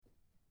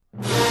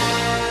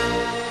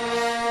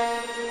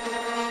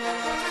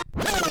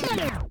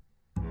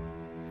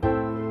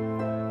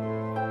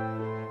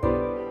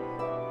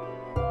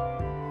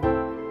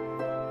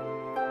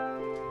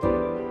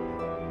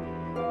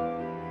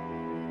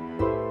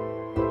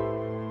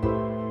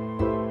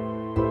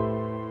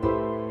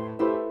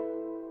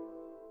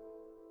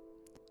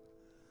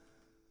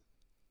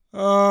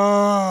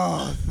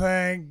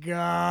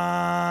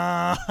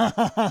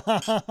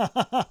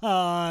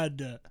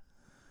God.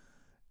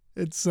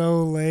 It's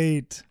so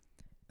late.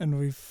 And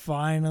we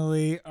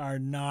finally are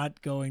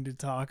not going to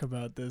talk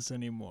about this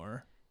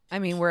anymore. I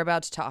mean, we're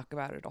about to talk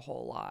about it a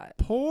whole lot.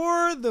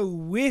 Pour the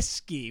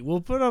whiskey.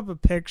 We'll put up a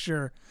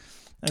picture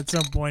at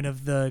some point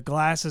of the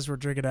glasses we're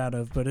drinking out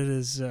of, but it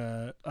is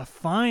a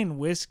fine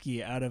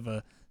whiskey out of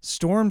a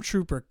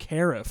Stormtrooper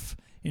carafe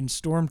in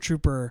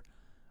Stormtrooper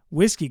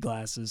whiskey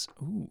glasses.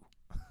 Ooh.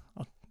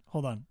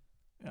 Hold on.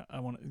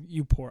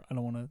 You pour. I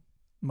don't want to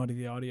muddy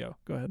the audio.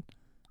 Go ahead.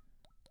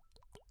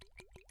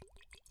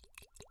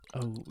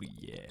 Oh,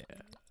 yeah.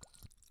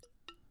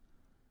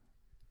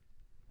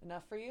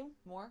 Enough for you?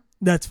 More?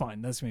 That's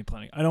fine. That's me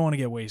plenty. I don't want to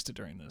get wasted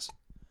during this.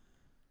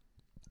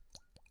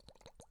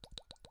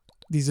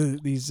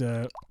 These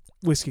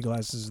whiskey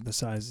glasses are the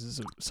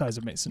size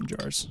of mason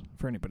jars,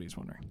 for anybody who's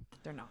wondering.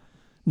 They're not.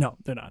 No,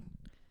 they're not.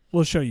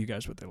 We'll show you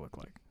guys what they look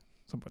like.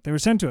 They were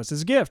sent to us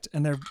as a gift,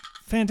 and they're a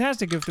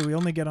fantastic gift that we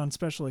only get on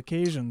special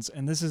occasions,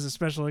 and this is a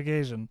special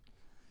occasion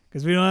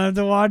because we don't have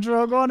to watch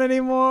Rogue One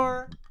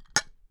anymore.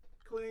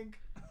 Clink.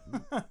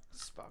 Let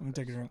me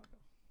take a drink.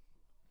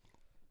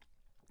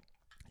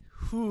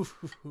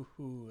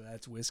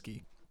 That's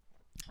whiskey.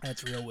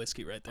 That's real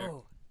whiskey right there.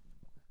 Oh.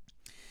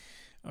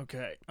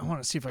 Okay, I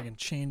want to see if I can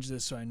change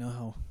this so I know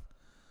how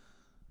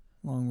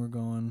long we're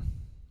going.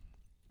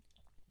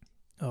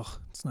 Oh,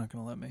 it's not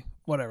going to let me.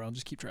 Whatever, I'll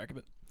just keep track of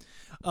it.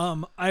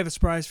 I have a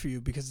surprise for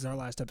you because it's our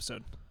last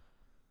episode.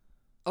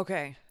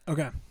 Okay.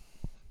 Okay.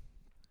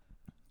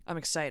 I'm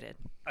excited.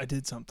 I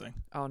did something.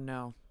 Oh,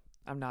 no.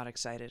 I'm not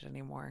excited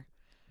anymore.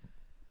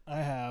 I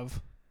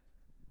have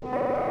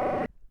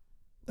a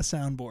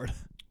soundboard.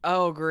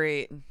 Oh,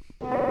 great.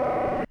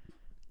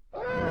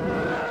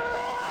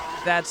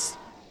 That's...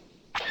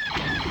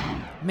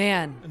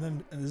 Man.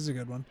 And this is a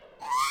good one.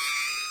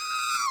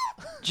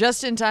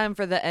 Just in time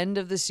for the end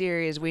of the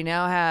series, we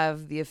now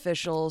have the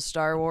official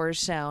Star Wars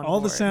soundboard.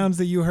 All the sounds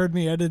that you heard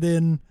me edit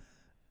in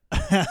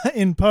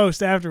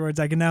post afterwards,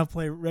 I can now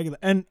play regular.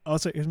 And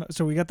also,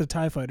 so we got the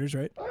TIE fighters,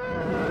 right?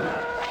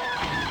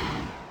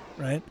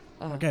 Right?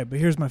 Uh-huh. Okay, but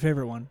here's my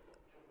favorite one.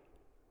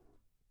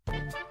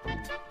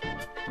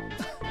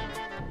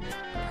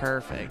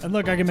 Perfect. And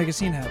look, I can make a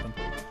scene happen.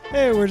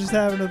 Hey, we're just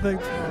having a thing.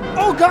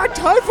 Oh, God,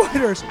 TIE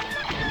fighters!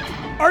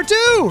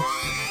 R2!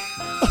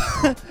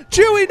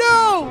 Chewie,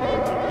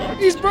 no!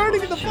 He's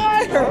burning in the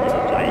fire!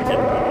 I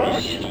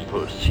have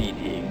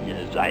proceeding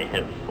as I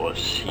have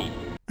foreseen.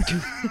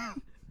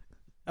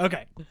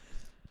 Okay.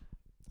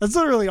 That's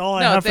literally all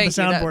I have for the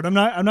soundboard. I'm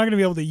not going to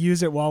be able to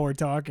use it while we're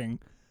talking,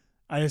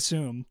 I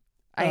assume.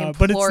 I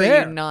implore but it's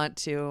there. you not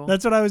to.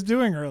 That's what I was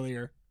doing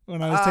earlier.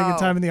 When I was taking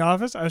time in the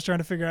office, I was trying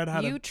to figure out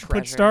how to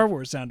put Star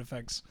Wars sound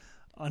effects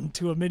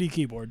onto a MIDI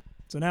keyboard.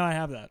 So now I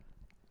have that.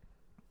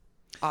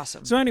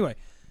 Awesome. So anyway,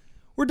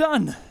 we're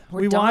done.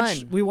 We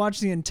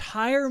watched the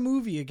entire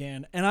movie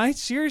again, and I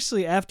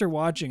seriously, after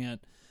watching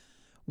it,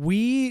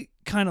 we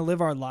kind of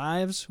live our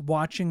lives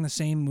watching the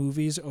same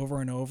movies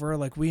over and over.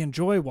 Like, we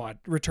enjoy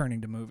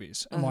returning to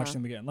movies and watching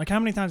them again. Like, how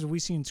many times have we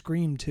seen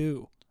Scream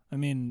 2? I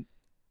mean,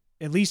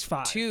 at least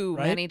 5. Too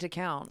right? many to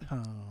count.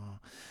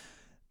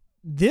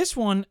 This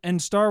one and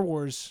Star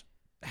Wars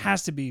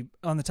has to be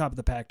on the top of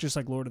the pack, just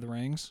like Lord of the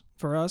Rings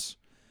for us.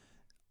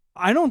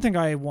 I don't think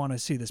I want to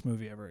see this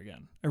movie ever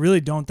again. I really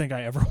don't think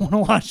I ever want to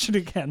watch it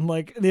again.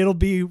 Like, it'll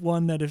be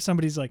one that if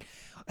somebody's like,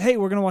 hey,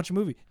 we're going to watch a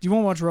movie. Do you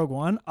want to watch Rogue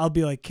One? I'll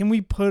be like, can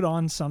we put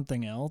on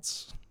something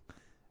else?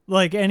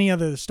 Like any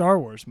other Star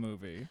Wars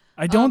movie.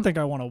 I don't think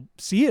I want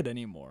to see it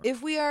anymore.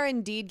 If we are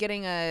indeed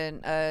getting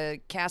a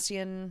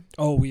Cassian...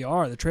 Oh, we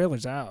are. The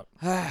trailer's out.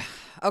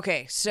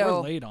 Okay, so...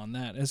 We're late on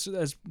that. As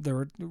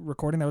the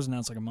recording, that was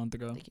announced like a month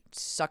ago.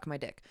 Suck my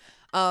dick.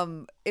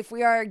 If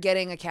we are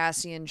getting a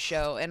Cassian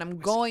show, and I'm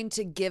going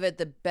to give it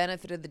the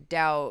benefit of the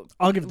doubt...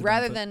 I'll give it the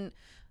rather benefit.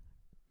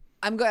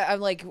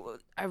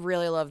 than... I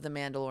really love The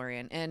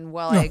Mandalorian. And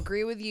while I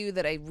agree with you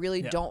that I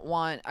really don't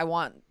want...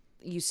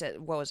 You said,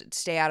 what was it?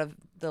 Stay out of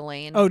the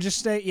lane. Oh,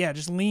 just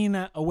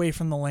lean away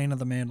from the lane of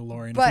the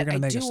Mandalorian. But if you're gonna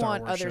make I do a Star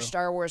want Wars other show.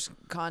 Star Wars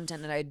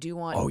content, and I do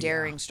want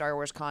daring Star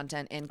Wars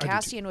content. And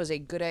Cassian was a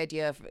good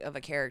idea of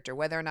a character,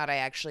 whether or not I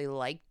actually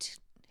liked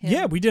him.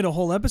 Yeah, we did a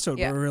whole episode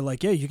where we were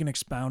like, you can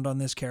expound on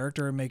this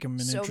character and make him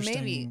an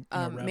interesting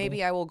rebel.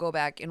 Maybe I will go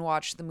back and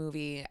watch the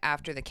movie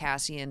after the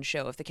Cassian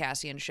show, if the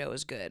Cassian show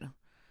is good.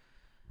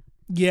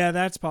 Yeah,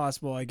 that's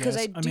possible, I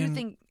guess. Because I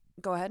think...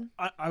 Go ahead.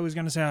 I was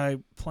going to say I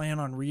plan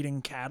on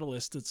reading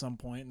Catalyst at some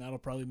point, and that'll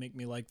probably make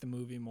me like the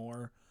movie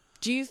more.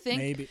 Do you think?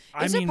 Maybe.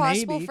 Is it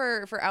possible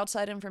for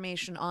outside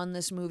information on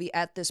this movie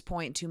at this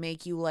point to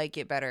make you like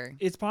it better?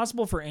 It's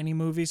possible for any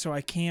movie, so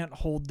I can't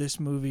hold this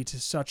movie to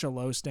such a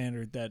low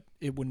standard that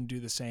it wouldn't do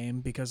the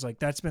same, because like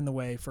that's been the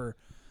way for,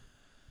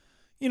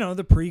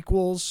 the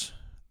prequels.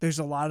 There's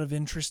a lot of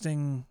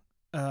interesting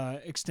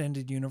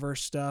extended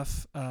universe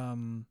stuff.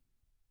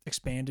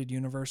 Expanded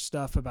universe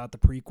stuff about the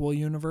prequel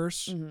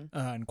universe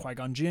and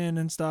Qui-Gon Jinn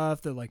and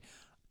stuff that like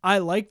I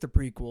like the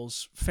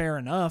prequels fair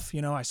enough.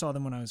 I saw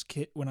them when I was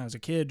a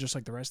kid, just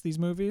like the rest of these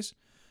movies.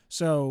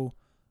 So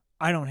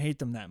I don't hate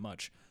them that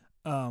much.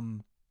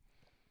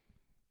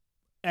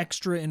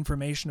 extra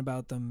information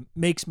about them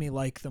makes me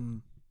like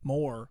them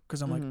more,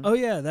 because I'm like, Mhm. oh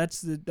yeah,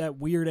 that's that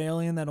weird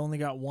alien that only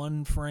got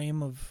one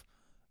frame of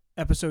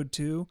episode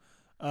 2.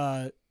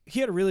 He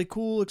had a really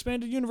cool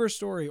expanded universe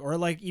story, or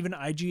like even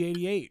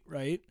IG-88,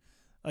 right?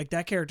 Like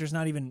that character's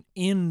not even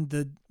in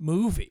the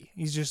movie.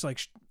 He's just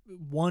like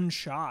one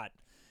shot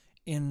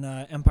in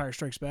Empire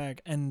Strikes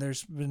Back, and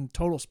there's been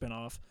total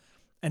spinoff,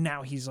 and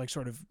now he's like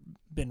sort of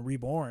been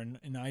reborn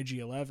in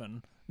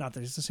IG-11. Not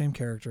that he's the same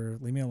character.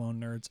 Leave me alone,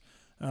 nerds.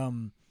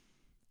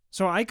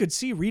 So I could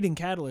see reading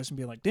Catalyst and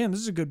being like, damn, this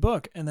is a good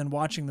book, and then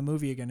watching the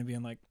movie again and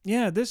being like,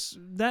 yeah,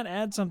 that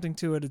adds something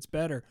to it. It's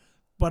better.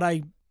 But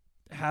I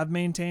have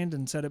maintained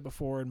and said it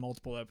before in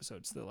multiple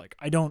episodes that like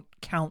I don't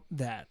count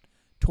that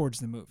towards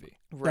the movie.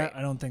 Right.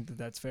 I don't think that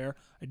that's fair.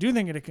 I do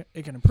think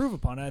it can improve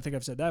upon it. I think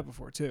I've said that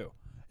before too.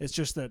 It's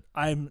just that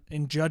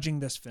in judging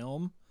this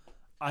film,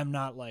 I'm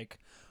not like,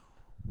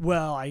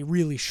 well, I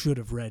really should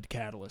have read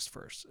Catalyst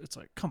first. It's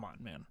like, come on,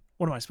 man.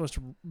 What am I supposed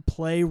to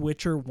play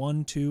Witcher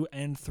 1, 2,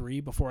 and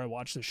 3 before I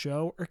watch the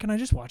show? Or can I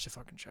just watch the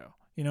fucking show?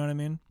 You know what I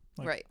mean?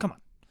 Like, Right. Come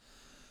on.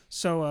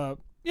 So,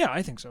 yeah,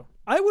 I think so.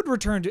 I would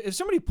return to, if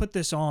somebody put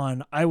this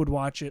on, I would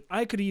watch it.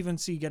 I could even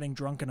see getting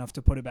drunk enough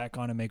to put it back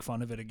on and make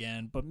fun of it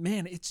again. But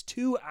man, it's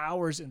 2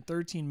 hours and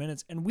 13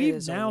 minutes, and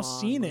we've now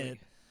seen it.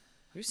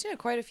 We've seen it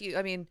quite a few.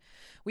 I mean,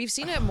 we've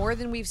seen it more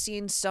than we've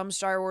seen some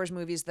Star Wars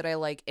movies that I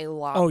like a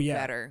lot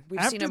better.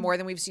 We've seen it more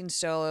than we've seen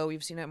Solo.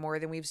 We've seen it more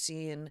than we've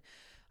seen...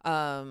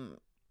 Probably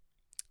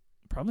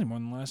more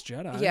than Last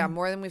Jedi. Yeah,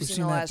 more than we've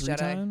seen The Last that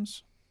 3 Jedi.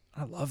 times.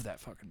 I love that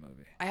fucking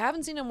movie. I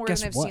haven't seen it more Guess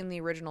than I've what? seen the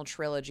original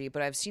trilogy,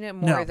 but I've seen it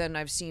more than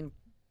I've seen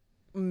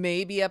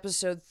maybe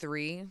episode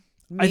 3.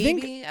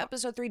 Maybe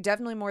episode 3,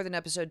 definitely more than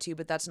episode 2,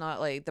 but that's not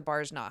like the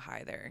bar's not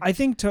high there. I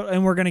think,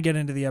 and we're going to get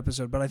into the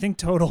episode, but I think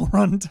total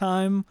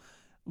runtime,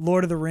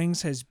 Lord of the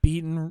Rings has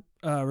beaten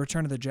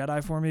Return of the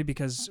Jedi for me,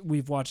 because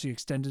we've watched the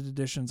extended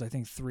editions, I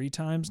think 3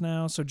 times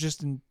now. So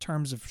just in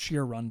terms of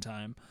sheer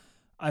runtime,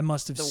 I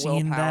must have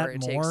seen that it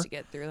more. takes to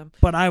get through them.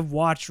 But I've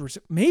watched,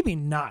 maybe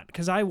not,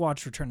 because I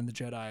watched Return of the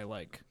Jedi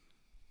like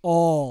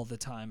all the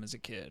time as a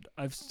kid.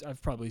 I've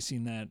probably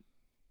seen that,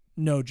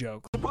 no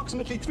joke,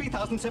 Approximately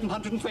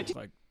 3,720.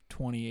 like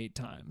 28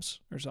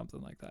 times or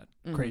something like that.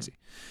 Mm-hmm. Crazy.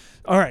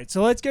 All right,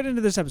 so let's get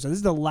into this episode. This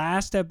is the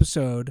last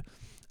episode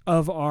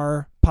of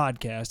our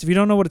podcast. If you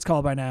don't know what it's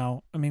called by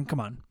now, I mean, come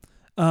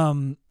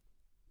on.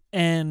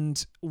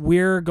 And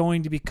we're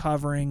going to be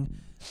covering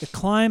the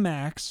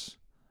climax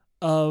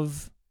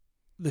of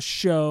the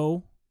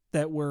show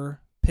that we're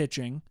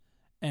pitching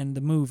and the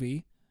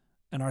movie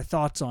and our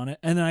thoughts on it.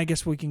 And then I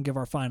guess we can give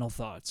our final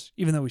thoughts,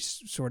 even though we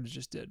sort of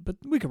just did, but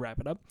we could wrap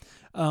it up.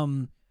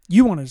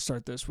 You wanted to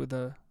start this with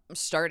a... I'm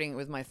starting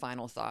with my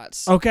final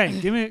thoughts.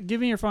 Okay, give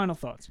me your final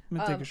thoughts. I'm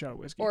going to take a shot of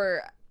whiskey.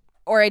 Or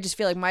I just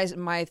feel like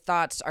my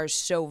thoughts are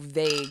so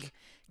vague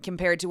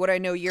compared to what I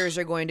know yours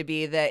are going to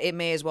be that it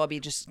may as well be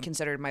just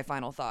considered my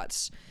final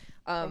thoughts.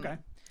 Okay.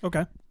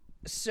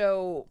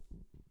 So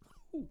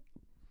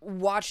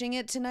watching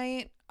it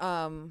tonight,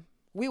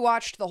 we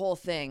watched the whole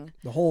thing.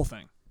 The whole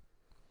thing.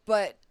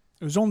 But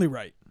it was only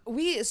right.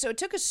 So it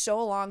took us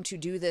so long to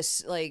do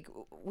this. Like,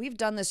 we've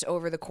done this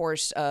over the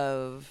course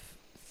of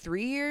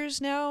 3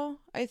 years now.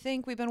 I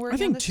think we've been working. I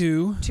think on this.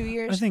 2. 2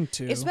 years. I think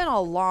 2. It's been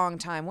a long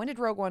time. When did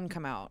Rogue One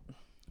come out?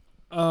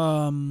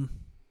 Oh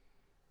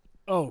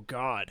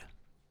God.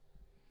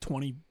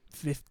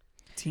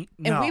 2015. And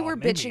no, we were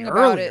maybe bitching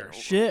about earlier. it.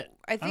 Shit.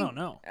 I think don't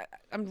know.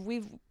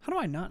 We've. How do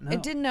I not know?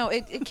 It didn't know.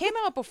 It came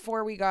out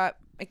before we got.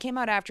 It came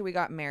out after we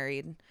got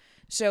married,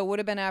 so it would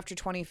have been after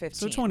 2015.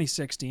 So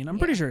 2016. I'm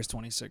pretty sure it's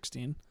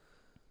 2016.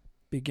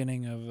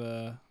 Beginning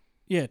of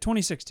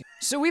 2016.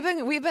 So we've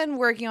been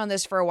working on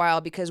this for a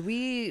while because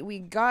we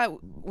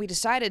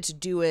decided to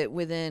do it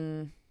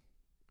within.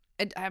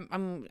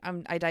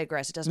 I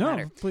digress. It doesn't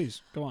matter.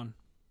 Please go on.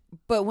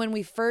 But when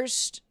we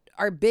first,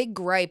 our big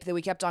gripe that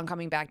we kept on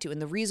coming back to,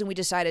 and the reason we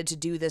decided to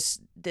do this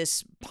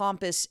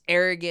pompous,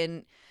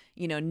 arrogant,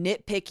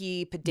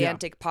 nitpicky,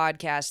 pedantic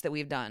podcast that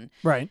we've done,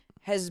 right,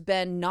 has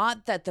been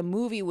not that the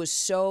movie was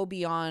so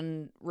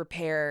beyond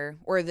repair,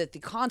 or that the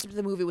concept of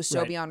the movie was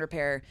so beyond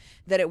repair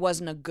that it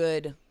wasn't a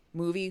good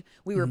movie.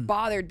 We were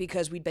bothered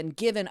because we'd been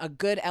given a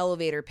good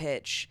elevator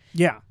pitch.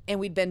 Yeah. And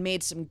we'd been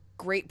made some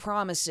great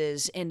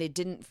promises, and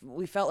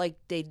we felt like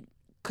they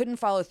couldn't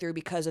follow through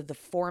because of the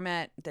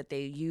format that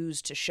they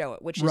used to show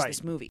it, which is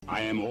this movie.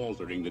 I am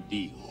altering the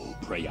deal.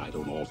 Pray I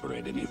don't alter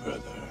it any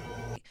further.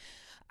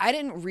 I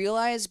didn't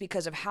realize,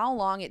 because of how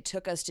long it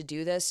took us to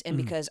do this, and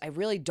because I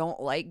really don't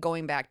like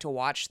going back to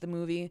watch the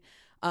movie,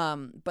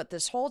 but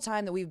this whole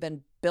time that we've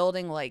been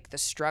building like the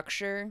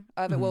structure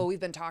of it, well,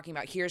 we've been talking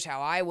about here's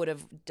how I would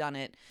have done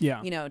it,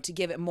 to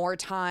give it more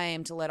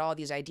time, to let all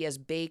these ideas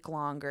bake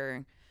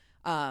longer.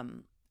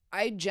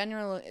 I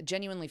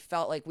genuinely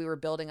felt like we were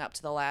building up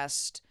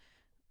to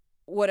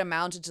what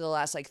amounted to the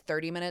last like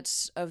 30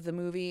 minutes of the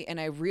movie, and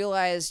I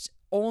realized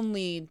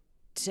only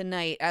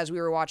tonight as we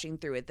were watching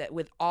through it that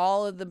with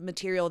all of the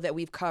material that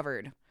we've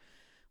covered,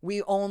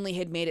 we only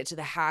had made it to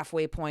the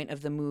halfway point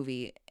of the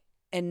movie,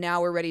 and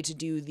now we're ready to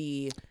do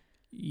the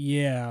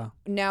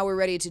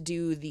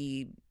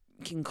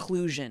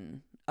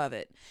conclusion of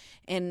it.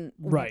 And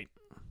Right.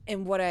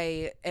 And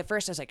at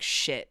first I was like,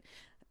 shit,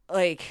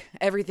 like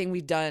everything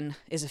we've done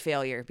is a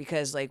failure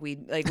because like we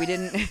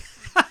didn't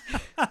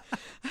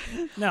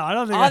No, I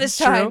don't think all that's this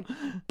time. true.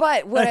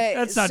 But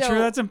That's not true.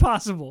 That's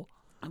impossible.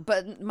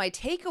 But my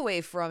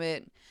takeaway from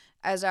it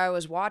as I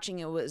was watching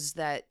it was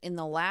that in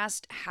the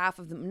last half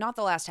of the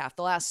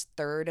last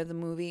third of the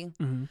movie,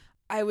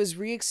 I was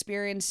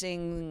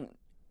re-experiencing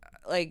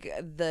like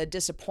the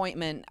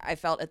disappointment I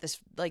felt at this,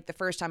 like the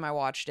first time I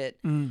watched it,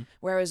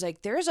 where I was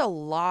like, there's a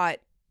lot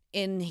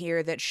in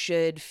here that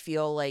should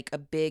feel like a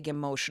big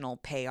emotional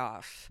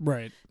payoff.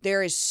 Right.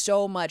 There is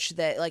so much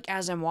that, like,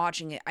 as I'm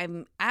watching it,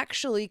 I'm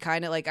actually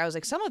kind of like, I was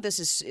like, some of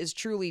this is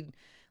truly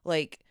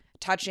like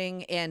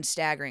touching and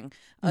staggering.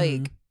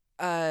 Like,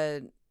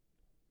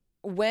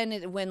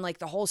 when like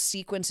the whole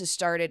sequence has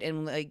started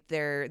and like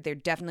they're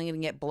definitely gonna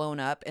get blown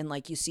up and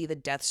like you see the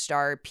Death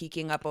Star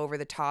peeking up over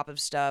the top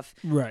of stuff.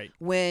 Right.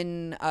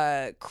 When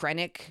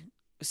Krennic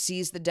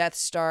sees the Death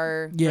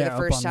Star for Yeah, the up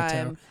first on the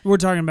time. tower. We're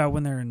talking about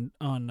when they're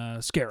on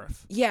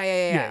Scarif. Yeah.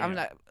 Yeah. I'm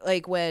not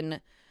like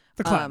when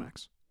The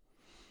climax.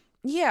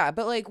 yeah,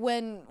 but like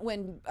when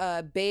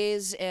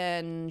Baze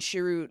and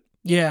Chirrut,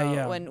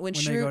 Yeah. when they go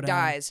Chirrut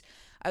down. dies,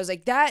 I was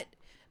like that,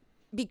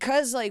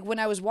 because like when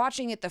I was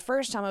watching it the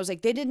first time, I was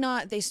like they did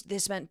not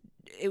spend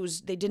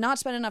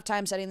enough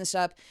time setting this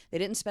up. They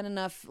didn't spend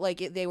enough,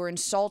 they were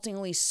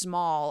insultingly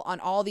small on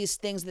all these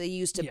things that they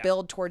used to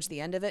build towards the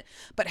end of it.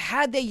 But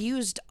had they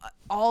used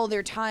all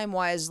their time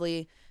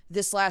wisely,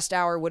 this last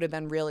hour would have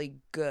been really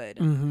good.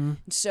 Mm-hmm.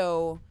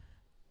 So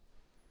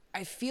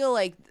I feel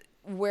like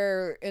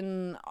we're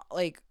in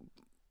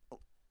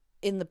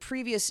the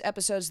previous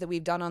episodes that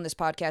we've done on this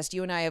podcast,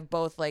 you and I have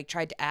both like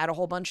tried to add a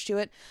whole bunch to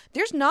it.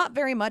 There's not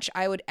very much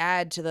I would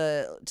add to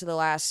the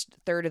last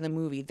third of the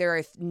movie. There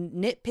are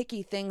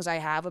nitpicky things I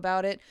have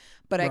about it,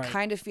 but Right. I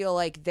kind of feel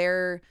like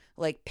they're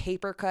like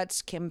paper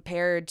cuts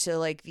compared to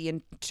like the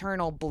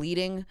internal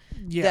bleeding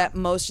that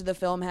most of the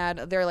film had.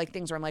 There are like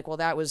things where I'm like, well,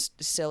 that was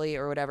silly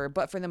or whatever.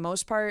 But for the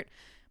most part,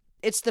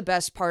 it's the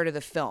best part of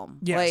the film.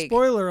 Yeah. Like,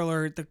 Spoiler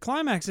alert: the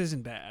climax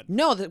isn't bad.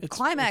 no, the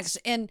climax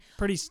and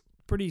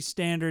Pretty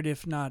standard,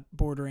 if not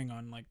bordering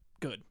on like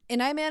good.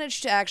 And I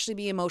managed to actually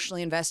be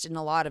emotionally invested in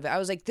a lot of it. I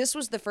was like, this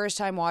was the first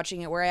time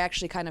watching it where I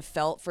actually kind of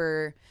felt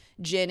for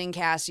Jyn and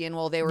Cassian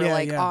while they were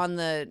on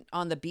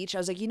the beach. I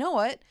was like, you know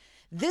what?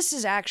 This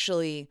is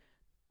actually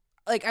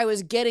like, I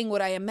was getting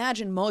what I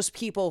imagine most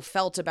people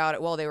felt about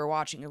it while they were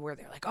watching it, where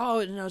they're like,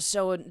 oh,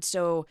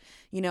 so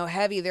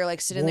heavy. They're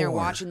like sitting there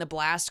watching the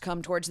blast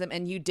come towards them.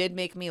 And you did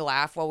make me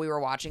laugh while we were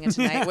watching it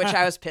tonight, which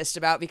I was pissed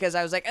about because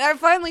I was like, I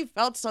finally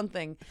felt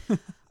something.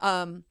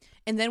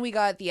 And then we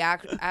got the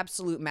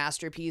absolute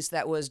masterpiece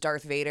that was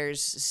Darth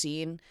Vader's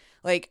scene.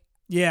 Like,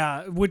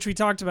 yeah, which we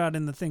talked about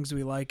in the Things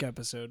We Like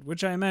episode,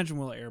 which I imagine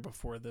will air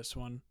before this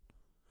one.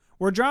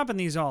 We're dropping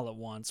these all at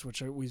once,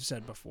 which we've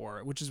said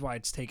before, which is why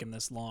it's taken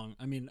this long.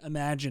 I mean,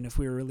 imagine if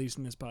we were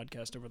releasing this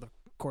podcast over the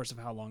course of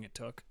how long it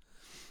took.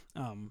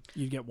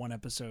 You'd get one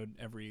episode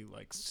every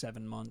like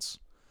 7 months.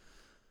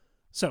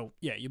 So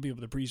yeah, you'll be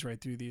able to breeze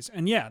right through these.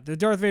 And yeah, the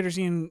Darth Vader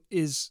scene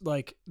is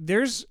like,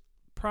 there's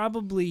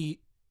probably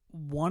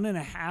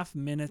 1.5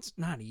 minutes,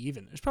 not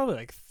even. There's probably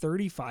like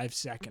 35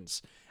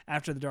 seconds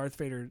after the Darth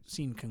Vader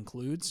scene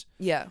concludes.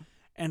 yeah.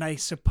 And I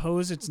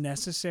suppose it's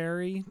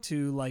necessary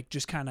to like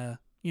just kind of,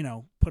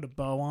 put a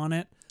bow on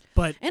it.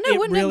 But And I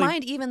wouldn't have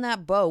mind even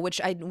that bow, which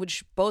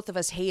both of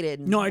us hated.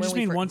 No, I just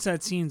mean once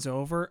that scene's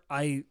over,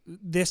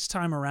 this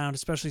time around,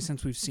 especially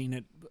since we've seen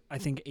it, I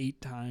think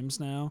 8 times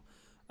now,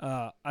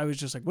 I was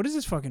just like, what is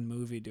this fucking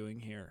movie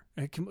doing here?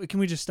 Can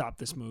we just stop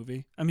this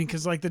movie? I mean,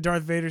 because like the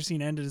Darth Vader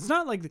scene ended. It's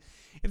not like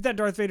if that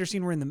Darth Vader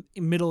scene were in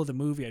the middle of the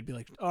movie, I'd be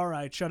like, all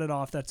right, shut it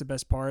off. That's the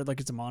best part. Like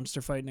it's a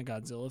monster fight in a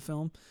Godzilla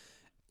film.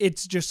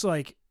 It's just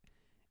like,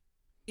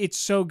 it's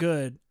so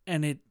good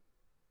and it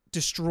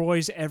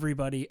destroys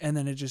everybody and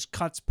then it just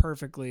cuts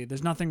perfectly.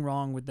 There's nothing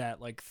wrong with that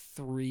like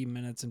 3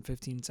 minutes and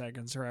 15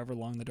 seconds or however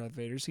long the Darth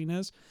Vader scene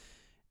is.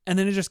 And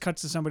then it just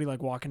cuts to somebody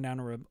like walking down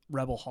a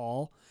Rebel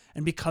Hall.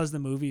 And because the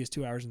movie is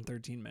 2 hours and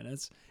 13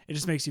 minutes, it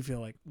just makes you feel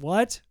like,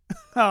 what?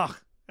 Oh,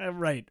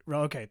 right.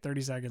 Okay,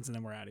 30 seconds and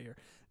then we're out of here.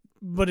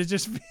 But it's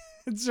just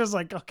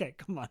like, okay,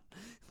 come on.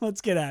 Let's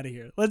get out of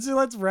here. Let's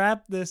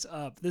wrap this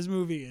up. This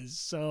movie is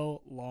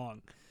so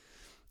long.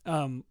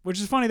 Which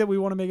is funny that we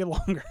want to make it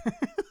longer.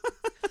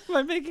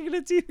 By making it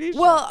a TV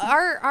show. Well,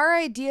 our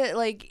idea,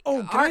 like...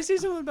 Oh, can I say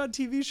something about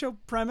TV show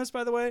premise,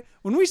 by the way?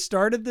 When we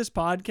started this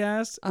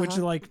podcast, which is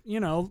like,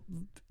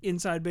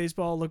 inside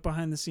baseball, look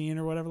behind the scene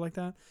or whatever like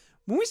that.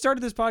 When we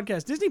started this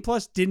podcast, Disney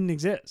Plus didn't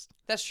exist.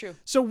 That's true.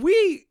 So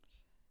we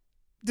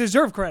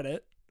deserve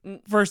credit,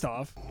 first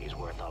off. He's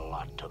worth a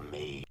lot to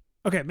me.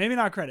 Okay, maybe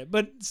not credit,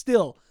 but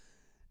still,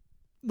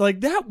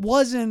 like that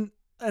wasn't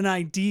an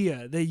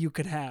idea that you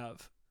could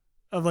have.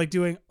 of like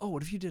doing, oh,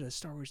 what if you did a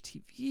Star Wars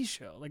TV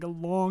show, like a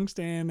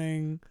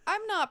long-standing.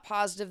 I'm not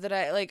positive that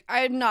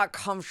I'm not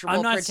comfortable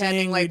I'm not pretending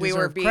saying like we were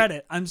deserve being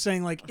credit. I'm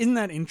saying like, isn't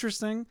that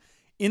interesting?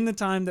 In the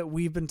time that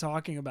we've been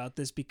talking about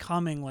this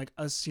becoming like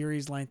a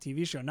series-length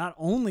TV show, not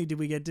only did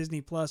we get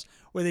Disney Plus,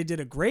 where they did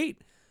a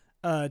great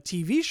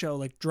TV show,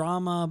 like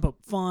drama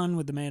but fun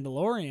with The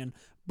Mandalorian,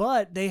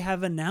 but they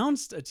have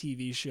announced a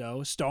TV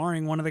show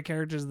starring one of the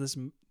characters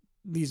of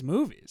these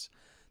movies.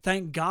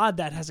 Thank God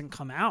that hasn't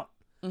come out.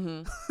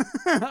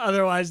 Mm-hmm.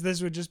 Otherwise,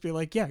 this would just be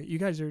like, yeah, you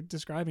guys are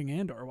describing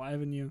Andor. Why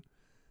haven't you?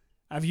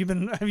 Have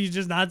you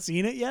just not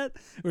seen it yet?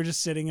 We're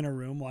just sitting in a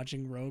room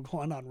watching Rogue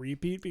One on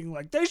repeat, being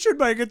like, they should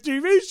make a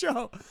TV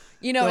show.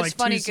 You know, They're it's like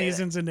funny. 2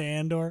 seasons into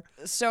Andor.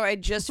 So I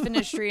just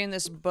finished reading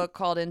this book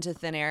called Into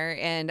Thin Air,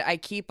 and I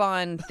keep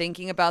on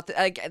thinking about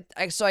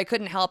so I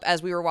couldn't help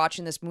as we were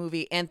watching this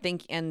movie and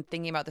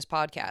thinking about this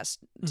podcast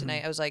tonight.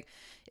 Mm-hmm. I was like,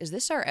 is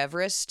this our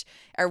Everest?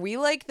 Are we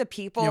like the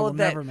people Yeah, we'll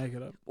that never make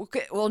it up.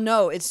 Well,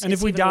 no, it's And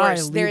it's if we even die,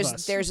 worse. leave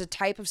us. There's a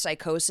type of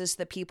psychosis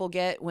that people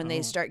get when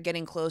they start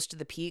getting close to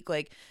the peak.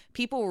 Like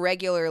people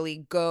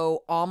regularly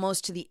go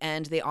almost to the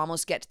end. They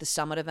almost get to the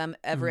summit of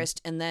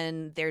Everest, and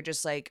then they're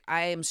just like,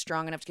 I am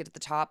strong enough to get to the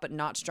top, but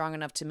not strong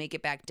enough to make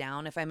it back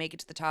down if I make it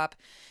to the top.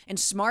 And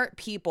smart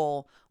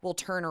people will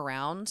turn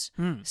around.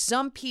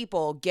 Some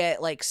people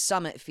get like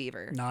summit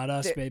fever. Not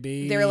us,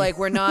 baby. They're like,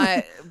 we're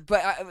not.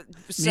 But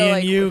so Me and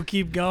like, you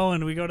keep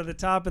going. We go to the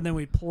top and then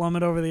we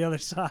plummet over the other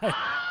side.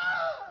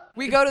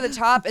 we go to the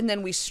top and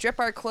then we strip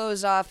our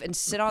clothes off and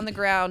sit on the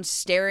ground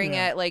staring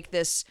at like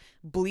this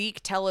bleak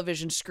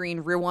television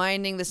screen,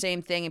 rewinding the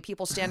same thing, and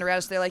people stand around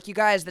us. They're like, you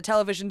guys, the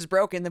television's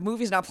broken. The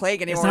movie's not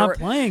playing anymore. It's not We're-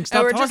 playing. and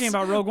Stop we're talking just-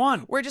 about Rogue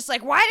One. We're just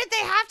like, why did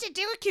they have to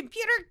do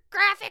computer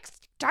graphics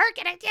dark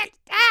and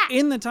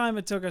In the time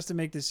it took us to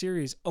make this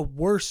series, a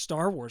worse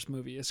Star Wars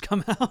movie has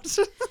come out.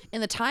 In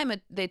the time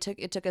it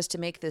took us to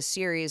make this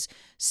series,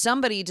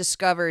 somebody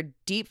discovered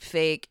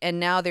deepfake, and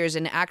now there's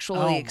an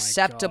actually Oh my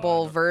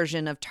acceptable God.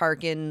 version of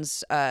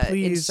Tarkin's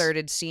Please.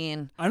 inserted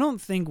scene. I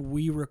don't think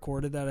we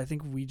recorded that. I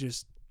think we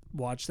just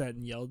watched that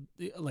and yelled.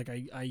 Like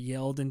I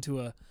yelled into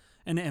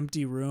an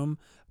empty room.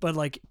 But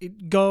like,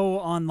 go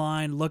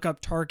online, look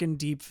up Tarkin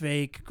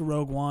deepfake,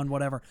 Rogue One,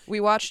 whatever.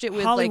 We watched it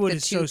with Hollywood like the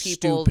is two so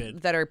people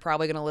stupid. that are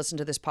probably going to listen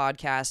to this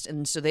podcast,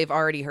 and so they've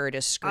already heard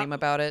us scream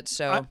about it.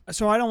 So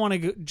So I don't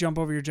want to jump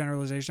over your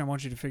generalization. I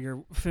want you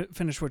to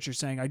finish what you're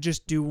saying. I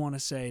just do want to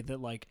say that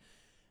like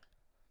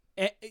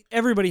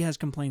everybody has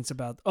complaints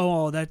about,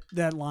 oh,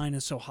 that line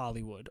is so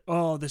Hollywood.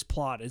 Oh, this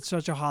plot, it's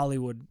such a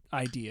Hollywood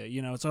idea.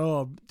 You know, it's,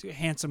 oh,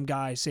 handsome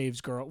guy saves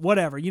girl,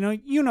 whatever. You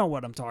know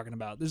what I'm talking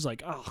about. There's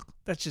like, oh,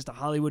 that's just a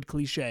Hollywood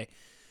cliche.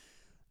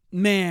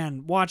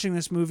 Man, watching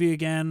this movie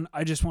again,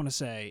 I just want to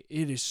say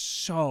it is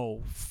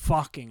so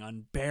fucking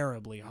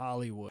unbearably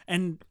Hollywood.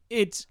 And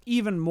it's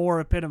even more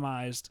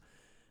epitomized,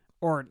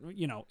 or,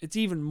 it's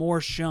even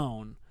more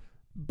shown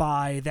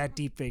by that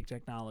deepfake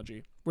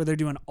technology, where they're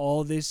doing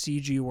all this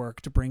CG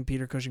work to bring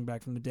Peter Cushing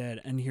back from the dead,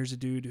 and here's a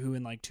dude who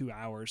in like 2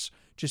 hours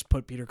just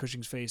put Peter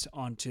Cushing's face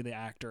onto the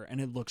actor,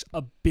 and it looks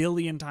a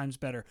billion times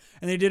better.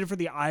 And they did it for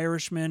The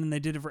Irishman, and they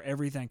did it for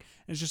everything.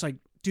 And it's just like,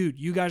 dude,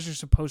 you guys are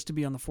supposed to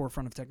be on the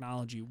forefront of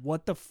technology.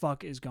 What the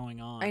fuck is going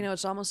on? I know,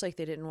 it's almost like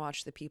they didn't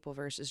watch The People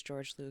versus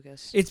George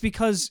Lucas. It's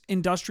because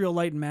Industrial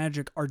Light and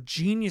Magic are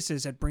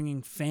geniuses at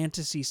bringing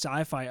fantasy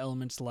sci-fi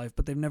elements to life,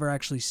 but they've never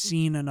actually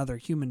seen another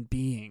human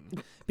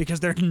being because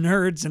they're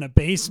nerds in a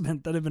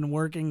basement that have been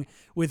working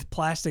with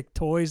plastic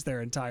toys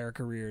their entire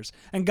careers.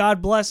 And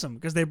God bless them,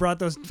 because they brought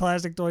those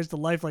plastic toys to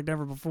life like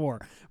never before.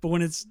 But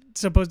when it's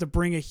supposed to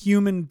bring a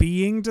human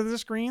being to the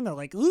screen, they're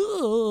like,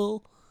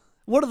 ooh,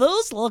 what do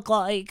those look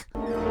like?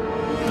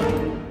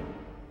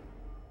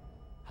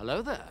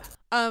 Hello there.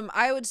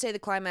 I would say the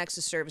climax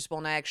is serviceable,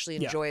 and I actually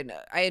enjoyed.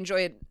 I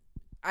enjoyed.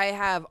 I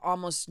have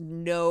almost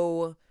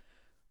no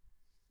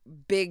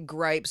big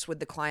gripes with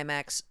the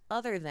climax,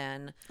 other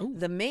than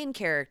the main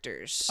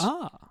characters.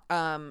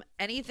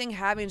 Anything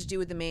having to do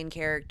with the main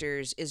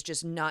characters is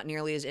just not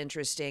nearly as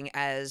interesting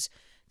as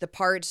the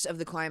parts of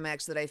the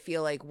climax that I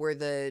feel like were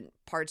the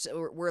parts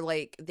were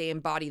like they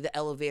embody the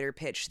elevator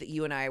pitch that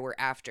you and I were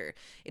after.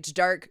 It's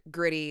dark,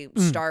 gritty,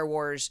 Star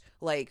Wars,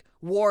 like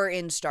war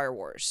in Star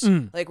Wars.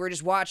 Like we're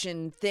just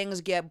watching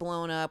things get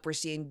blown up. We're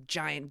seeing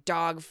giant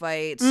dog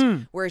fights.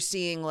 We're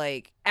seeing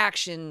like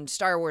action,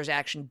 Star Wars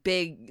action,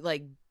 big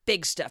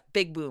stuff,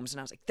 big booms.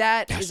 And I was like,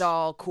 that is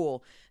all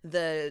cool.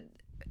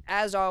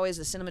 As always,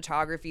 the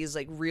cinematography is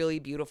like really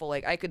beautiful.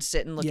 Like I could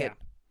sit and look at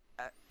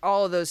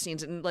all of those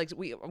scenes, and like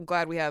I'm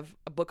glad we have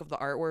a book of the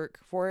artwork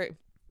for it.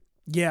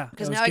 Yeah,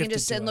 because now I can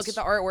just sit and look at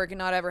the artwork and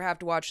not ever have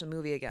to watch the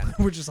movie again.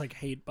 We're just like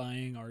hate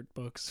buying art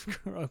books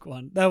for Rogue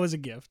One. That was a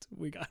gift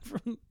we got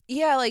from.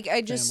 Yeah, like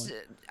I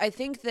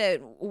think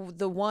that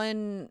the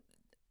one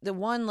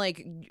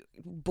like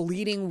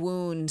bleeding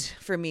wound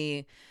for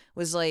me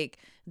was like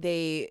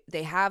they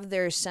have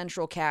their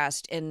central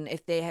cast, and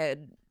if they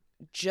had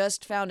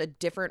just found a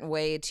different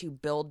way to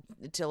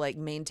like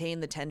maintain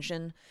the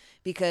tension,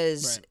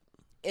 because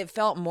it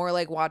felt more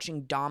like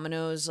watching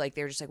dominoes. Like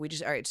they're just like,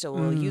 all right, so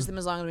we'll use them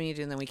as long as we need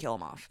to, and then we kill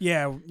them off.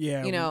 Yeah.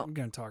 You know, we're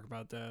gonna talk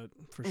about that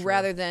for sure.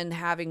 Rather than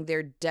having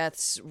their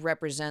deaths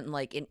represent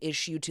like an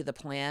issue to the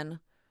plan.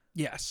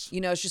 Yes.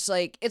 You know, it's just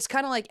like, it's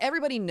kind of like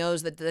everybody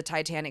knows that the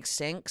Titanic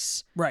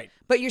sinks. Right.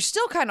 But you're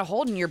still kind of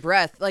holding your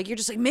breath. Like, you're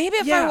just like, maybe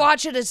if Yeah. I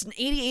watch it as an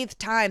 88th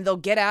time, they'll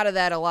get out of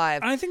that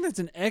alive. I think that's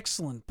an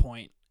excellent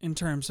point in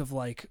terms of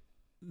like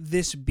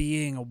this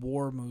being a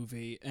war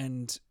movie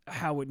and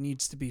how it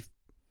needs to be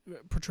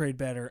portrayed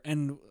better,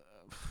 and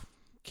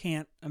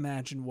can't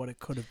imagine what it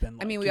could have been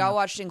like. I mean, we all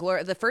watched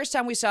the first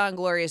time we saw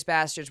Inglourious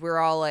Bastards, we were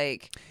all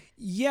like,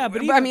 yeah,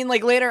 but I mean,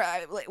 like later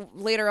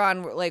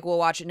on, like we'll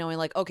watch it knowing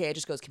like, okay, it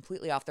just goes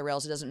completely off the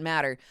rails. It doesn't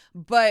matter.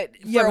 But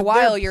for a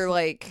while, you're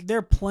like,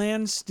 their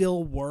plan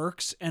still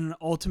works, and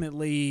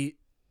ultimately,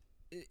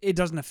 it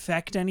doesn't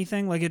affect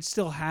anything. Like it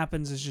still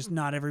happens. It's just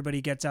not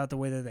everybody gets out the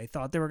way that they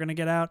thought they were going to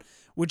get out,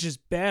 which is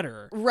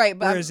better. Right.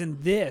 But whereas in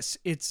this,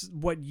 it's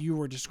what you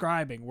were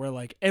describing, where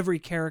like every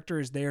character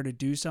is there to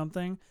do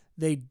something.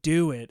 They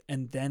do it,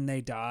 and then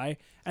they die,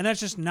 and that's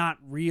just not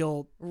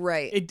real.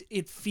 Right.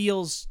 It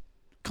feels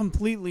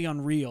completely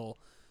unreal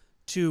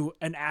to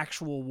an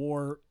actual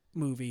war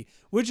movie,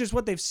 which is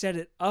what they've set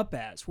it up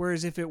as.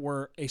 Whereas if it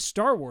were a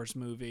Star Wars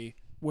movie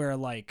where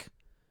like,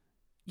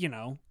 you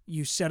know,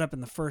 you set up in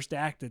the first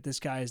act that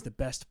this guy is the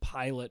best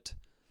pilot,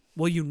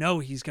 well, you know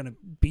he's going to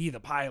be the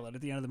pilot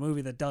at the end of the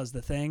movie that does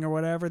the thing or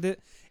whatever, that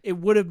it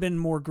would have been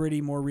more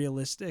gritty, more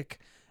realistic,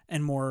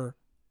 and more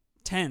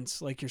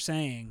tense, like you're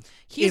saying.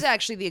 He's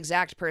actually the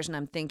exact person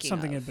I'm thinking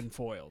something of. had been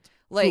foiled.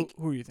 Like,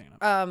 who are you thinking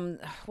of?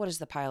 What is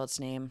the pilot's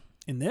name?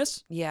 In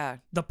this? Yeah.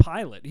 The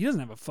pilot. He doesn't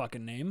have a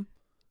fucking name.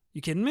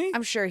 You kidding me?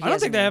 I'm sure he I don't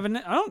has think a they name. have a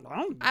name. I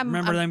don't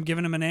remember them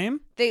giving him a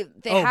name. They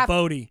oh, have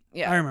Bodhi.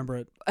 Yeah. I remember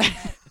it.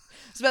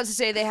 I was about to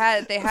say they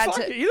had Fuck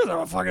to. it, he doesn't have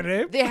a fucking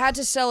name. They had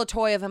to sell a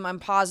toy of him. I'm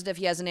positive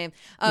he has a name.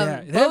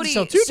 Yeah, they had to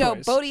sell two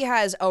toys. Bodhi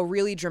has a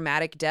really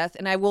dramatic death,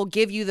 and I will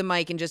give you the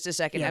mic in just a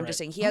second. Yeah, I'm right. just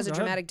saying he has a go ahead.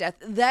 dramatic death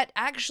that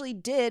actually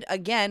did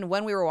again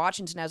when we were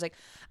watching tonight. I was like,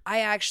 I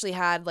actually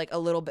had like a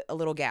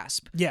little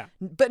gasp. Yeah.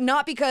 But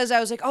not because I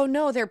was like, oh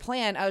no, their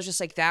plan. I was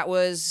just like, that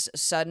was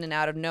sudden and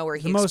out of nowhere.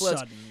 He The most explodes.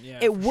 sudden, yeah,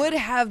 it for would sure.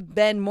 have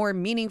been more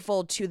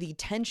meaningful to the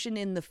tension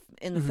in the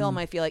Mm-hmm. film.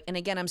 I feel like, and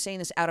again, I'm saying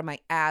this out of my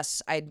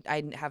ass. I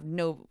have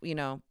no,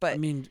 but I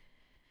mean,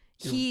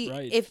 he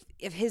right.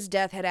 if his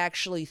death had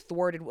actually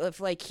thwarted, if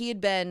like he had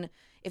been,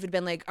 if it'd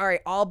been like, all right,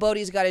 all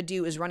Bodhi's got to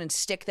do is run and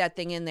stick that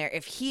thing in there.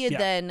 If he had Yeah.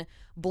 then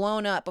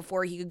blown up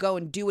before he could go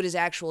and do what his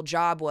actual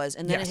job was,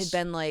 and then it Yes. had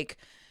been like,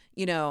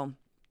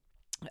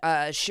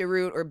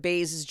 Chirrut or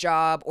Baze's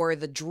job, or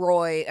the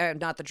droid,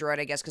 not the droid,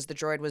 I guess, because the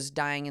droid was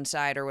dying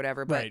inside or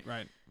whatever. But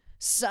right.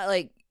 so,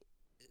 like,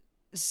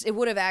 it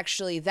would have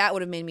actually, that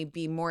would have made me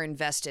be more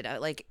invested.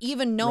 Like,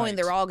 even knowing Right.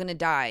 they're all going to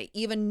die,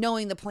 even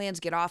knowing the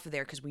plans get off of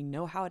there, because we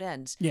know how it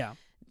ends. Yeah.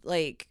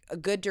 Like, a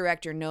good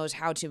director knows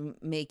how to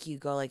make you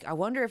go, like, I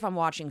wonder if I'm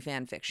watching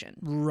fan fiction.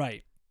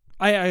 Right.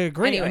 I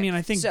agree. Anyway, I mean,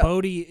 I think so-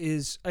 Bodhi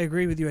is, I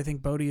agree with you. I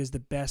think Bodhi is the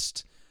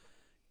best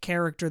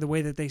character, the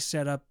way that they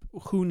set up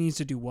who needs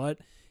to do what.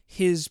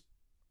 His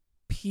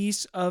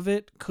piece of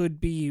it could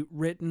be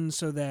written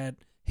so that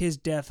his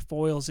death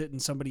foils it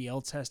and somebody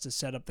else has to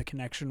set up the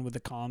connection with the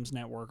comms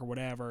network or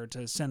whatever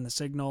to send the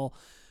signal.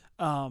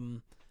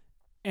 And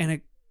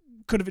it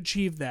could have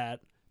achieved that.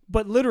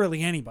 But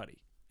literally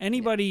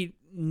anybody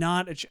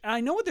not,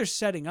 I know what they're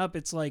setting up.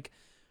 It's like,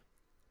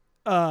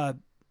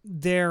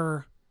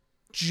 they're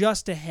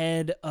just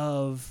ahead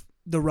of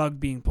the rug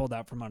being pulled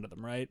out from under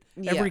them, right?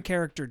 Yeah. Every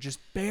character just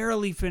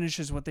barely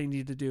finishes what they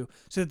need to do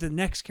so that the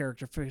next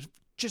character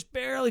just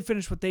barely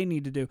finish what they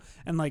need to do.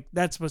 And like,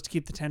 that's supposed to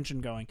keep the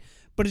tension going.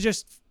 But it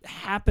just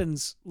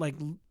happens like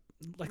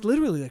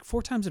literally like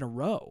 4 times in a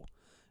row.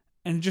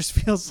 And it just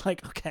feels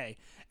like, okay,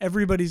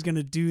 everybody's going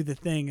to do the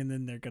thing and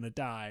then they're going to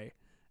die.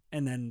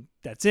 And then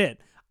that's it.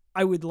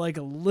 I would like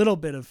a little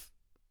bit of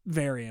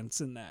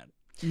variance in that.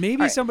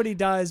 Maybe right. somebody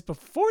dies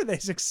before they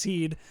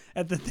succeed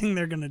at the thing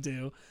they're going to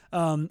do.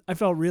 I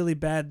felt really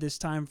bad this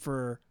time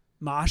for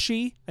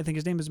Mashi. I think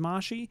his name is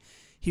Mashi.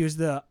 He was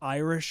the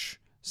Irish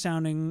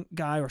sounding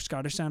guy or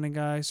Scottish sounding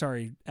guy.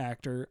 Sorry,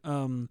 actor.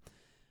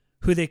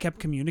 Who they kept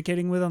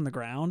communicating with on the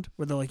ground,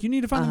 where they're like, you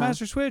need to find the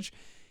master switch.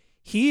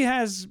 He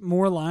has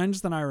more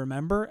lines than I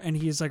remember, and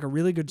he's like a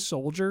really good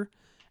soldier.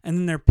 And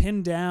then they're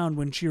pinned down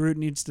when Chirrut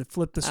needs to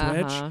flip the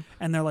switch,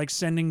 and they're like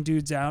sending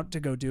dudes out to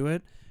go do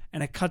it.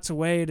 And it cuts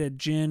away to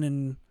Jin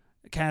and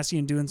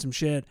Cassian doing some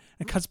shit.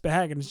 It cuts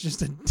back, and it's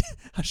just a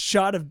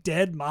shot of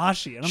dead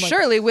Mashi. And I'm like,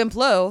 Surely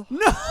Wimplo. no,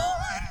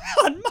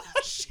 not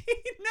Mashi,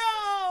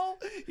 no.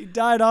 He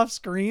died off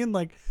screen,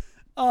 like,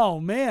 oh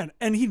man.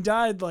 And he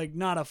died like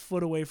not a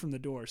foot away from the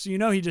door. So you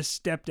know he just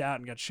stepped out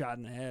and got shot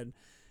in the head.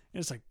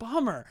 And it's like,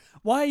 bummer.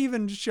 Why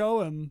even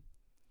show him?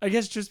 I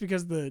guess just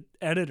because the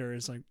editor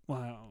is like,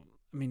 wow,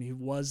 I mean, he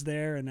was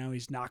there and now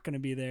he's not going to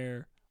be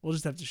there. We'll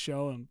just have to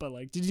show him. But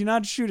like, did you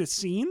not shoot a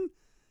scene?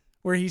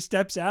 where he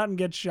steps out and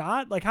gets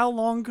shot? Like, how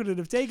long could it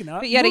have taken?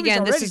 But yet The movie's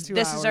again, already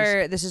 2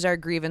 hours. this is our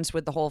grievance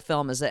with the whole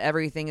film is that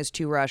everything is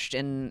too rushed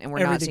and we're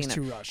not seeing Everything's that.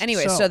 too rushed.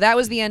 Anyway, So- so that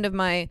was the end of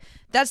my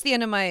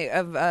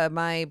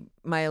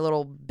my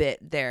little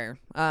bit there.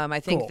 I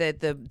think Cool. that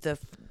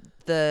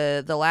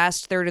the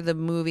last third of the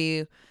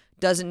movie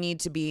doesn't need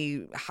to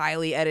be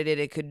highly edited.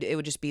 It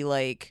would just be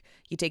like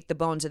you take the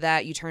bones of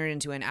that, you turn it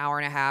into an hour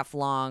and a half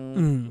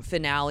long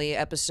finale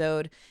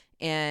episode,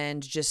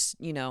 and just,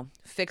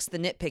 fix the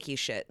nitpicky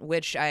shit,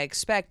 which I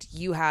expect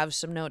you have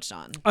some notes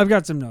on. I've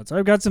got some notes.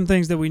 I've got some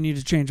things that we need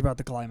to change about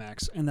the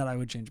climax, and that I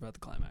would change about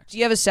the climax. Do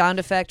you have a sound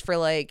effect for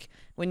like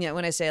when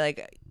I say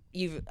like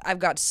I've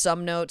got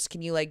some notes?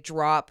 Can you like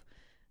drop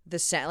the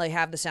sound, like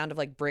have the sound of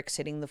like bricks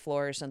hitting the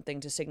floor or something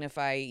to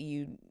signify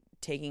you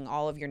taking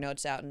all of your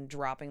notes out and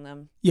dropping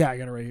them? Yeah, I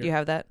got it right here. Do you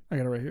have that? I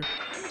got it right here.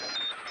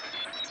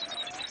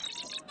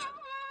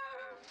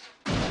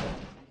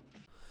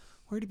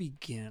 Where to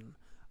begin?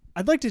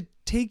 I'd like to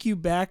take you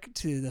back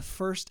to the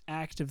first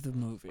act of the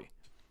movie.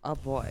 Oh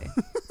boy.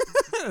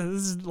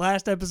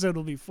 Last episode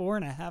will be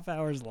 4.5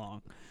 hours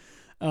long.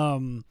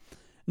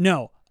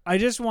 No, I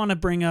just want to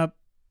bring up.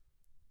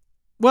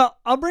 Well,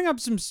 I'll bring up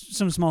some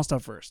small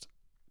stuff first.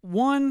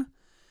 One,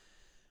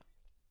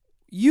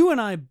 you and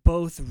I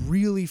both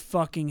really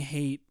fucking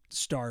hate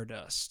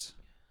Stardust.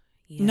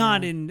 Yeah.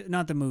 Not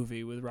the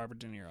movie with Robert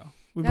De Niro.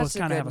 We That's both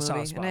kind of have a good soft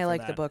movie, spot and I for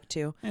like that. the book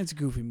too. It's a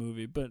goofy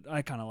movie, but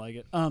I kind of like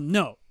it.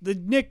 No, the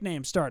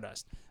nickname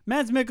Stardust.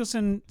 Mads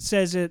Mikkelsen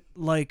says it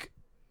like,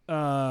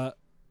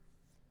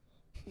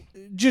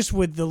 just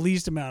with the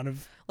least amount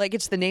of. Like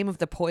it's the name of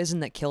the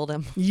poison that killed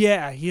him.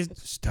 Yeah, he's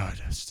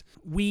Stardust.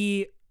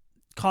 We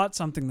caught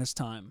something this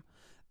time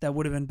that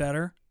would have been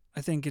better.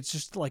 I think it's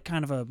just like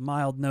kind of a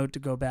mild note to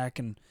go back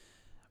and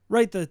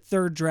write the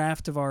third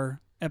draft of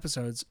our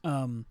episodes.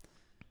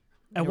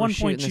 At one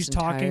point, she's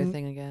talking.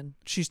 Thing again.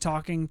 She's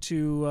talking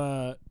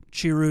to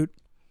Chirrut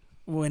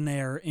when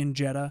they're in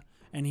Jeddah,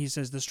 and he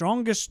says, "The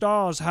strongest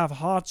stars have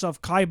hearts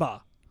of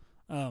Kaiba."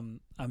 I'm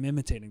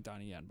imitating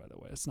Donnie Yen, by the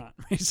way. It's not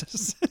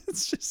racist.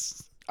 It's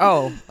just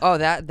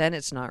that then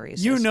it's not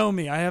racist. you know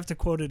me. I have to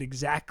quote it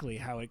exactly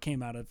how it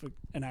came out of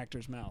an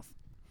actor's mouth.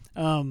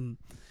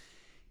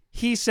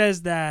 He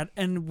says that,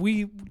 and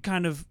we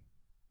kind of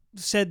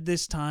said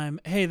this time,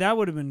 hey, that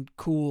would have been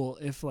cool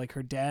if like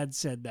her dad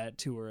said that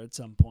to her at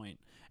some point,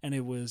 and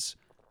it was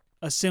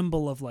a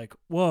symbol of like,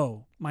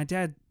 whoa, my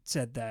dad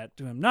said that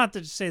to him. Not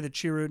to say that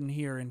Chirrut and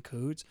he are in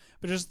cahoots,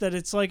 but just that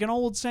it's like an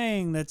old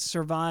saying that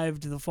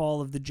survived the fall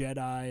of the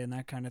Jedi and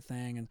that kind of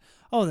thing. And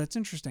oh, that's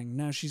interesting.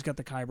 Now she's got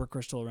the Kyber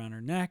crystal around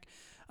her neck,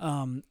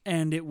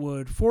 and it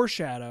would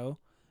foreshadow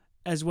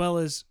as well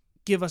as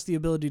give us the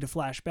ability to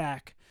flash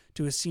back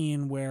to a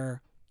scene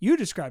where you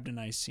described a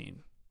nice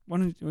scene. Why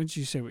don't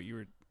you say what you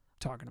were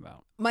talking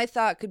about? My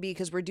thought could be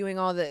because we're doing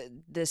all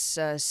this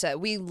set.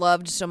 We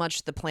loved so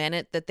much the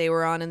planet that they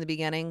were on in the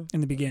beginning.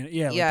 In the beginning,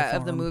 yeah. Like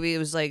Of the movie. It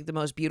was like the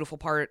most beautiful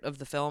part of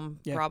the film,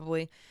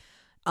 probably.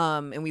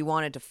 And we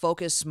wanted to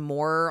focus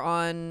more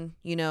on,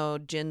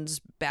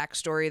 Jin's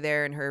backstory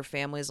there and her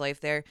family's life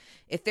there.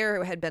 If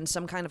there had been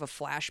some kind of a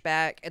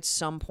flashback at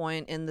some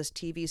point in this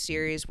TV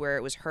series where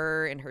it was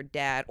her and her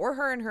dad, or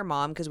her and her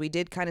mom, because we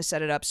did kind of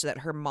set it up so that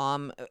her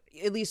mom,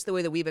 at least the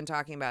way that we've been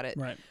talking about it,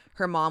 right,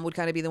 her mom would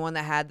kind of be the one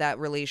that had that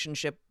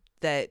relationship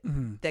that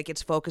that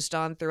gets focused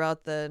on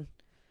throughout the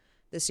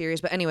series.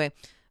 But anyway,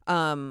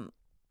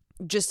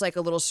 just like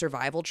a little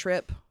survival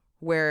trip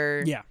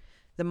where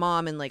the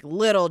mom and like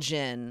little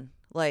Jin,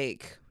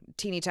 like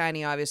teeny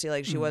tiny, obviously,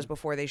 like she was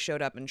before they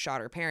showed up and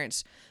shot her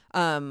parents,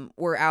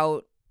 were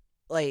out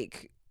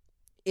like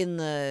in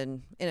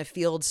a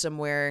field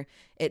somewhere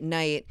at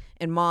night,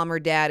 and mom or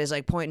dad is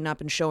like pointing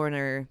up and showing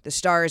her the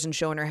stars and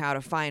showing her how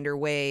to find her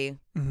way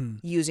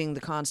using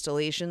the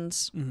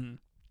constellations. And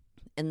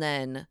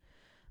then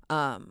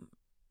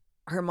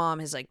her mom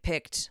has like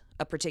picked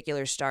a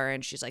particular star,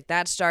 and she's like,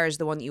 that star is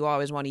the one that you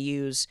always want to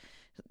use,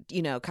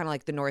 kind of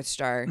like the North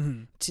Star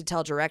to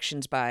tell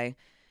directions by.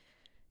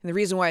 And the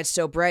reason why it's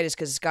so bright is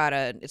because it's got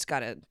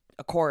a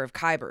core of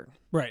Kyber,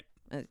 right.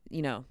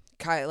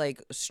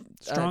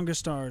 Strongest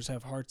stars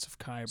have hearts of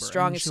Kyber.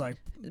 Strongest and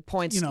she, like,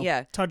 points,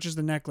 touches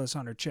the necklace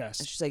on her chest.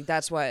 And she's like,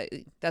 that's why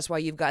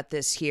you've got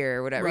this here,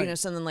 or whatever, right.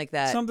 Something like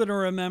that. Something to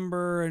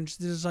remember, and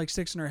this like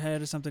sticks in her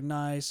head as something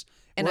nice.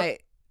 And I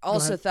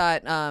also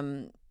thought,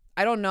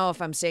 I don't know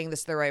if I'm saying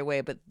this the right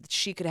way, but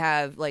she could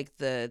have like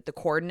the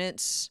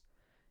coordinates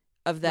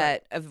of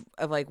that, right,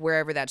 of like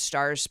wherever that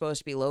star is supposed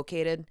to be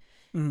located.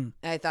 And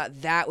I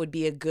thought that would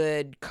be a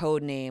good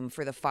code name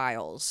for the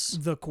files.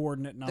 The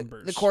coordinate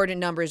numbers. The coordinate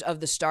numbers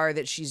of the star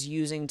that she's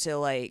using to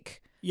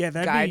like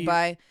guide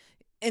by.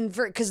 And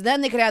because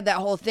then they could have that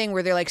whole thing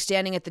where they're like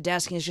standing at the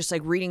desk and it's just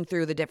like reading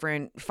through the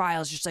different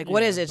files, just like,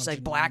 what is it? It's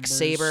like Black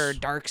Saber or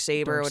Dark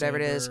Saber or whatever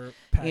it is.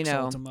 Pax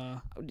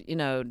Ultima.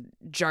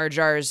 Jar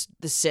Jar's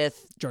the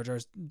Sith. Jar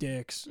Jar's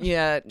dicks.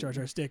 Yeah. Jar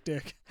Jar's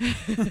dick.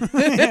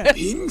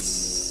 Pinks,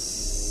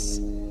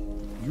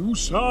 you,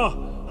 sir,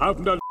 have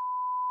not.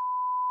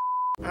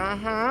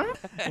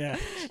 Yeah.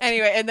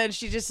 Anyway, and then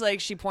she just like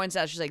she points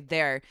out, she's like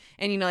there,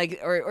 and like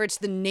or it's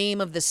the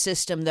name of the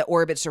system that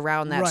orbits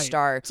around that Right.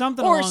 star,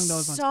 Something or along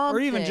those lines, or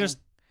even just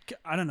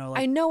I don't know.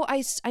 Like, I know.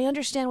 I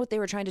understand what they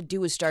were trying to do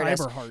with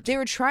Stardust. Kyberheart. They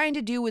were trying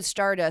to do with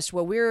Stardust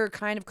what we were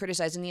kind of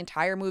criticizing the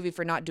entire movie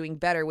for not doing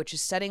better, which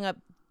is setting up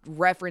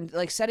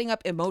setting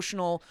up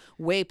emotional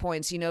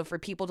waypoints, for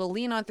people to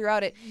lean on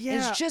throughout it.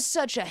 Yeah. It's just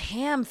such a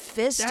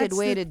ham-fisted that's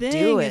way the to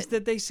thing, do it. is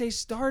that they say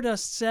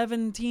Stardust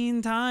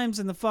 17 times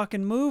in the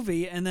fucking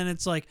movie, and then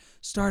it's like,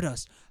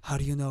 Stardust, how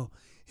do you know?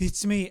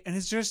 It's me. And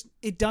it's just,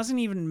 it doesn't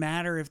even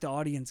matter if the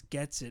audience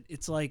gets it.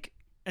 It's like,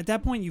 at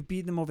that point, you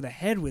beat them over the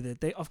head with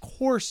it. Of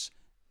course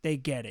they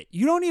get it.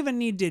 You don't even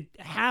need to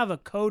have a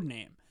code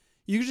name.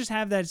 You could just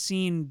have that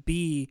scene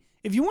be,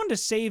 if you wanted to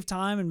save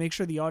time and make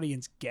sure the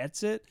audience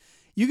gets it,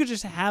 you could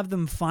just have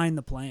them find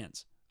the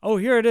plans. Oh,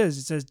 here it is.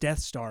 It says Death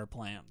Star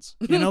plans.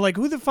 Like,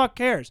 who the fuck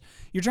cares?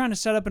 You're trying to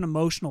set up an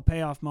emotional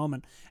payoff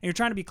moment, and you're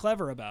trying to be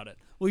clever about it.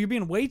 Well, you're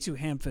being way too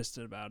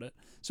ham-fisted about it.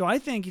 So I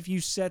think if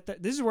you set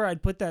that, this is where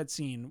I'd put that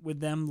scene with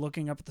them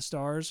looking up at the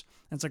stars,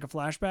 and it's like a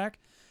flashback.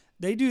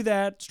 They do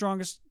that.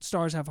 Strongest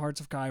stars have hearts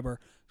of Kyber.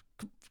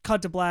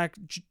 Cut to black,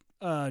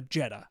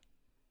 Jeddah.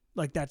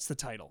 Like, that's the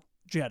title.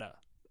 Jeddah,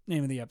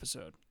 name of the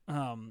episode.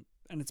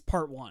 And it's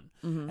part 1.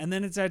 Mm-hmm. And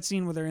then it's that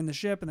scene where they're in the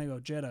ship and they go,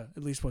 Jeddah,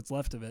 at least what's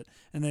left of it.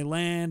 And they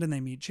land and they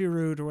meet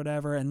Chirrut or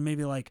whatever. And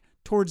maybe like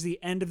towards the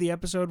end of the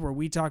episode where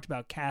we talked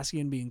about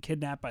Cassian being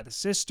kidnapped by the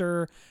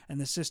sister, and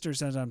the sister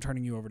says, I'm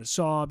turning you over to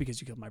Saw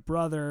because you killed my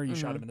brother. You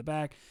shot him in the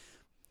back.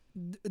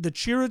 The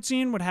Chirrut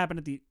scene would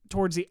happen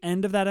towards the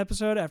end of that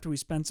episode after we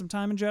spent some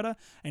time in Jeddah,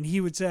 and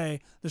he would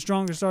say, the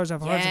stronger stars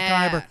have hearts of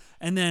Kyber.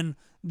 And then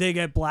they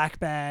get black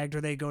bagged,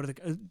 or they go to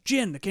the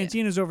Jin, the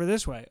cantina's over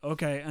this way.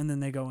 Okay, and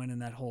then they go in,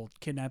 and that whole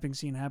kidnapping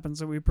scene happens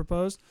that we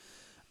proposed.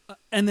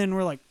 And then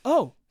we're like,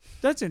 oh,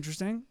 that's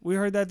interesting. We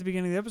heard that at the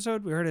beginning of the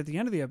episode. We heard it at the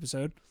end of the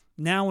episode.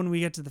 Now when we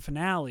get to the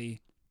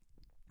finale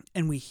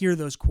and we hear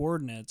those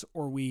coordinates,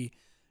 or we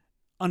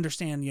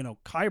understand,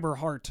 Kyber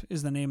Heart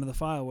is the name of the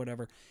file,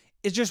 whatever,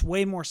 it's just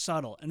way more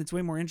subtle, and it's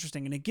way more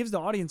interesting, and it gives the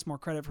audience more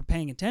credit for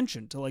paying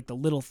attention to like the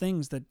little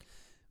things that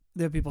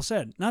people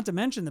said. Not to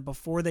mention that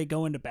before they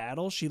go into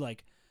battle, she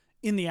like,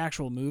 in the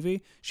actual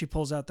movie, she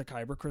pulls out the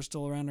Kyber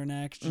crystal around her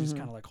neck. She just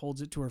kind of like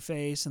holds it to her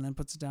face and then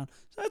puts it down.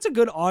 So that's a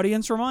good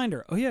audience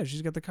reminder. Oh yeah,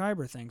 she's got the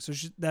Kyber thing. So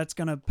that's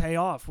going to pay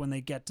off when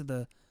they get to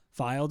the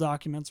file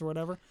documents or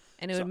whatever.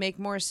 And it would make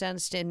more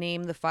sense to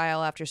name the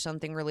file after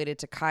something related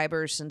to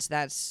Kyber, since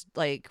that's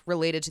like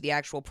related to the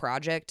actual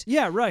project.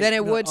 Yeah, right. Than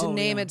it would to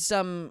name it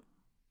some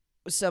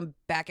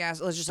back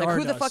ass. It's just like,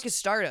 who the fuck is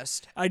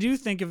Stardust? I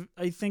think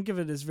of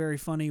it as very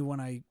funny when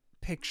I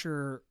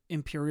picture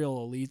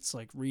Imperial elites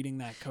like reading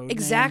that code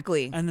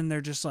exactly name, and then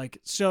they're just like,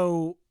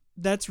 so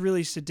that's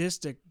really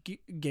sadistic,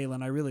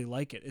 Galen. I really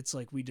like it. It's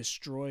like we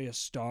destroy a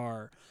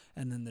star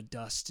and then the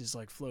dust is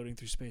like floating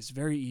through space.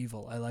 Very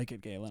evil. I like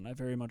it, Galen. I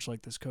very much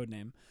like this code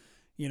name.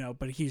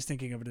 But he's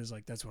thinking of it as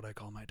like, that's what I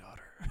call my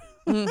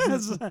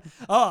daughter.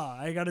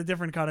 I got a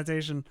different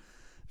connotation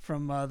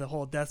from the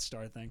whole Death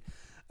Star thing.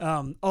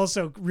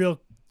 Also, real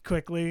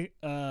quickly,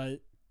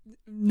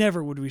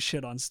 never would we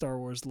shit on Star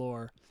Wars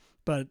lore,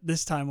 but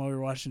this time while we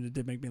were watching it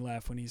did make me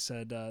laugh when he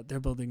said they're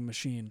building a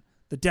machine,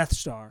 the Death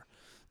Star.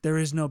 There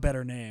is no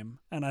better name.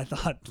 And I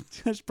thought,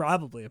 there's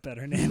probably a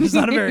better name. It's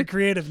not a very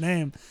creative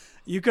name.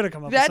 You could have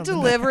come up with that something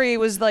delivery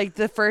was like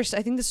the first.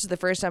 I think this is the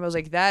first time I was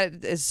like,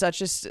 that is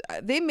such a.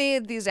 They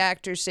made these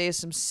actors say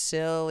some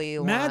silly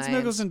Mads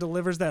lines. Mikkelsen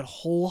delivers that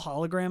whole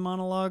hologram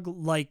monologue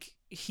like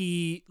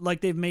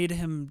they've made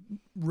him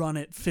run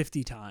it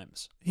 50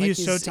 times. He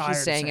is so tired.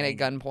 He's saying of it at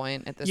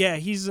gunpoint at this. Yeah,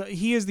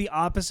 he is the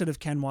opposite of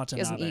Ken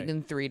Watanabe. He hasn't eaten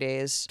in 3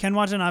 days. Ken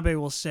Watanabe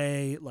will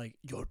say like,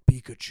 "Your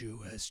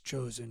Pikachu has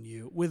chosen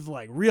you," with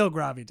like real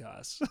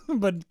gravitas.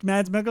 But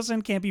Mads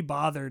Mikkelsen can't be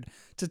bothered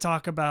to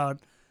talk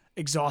about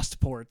exhaust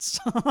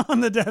ports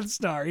on the Death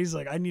Star. He's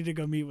like, I need to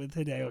go meet with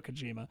Hideo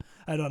Kojima.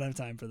 I don't have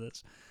time for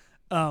this.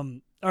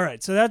 All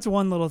right, so that's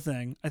one little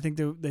thing. I think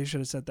they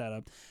should have set that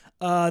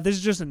up. This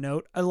is just a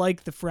note. I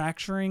like the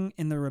fracturing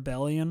in the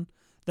rebellion.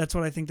 That's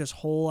what I think this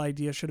whole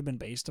idea should have been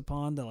based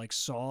upon. That like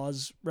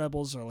Saw's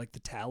rebels are like the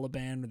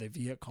Taliban or the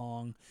Viet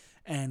Cong,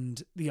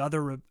 and the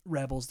other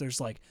rebels, there's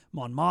like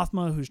Mon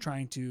Mothma, who's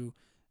trying to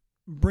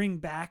bring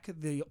back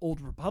the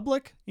old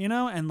republic,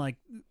 and like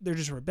they're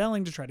just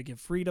rebelling to try to give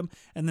freedom.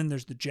 And then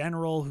there's the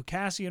general who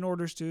Cassian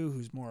orders to,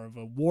 who's more of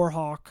a war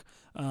hawk,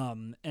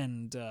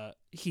 and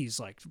he's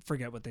like,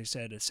 forget what they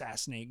said,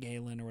 assassinate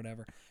Galen or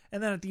whatever.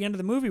 And then at the end of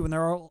the movie, when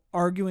they're all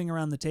arguing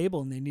around the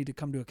table and they need to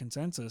come to a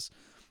consensus,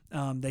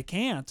 they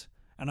can't.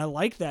 And I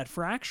like that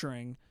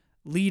fracturing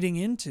leading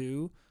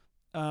into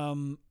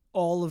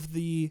all of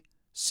the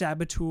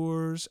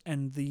saboteurs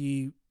and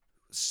the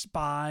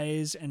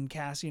spies and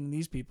Cassian and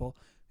these people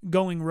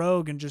going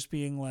rogue and just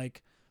being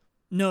like,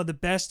 no, the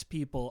best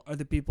people are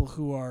the people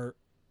who are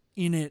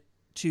in it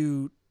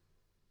to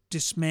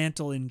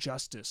dismantle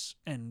injustice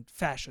and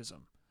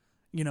fascism.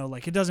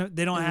 Like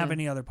they don't have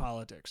any other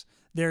politics.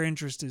 Their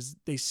interest is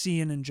they see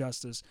an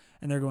injustice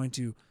and they're going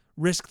to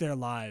risk their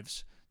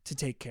lives to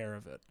take care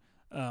of it.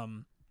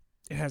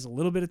 It has a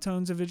little bit of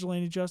tones of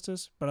vigilante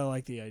justice, but I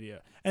like the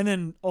idea. And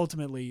then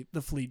ultimately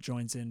the fleet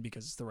joins in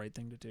because it's the right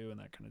thing to do and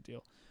that kind of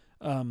deal.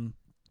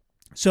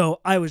 So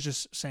I was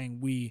just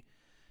saying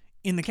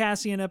in the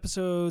Cassian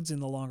episodes, in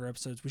the longer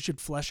episodes, we should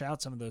flesh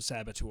out some of those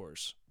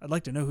saboteurs. I'd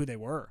like to know who they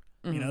were.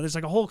 You know, there's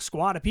like a whole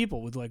squad of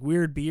people with like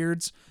weird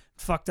beards,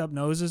 fucked up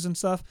noses and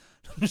stuff.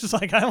 I'm just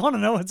like, I want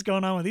to know what's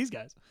going on with these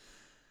guys.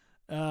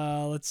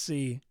 Let's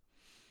see.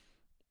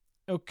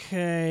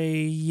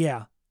 Okay,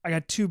 yeah. I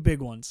got 2 big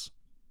ones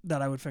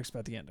that I would fix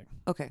about the ending.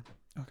 Okay.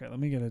 Okay, let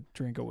me get a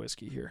drink of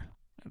whiskey here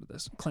out of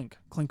this. Clink.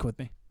 Clink with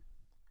me.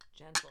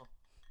 Gentle.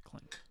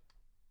 Clink.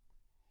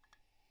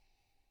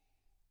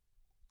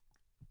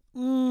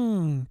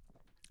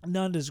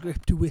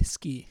 Nondescript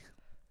whiskey.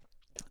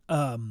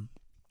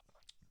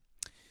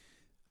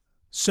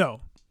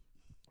 So,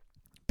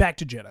 back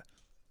to Jedha.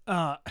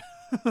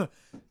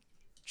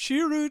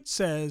 Chirrut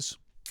says,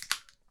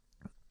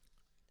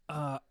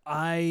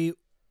 I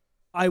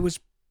was,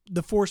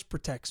 the Force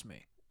protects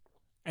me.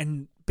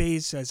 And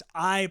Baze says,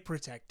 I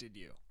protected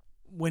you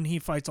when he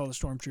fights all the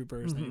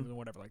stormtroopers and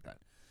whatever like that.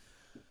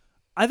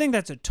 I think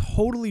that's a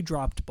totally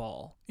dropped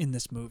ball in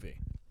this movie.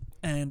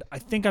 And I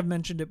think I've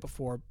mentioned it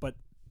before, but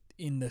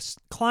in this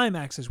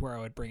climax is where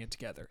I would bring it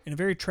together in a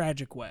very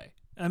tragic way.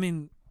 I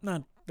mean,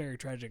 not very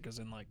tragic as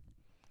in like,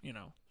 you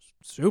know,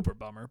 super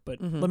bummer,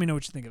 but let me know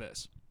what you think of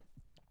this.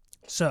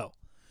 So,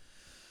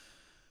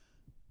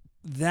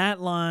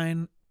 that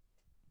line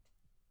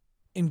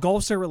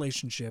engulfs their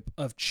relationship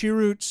of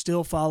Chirrut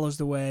still follows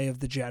the way of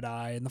the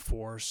Jedi and the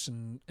Force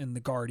and the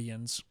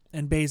Guardians,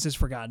 and Baze has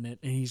forgotten it,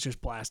 and he's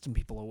just blasting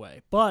people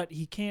away. But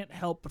he can't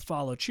help but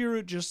follow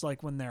Chirrut, just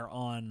like when they're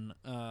on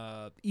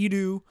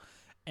Edu,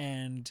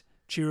 and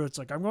Chirrut's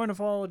like, I'm going to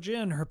follow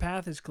Jyn, her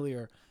path is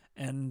clear.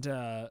 And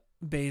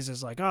Baze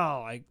is like, oh,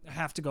 I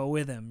have to go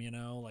with him, you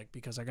know, like,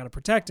 because I got to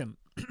protect him.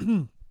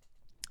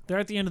 They're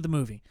at the end of the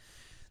movie.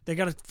 They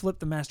got to flip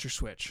the master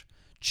switch.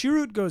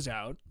 Chirrut goes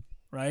out,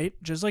 right,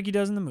 just like he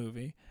does in the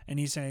movie, and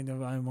he's saying,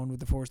 I'm one with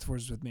the Force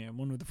is with me, I'm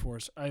one with the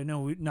Force. I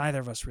know neither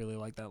of us really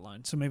like that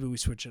line, so maybe we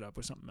switch it up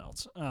with something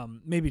else.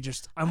 Maybe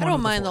just, I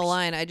don't mind the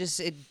line.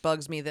 It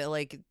bugs me that,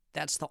 like,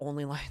 that's the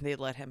only line they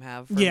let him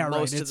have for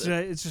most of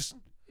the... It's just...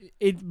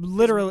 It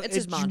literally, it's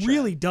his it mantra.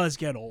 really does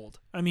get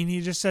old. I mean,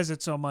 he just says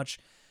it so much.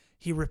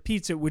 He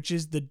repeats it, which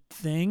is the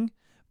thing,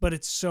 but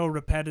it's so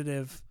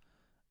repetitive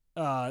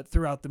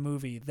throughout the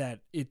movie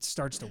that it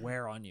starts to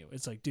wear on you.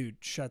 It's like, dude,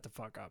 shut the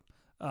fuck up.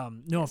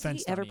 No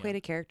offense. Has he ever played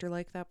a character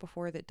like that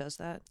before that does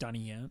that?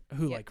 Donnie Yen,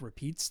 who like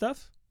repeats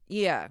stuff?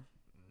 Yeah.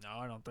 No,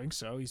 I don't think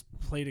so. He's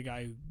played a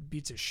guy who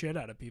beats the shit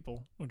out of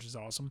people, which is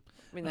awesome.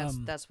 I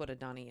mean, that's what a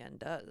Donnie Yen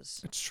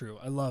does. It's true.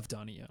 I love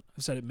Donnie Yen.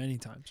 I've said it many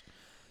times.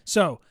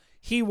 So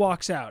he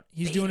walks out.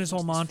 He's doing his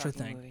whole mantra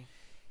thing.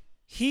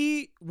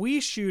 We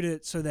shoot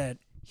it so that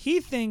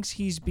he thinks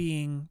he's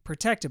being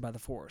protected by the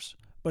Force,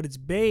 but it's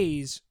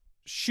Baze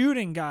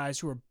shooting guys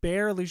who are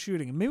barely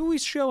shooting. And maybe we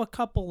show a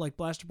couple like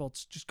blaster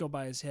bolts just go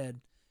by his head,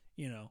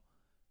 you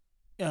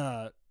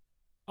know,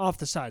 off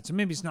the side. So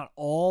maybe it's not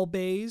all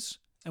Baze,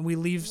 and we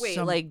leave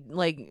some... like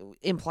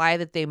imply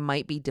that they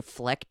might be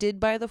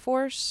deflected by the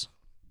Force?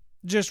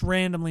 Just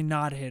randomly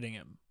not hitting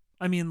him.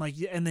 I mean, like,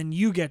 and then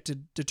you get to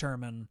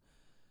determine...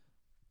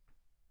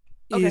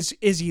 Okay.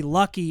 Is he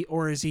lucky,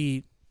 or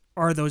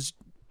are those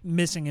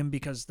missing him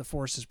because the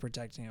Force is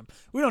protecting him?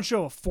 We don't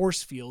show a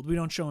force field. We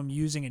don't show him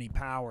using any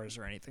powers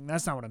or anything.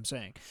 That's not what I'm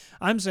saying.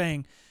 I'm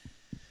saying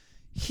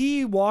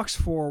he walks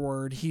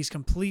forward. He's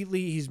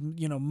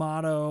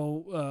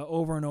motto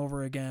over and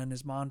over again,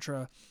 his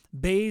mantra.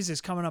 Baze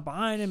is coming up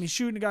behind him. He's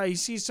shooting a guy. He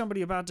sees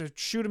somebody about to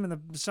shoot him in the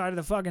side of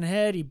the fucking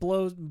head.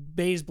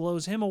 Baze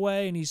blows him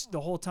away, and he's the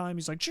whole time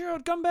he's like,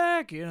 "Chirrut, come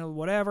back," you know,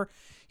 whatever.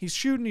 He's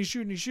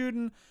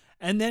shooting.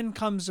 And then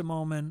comes a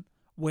moment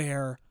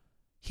where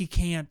he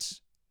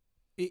can't,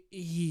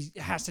 he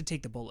has to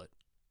take the bullet,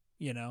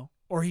 you know?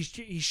 Or he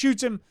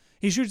shoots him,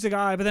 he shoots the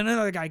guy, but then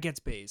another guy gets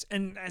Baze.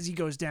 And as he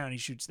goes down, he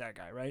shoots that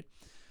guy, right?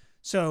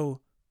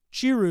 So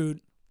Chirrut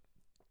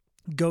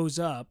goes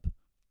up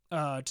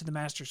to the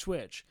master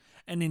switch.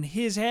 And in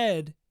his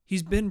head,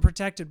 he's been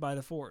protected by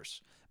the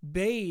Force.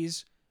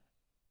 Baze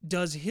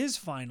does his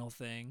final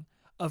thing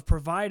of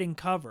providing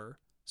cover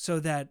so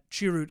that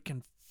Chirrut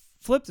can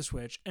flip the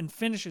switch and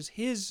finishes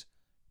his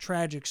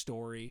tragic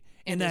story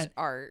in that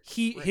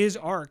his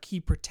arc,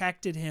 he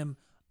protected him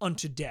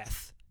unto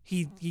death.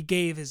 He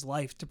gave his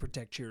life to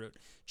protect Chirrut.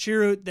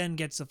 Chirrut then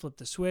gets to flip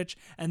the switch,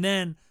 and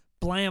then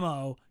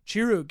blammo,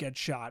 Chirrut gets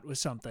shot with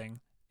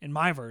something in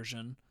my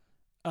version,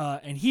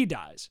 and he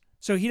dies.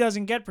 So he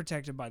doesn't get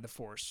protected by the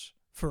Force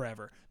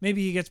forever.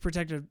 Maybe he gets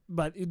protected,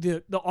 but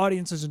the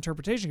audience's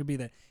interpretation could be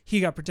that he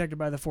got protected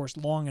by the Force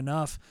long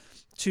enough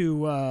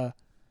to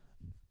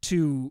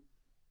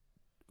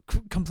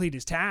complete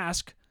his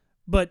task,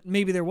 but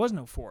maybe there was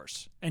no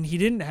Force and he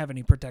didn't have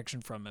any protection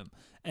from him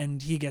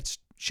and he gets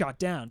shot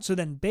down. So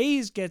then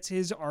Baze gets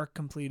his arc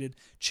completed.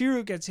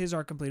 Chirrut gets his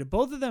arc completed.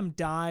 Both of them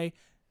die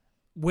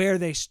where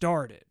they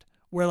started,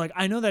 where like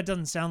I know that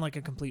doesn't sound like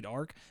a complete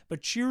arc,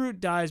 but Chirrut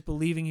dies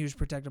believing he was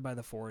protected by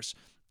the Force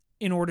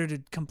in order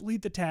to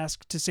complete the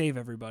task to save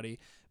everybody.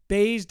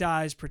 Baze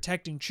dies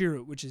protecting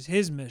Chirrut, which is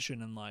his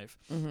mission in life.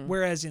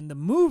 Whereas in the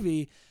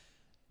movie,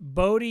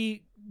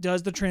 Bodhi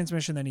does the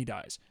transmission, then he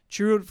dies.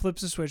 Chirrut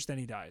flips the switch, then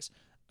he dies.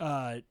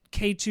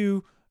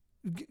 K2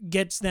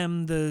 gets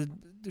them the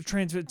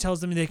transfer, tells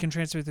them they can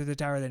transfer through the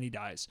tower, then he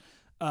dies.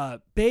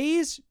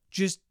 Baze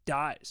just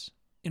dies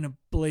in a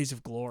blaze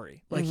of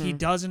glory. Like he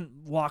doesn't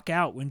walk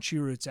out when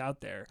Chirrut's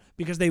out there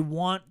because they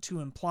want to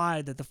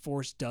imply that the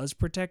Force does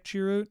protect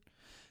Chirrut.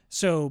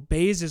 So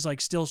Baze is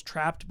like still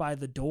trapped by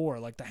the door,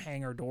 like the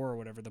hangar door or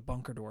whatever, the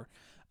bunker door.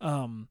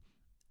 And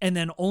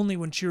then only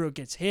when Chirrut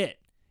gets hit,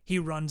 he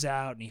runs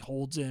out and he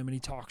holds him and he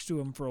talks to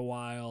him for a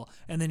while.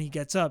 And then he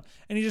gets up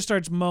and he just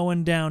starts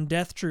mowing down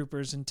Death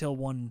Troopers until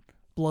one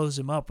blows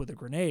him up with a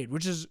grenade,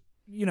 which is,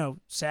 you know,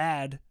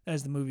 sad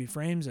as the movie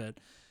frames it.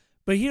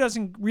 But he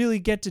doesn't really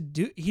get to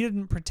do, he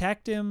didn't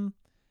protect him.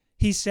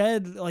 He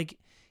said, like,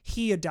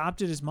 he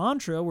adopted his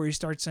mantra where he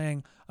starts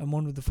saying, I'm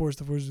one with the Force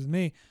is with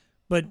me.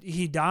 But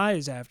he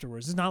dies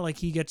afterwards. It's not like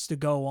he gets to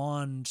go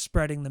on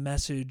spreading the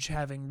message,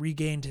 having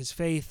regained his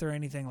faith or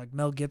anything like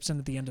Mel Gibson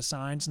at the end of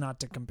Signs,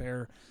 not to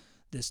compare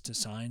this to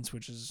Signs,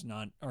 which is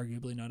not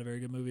arguably not a very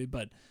good movie,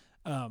 but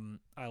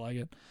I like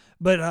it.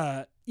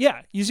 But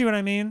yeah, you see what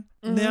I mean?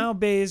 Now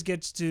Baze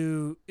gets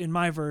to, in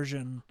my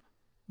version,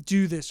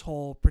 do this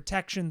whole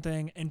protection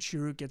thing, and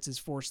Chirrut gets his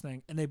Force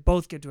thing, and they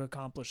both get to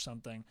accomplish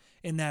something.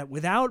 In that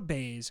without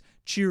Baze,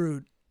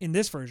 Chirrut, in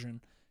this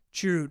version,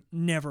 Chirrut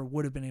never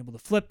would have been able to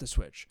flip the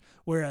switch.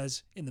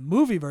 Whereas in the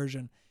movie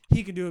version,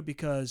 he can do it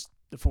because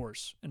the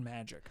Force and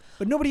magic.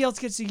 But nobody else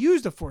gets to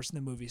use the Force in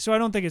the movie, so I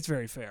don't think it's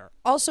very fair.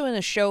 Also in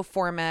a show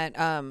format,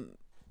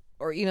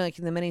 or, you know, like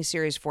in the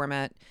miniseries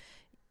format,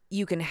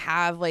 you can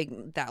have like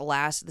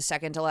the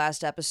second to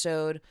last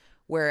episode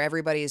where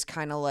everybody is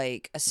kind of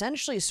like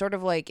essentially sort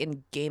of like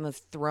in Game of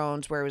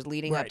Thrones, where it was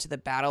leading up to the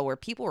battle, where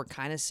people were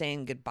kind of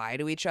saying goodbye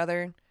to each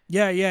other.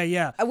 Yeah.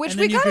 Which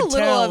and we then got you a could little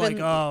tell, of like,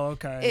 in, oh,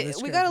 okay.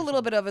 we got a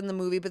little bit of in the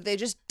movie, but they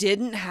just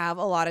didn't have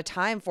a lot of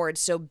time for it.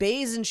 So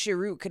Baze and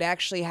Chirrut could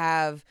actually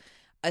have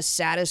a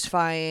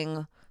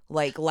satisfying,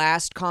 like,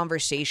 last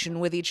conversation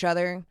with each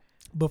other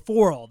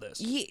before all this.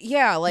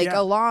 Yeah, like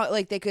a long,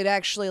 like they could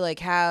actually like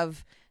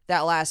have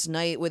that last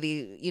night with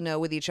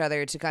with each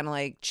other to kind of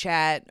like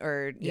chat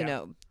or you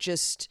know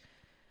just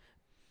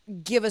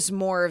give us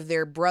more of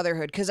their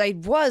brotherhood. Because I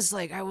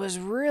was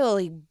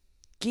really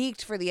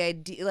geeked for the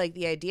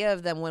idea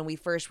of them when we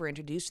first were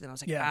introduced to them. I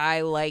was like,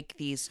 I like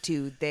these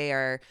two. They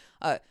are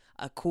a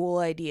cool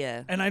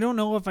idea. And I don't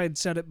know if I'd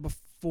said it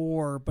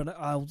before, but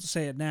I'll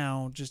say it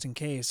now just in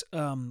case.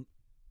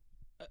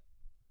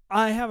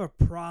 I have a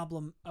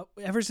problem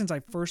ever since I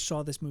first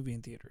saw this movie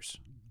in theaters.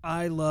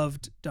 I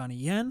loved Donnie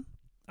Yen.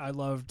 I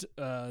loved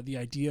the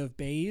idea of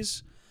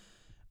Baze.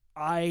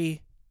 I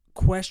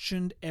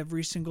questioned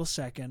every single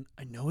second.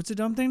 I know it's a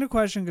dumb thing to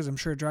question because I'm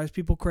sure it drives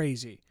people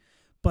crazy,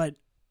 but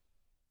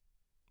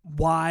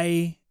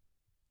why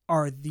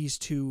are these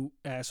two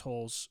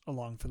assholes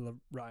along for the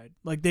ride?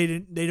 Like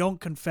they don't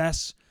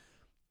confess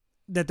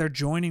that they're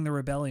joining the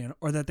rebellion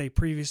or that they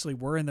previously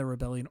were in the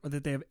rebellion or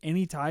that they have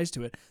any ties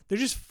to it. They're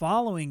just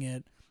following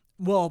it.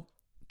 Well,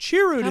 Chirrut is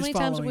following it. How many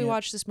times have we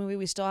watched this movie?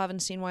 We still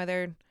haven't seen why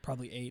they're...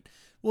 Probably 8.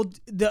 Well,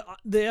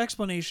 the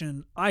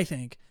explanation, I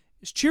think,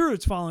 is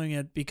Chirrut's following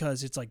it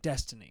because it's like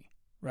destiny,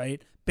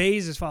 right?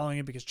 Baze is following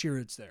it because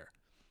Chirrut's there.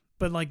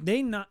 But like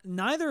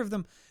neither of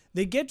them...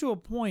 They get to a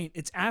point,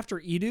 it's after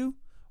Edu,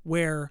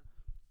 where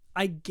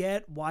I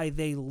get why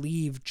they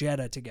leave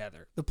Jeddah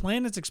together. The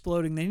planet's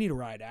exploding. They need a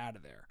ride out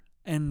of there.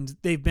 And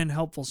they've been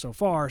helpful so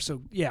far,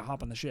 so yeah,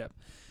 hop on the ship.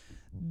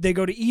 They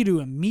go to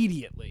Edu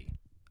immediately,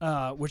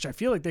 which I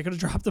feel like they could have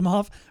dropped them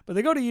off, but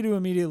they go to Edu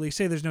immediately,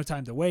 say there's no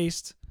time to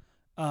waste.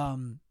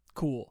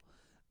 Cool.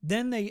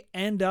 Then they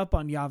end up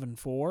on Yavin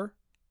 4,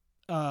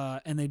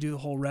 and they do the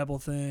whole rebel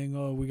thing.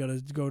 Oh, we got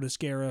to go to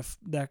Scarif,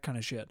 that kind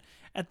of shit.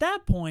 At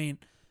that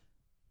point,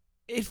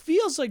 it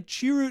feels like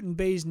Chirrut and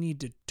Baze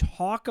need to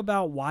talk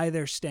about why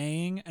they're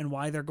staying and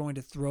why they're going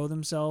to throw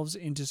themselves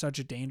into such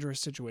a dangerous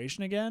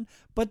situation again,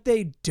 but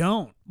they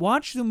don't.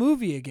 Watch the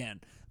movie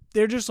again.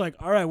 They're just like,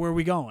 all right, where are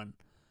we going?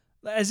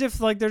 As if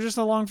like they're just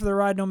along for the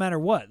ride no matter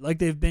what. Like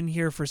they've been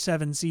here for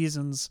 7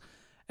 seasons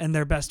and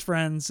they're best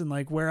friends and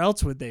like where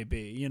else would they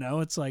be? You know,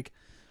 it's like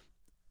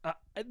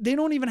they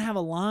don't even have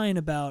a line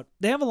about,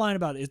 they have a line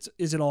about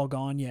is it all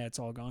gone? Yeah, it's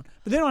all gone.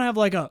 But they don't have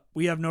like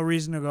we have no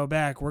reason to go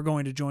back. We're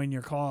going to join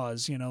your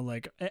cause. You know,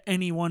 like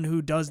anyone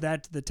who does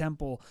that to the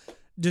temple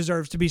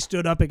deserves to be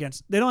stood up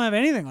against. They don't have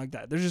anything like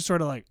that. They're just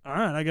sort of like, all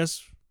right, I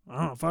guess, I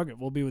don't know, fuck it.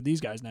 We'll be with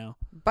these guys now.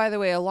 By the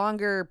way, a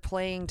longer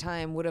playing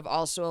time would have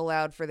also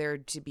allowed for there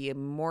to be a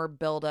more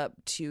build up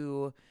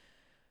to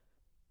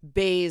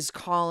Baze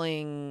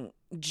calling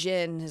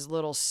Jin, his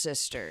little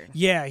sister.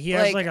 Yeah, he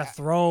has like a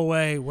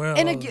throwaway. Well,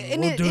 And we'll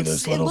do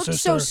this, it little looked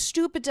sister. so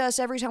stupid to us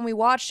every time we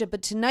watched it.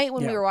 But tonight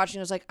when we Yeah. were watching,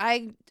 it was like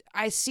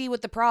I see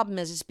what the problem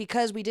is. It's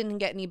because we didn't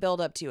get any build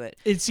up to it.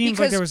 It seems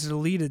like there was a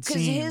deleted because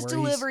scene his where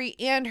delivery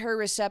and her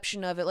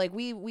reception of it, like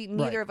we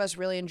neither Right. of us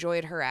really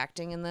enjoyed her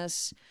acting in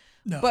this.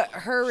 No, But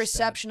her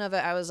reception of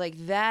it, I was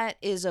like, that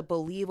is a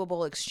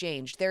believable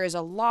exchange. There is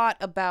a lot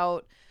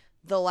about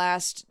the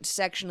last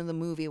section of the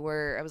movie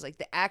where I was like,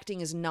 the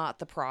acting is not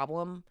the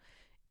problem.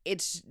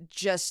 It's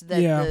just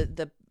that Yeah.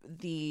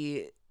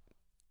 the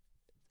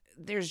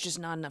there's just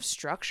not enough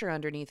structure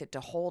underneath it to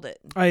hold it.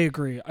 I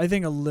agree. I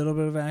think a little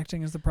bit of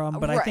acting is the problem,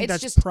 but I Right, think it's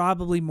that's just-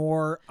 probably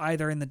more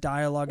either in the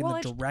dialogue Well,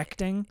 and the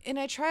directing. And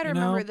I try to You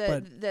know, remember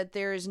that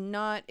there is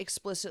not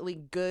explicitly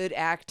good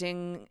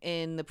acting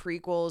in the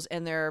prequels,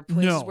 and there are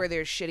places No. where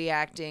there's shitty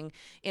acting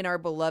in our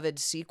beloved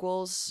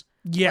sequels.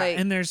 Yeah, like-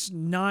 and there's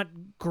not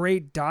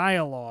great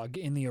dialogue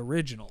in the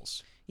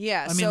originals.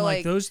 Yeah, I mean, so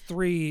like those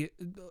three,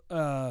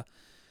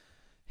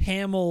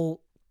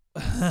 Hamill,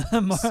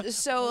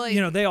 so like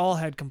you know, they all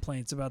had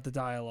complaints about the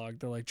dialogue.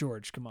 They're like,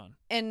 George, come on.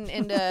 and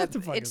What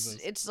the fuck is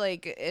this? it's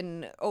like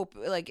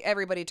like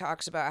everybody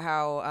talks about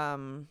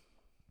how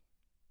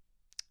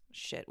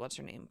shit, what's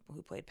her name?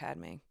 Who played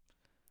Padme?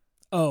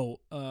 Oh,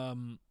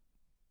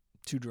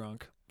 too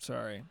drunk.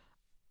 Sorry.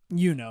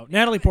 You know,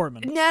 Natalie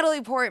Portman.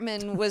 Natalie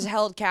Portman was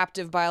held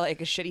captive by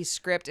like a shitty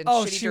script and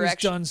Oh, shitty she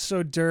direction. was done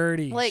so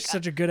dirty. Like, She's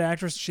such a good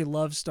actress. She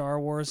loves Star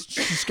Wars.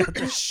 She's got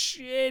the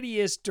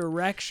shittiest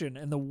direction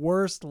and the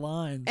worst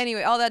lines.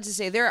 Anyway, all that to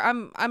say,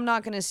 I'm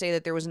not going to say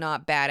that there was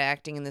not bad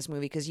acting in this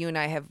movie because you and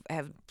I have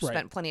spent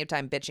Right. plenty of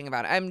time bitching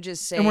about it. I'm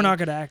just saying, And we're not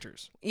good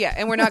actors. yeah,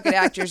 and we're not good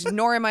actors.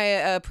 Nor am I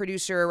a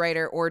producer, a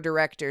writer, or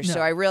director. So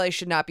No. I really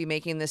should not be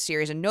making this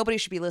series, and nobody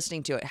should be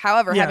listening to it.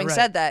 However, Yeah, having right.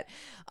 said that,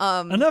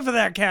 Enough of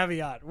that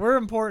caveat. We're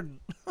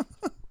important.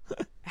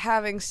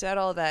 having said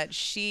all that,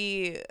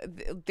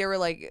 they were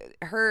like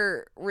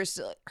her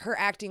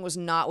acting was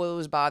not what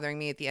was bothering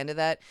me at the end of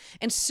that.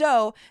 And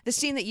so the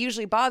scene that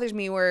usually bothers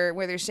me where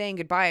they're saying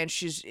goodbye and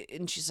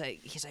he's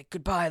like,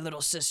 goodbye,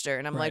 little sister,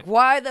 and I'm like,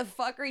 why the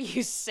fuck are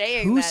you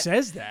saying Who that?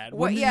 says that? What-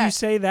 When did yeah. you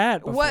say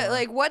that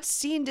before? What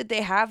scene did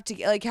they have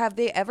to like? Have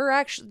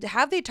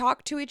they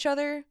talked to each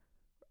other?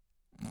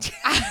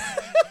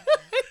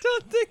 I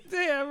don't think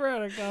they ever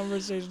had a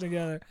conversation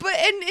together. But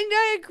and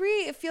I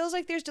agree. It feels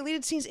like there's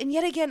deleted scenes, and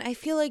yet again, I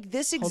feel like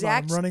this Hold on,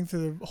 exact I'm running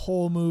through the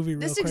whole movie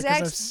real this quick exact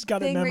because I've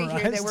got it thing memorized.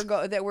 right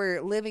here that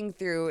we're living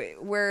through,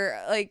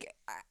 where like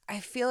I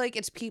feel like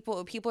it's people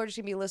are just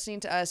gonna be listening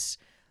to us,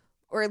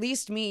 or at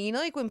least me. You know,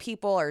 like when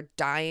people are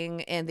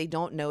dying and they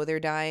don't know they're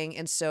dying,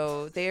 and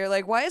so they're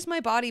like, "Why is my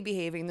body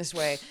behaving this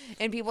way?"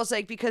 And people's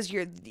like, "Because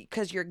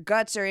your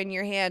guts are in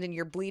your hand and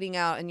you're bleeding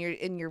out, and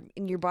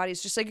your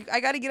body's just like, I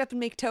got to get up and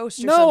make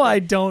toast." Or No, something. I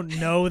don't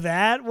know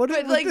that. What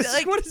But,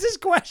 what is this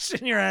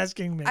question you're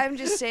asking me? I'm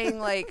just saying,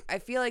 like, I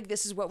feel like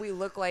this is what we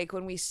look like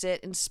when we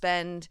sit and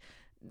spend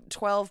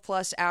 12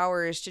 plus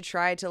hours to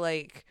try to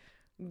like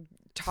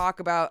talk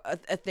about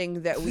a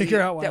thing that we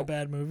Figure out why that, a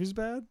bad movie's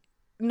bad?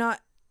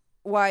 not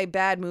why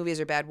bad movies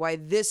are bad, why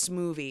this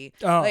movie,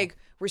 Oh. like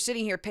we're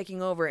sitting here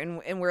picking over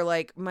and we're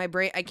like, my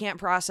brain, I can't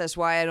process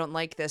why I don't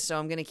like this, so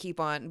I'm gonna keep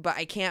on, but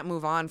I can't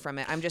move on from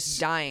it. I'm just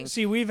dying.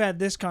 See, we've had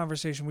this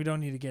conversation. We don't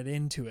need to get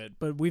into it,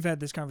 but we've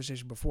had this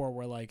conversation before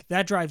where, like,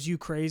 that drives you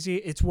crazy.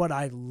 It's what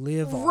I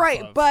live off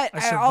Right, of. but I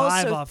I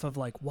survive also- off of,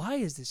 like, why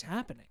is this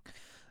happening?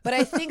 But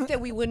I think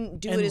that we wouldn't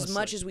do it as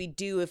much Endlessly. as we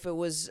do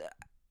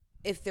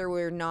if there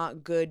were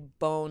not good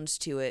bones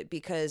to it,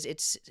 because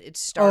it's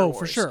Star Wars.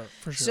 For sure.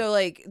 So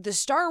like the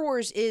Star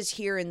Wars is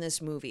here in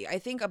this movie. I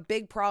think a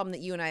big problem that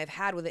you and I have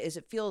had with it is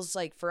it feels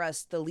like for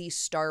us the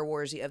least Star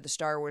Warsy of the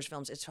Star Wars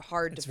films. It's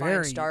hard It's to find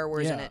very- Star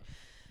Wars in yeah. it.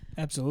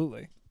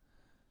 Absolutely.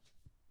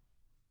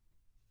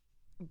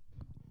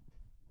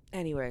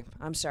 Anyway,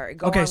 I'm sorry.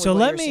 Go on Okay, with so what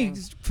let you were me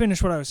saying.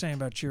 finish what I was saying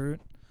about Chirrut.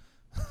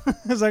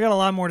 Because I got a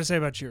lot more to say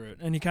about Chirrut,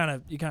 and you kind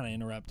of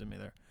interrupted me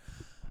there.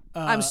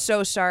 I'm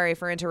so sorry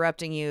for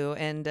interrupting you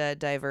and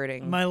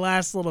diverting. My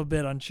last little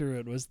bit on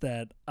Chirrut was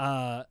that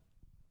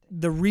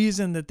the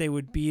reason that they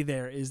would be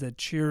there is that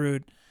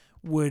Chirrut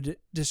would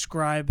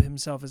describe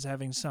himself as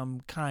having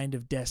some kind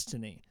of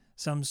destiny,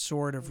 some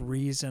sort of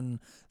reason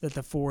that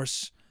the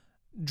Force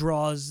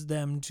draws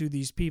them to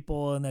these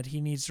people and that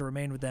he needs to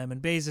remain with them,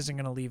 and Baze isn't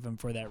going to leave him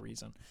for that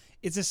reason.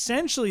 It's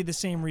essentially the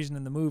same reason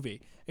in the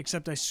movie,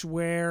 except I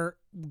swear,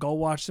 go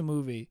watch the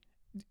movie.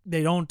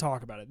 They don't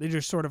talk about it. They're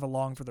just sort of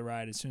along for the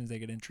ride as soon as they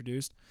get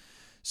introduced.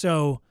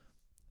 So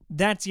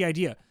that's the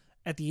idea.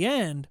 At the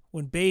end,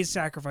 when Baze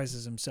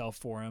sacrifices himself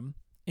for him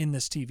in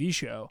this TV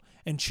show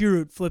and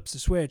Chirrut flips the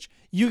switch,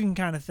 you can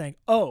kind of think,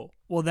 oh,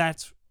 well,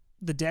 that's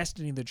the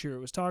destiny that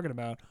Chirrut was talking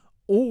about.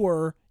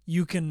 Or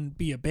you can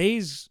be a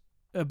Baze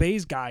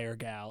guy or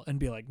gal and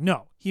be like,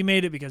 no, he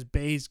made it because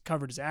Baze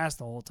covered his ass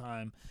the whole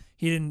time.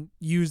 He didn't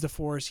use the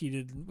Force.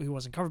 He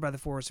wasn't covered by the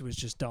Force. It was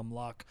just dumb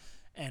luck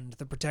and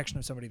the protection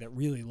of somebody that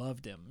really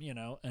loved him, you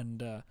know,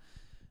 and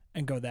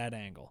go that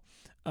angle.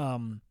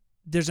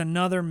 There's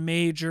another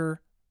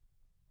major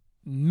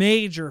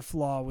major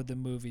flaw with the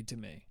movie to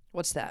me.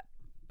 What's that?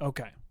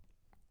 Okay.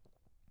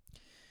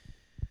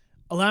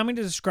 Allow me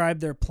to describe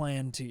their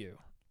plan to you.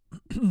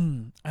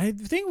 I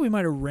think we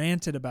might have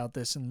ranted about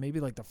this in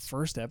maybe like the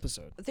first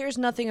episode. There's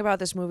nothing about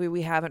this movie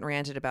we haven't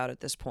ranted about at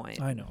this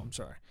point. I know, I'm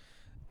sorry.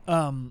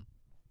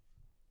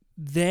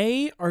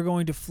 They are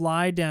going to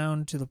fly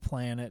down to the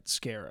planet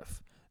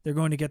Scarif. They're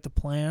going to get the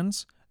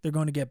plans. They're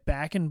going to get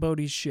back in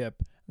Bodhi's ship.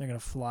 And they're going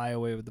to fly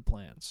away with the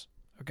plans.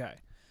 Okay.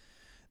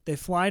 They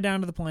fly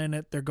down to the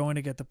planet. They're going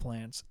to get the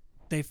plans.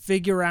 They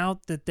figure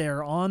out that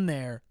they're on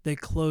there. They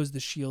close the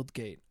shield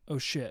gate. Oh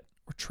shit,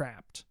 we're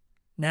trapped.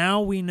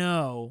 Now we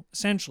know,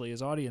 essentially,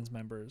 as audience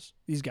members,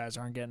 these guys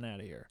aren't getting out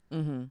of here.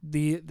 Mm-hmm.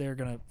 They're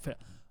going to fail.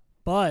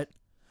 But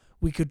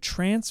we could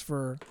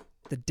transfer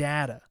the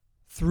data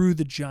through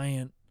the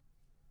giant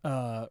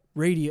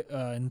radio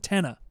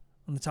antenna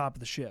on the top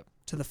of the ship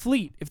to the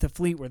fleet, if the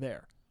fleet were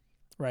there,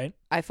 right?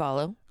 I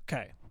follow.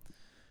 Okay.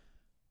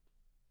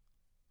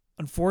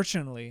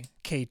 Unfortunately,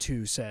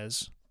 K2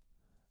 says,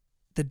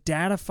 the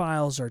data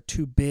files are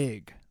too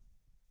big.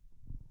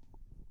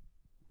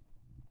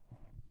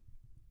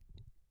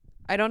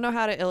 I don't know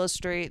how to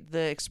illustrate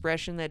the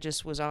expression that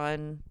just was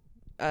on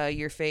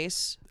your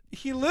face.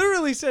 He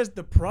literally says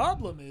the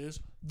problem is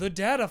the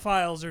data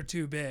files are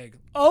too big.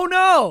 Oh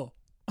no!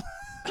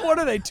 What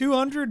are they,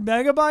 200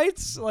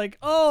 megabytes? Like,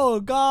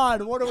 oh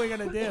God, what are we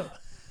going to do?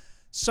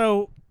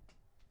 So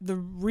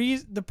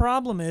the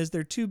problem is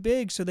they're too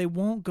big, so they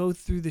won't go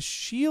through the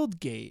shield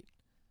gate.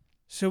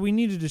 So we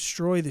need to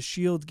destroy the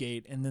shield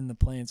gate, and then the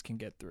planes can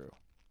get through.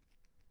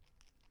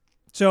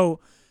 So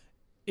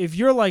if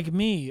you're like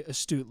me,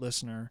 astute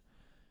listener,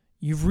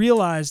 you've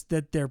realized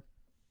that their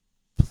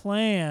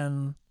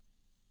plan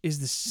is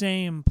the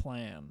same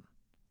plan.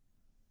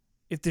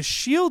 If the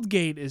shield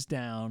gate is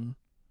down,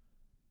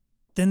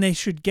 then they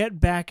should get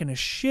back in a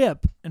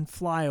ship and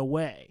fly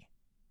away.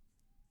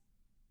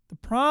 The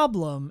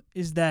problem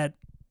is that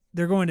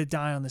they're going to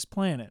die on this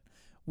planet.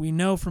 We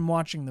know from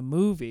watching the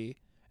movie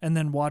and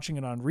then watching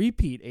it on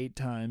repeat 8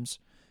 times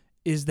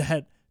is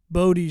that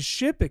Bodhi's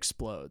ship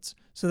explodes,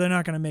 so they're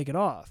not going to make it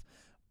off.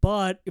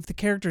 But if the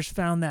characters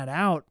found that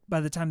out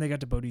by the time they got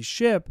to Bodhi's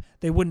ship,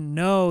 they wouldn't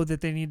know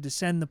that they needed to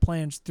send the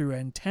plans through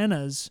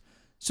antennas,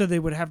 so they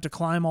would have to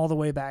climb all the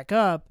way back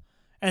up,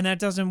 and that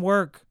doesn't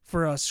work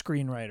for us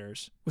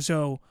screenwriters.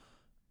 So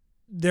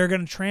they're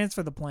going to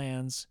transfer the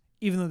plans,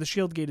 even though the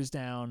shield gate is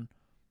down,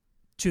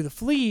 to the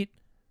fleet,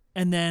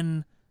 and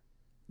then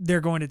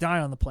they're going to die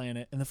on the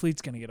planet, and the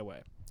fleet's going to get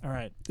away. All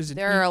right.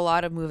 There are a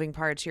lot of moving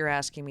parts you're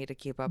asking me to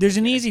keep up There's with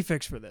an here. easy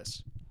fix for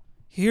this.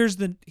 Here's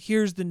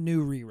the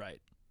new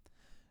rewrite.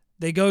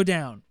 They go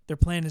down. Their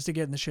plan is to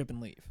get in the ship and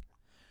leave.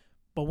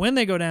 But when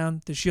they go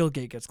down, the shield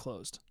gate gets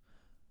closed.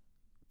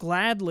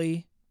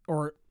 Gladly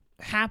or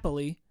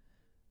happily,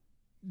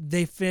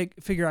 they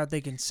figure out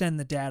they can send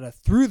the data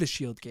through the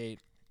shield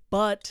gate,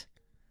 but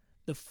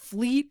the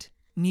fleet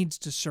needs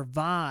to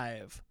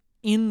survive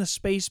in the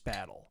space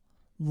battle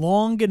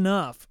long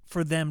enough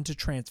for them to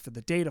transfer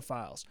the data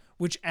files,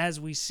 which, as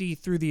we see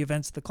through the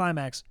events of the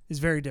climax, is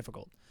very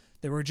difficult.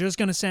 They were just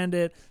going to send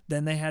it,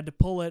 then they had to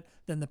pull it,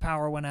 then the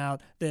power went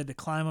out, they had to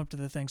climb up to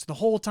the thing. So the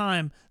whole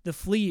time, the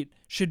fleet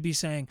should be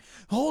saying,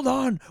 hold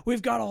on,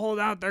 we've got to hold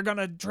out, they're going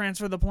to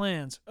transfer the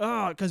plans.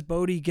 Because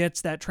Bodhi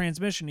gets that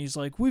transmission. He's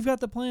like, we've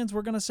got the plans,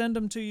 we're going to send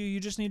them to you, you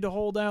just need to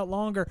hold out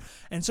longer.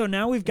 And so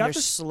now we've got They're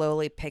this...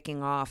 slowly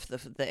picking off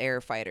the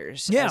air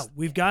fighters. Yeah,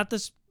 we've got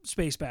this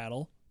space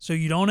battle, so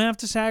you don't have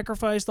to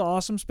sacrifice the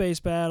awesome space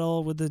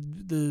battle with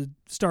the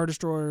Star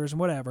Destroyers and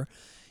whatever.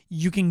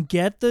 You can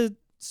get the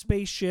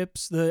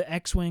spaceships, the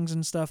X-Wings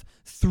and stuff,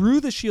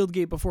 through the shield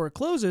gate before it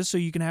closes, so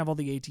you can have all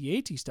the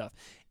AT-AT stuff.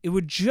 It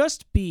would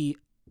just be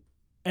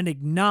an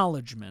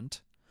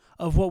acknowledgement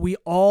of what we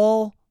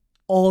all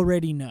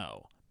already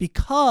know,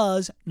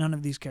 because none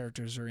of these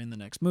characters are in the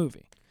next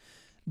movie.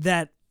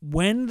 That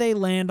when they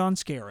land on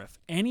Scarif,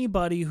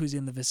 anybody who's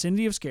in the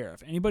vicinity of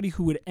Scarif, anybody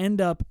who would end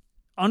up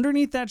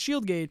underneath that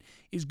shield gate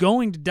is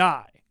going to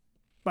die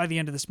by the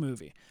end of this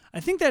movie.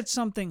 I think that's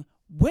something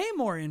way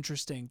more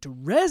interesting to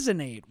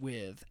resonate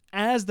with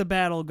as the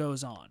battle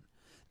goes on.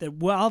 That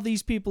while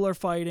these people are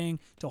fighting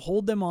to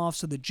hold them off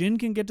so that Jin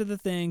can get to the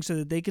thing, so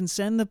that they can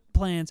send the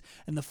plans,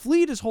 and the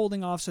fleet is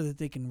holding off so that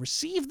they can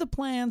receive the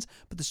plans,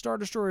 but the Star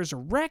Destroyers are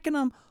wrecking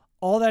them,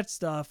 all that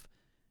stuff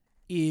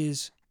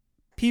is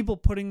people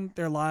putting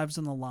their lives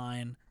on the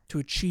line to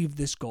achieve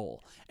this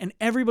goal. And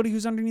everybody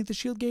who's underneath the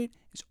shield gate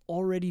is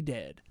already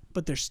dead,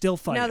 but they're still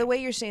fighting. Now, the way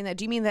you're saying that,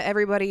 do you mean that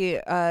everybody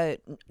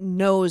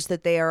knows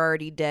that they are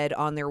already dead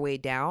on their way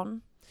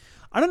down?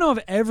 I don't know if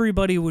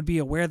everybody would be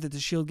aware that the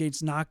shield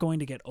gate's not going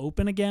to get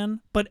open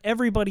again, but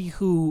everybody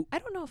who... I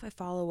don't know if I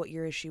follow what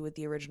your issue with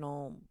the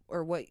original,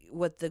 or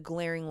what the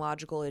glaring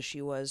logical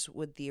issue was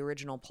with the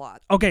original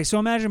plot. Okay, so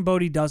imagine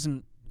Bodhi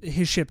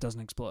his ship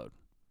doesn't explode.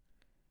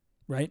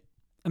 Right?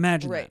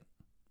 Imagine Right.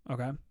 that.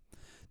 Okay?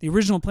 The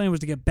original plan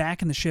was to get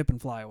back in the ship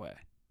and fly away.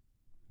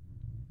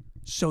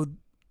 So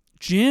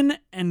Jin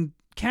and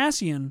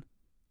Cassian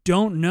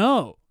don't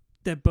know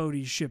that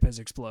Bodhi's ship has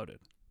exploded.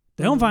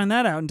 They don't find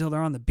that out until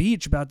they're on the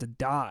beach about to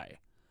die.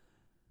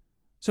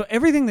 So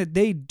everything that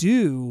they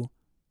do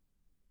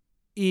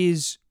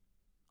is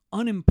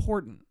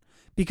unimportant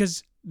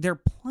because their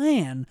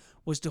plan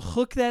was to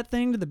hook that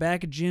thing to the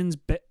back of Jin's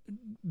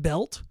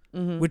belt,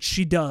 which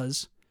she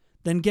does,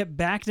 then get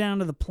back down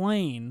to the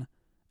plane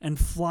and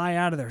fly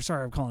out of there.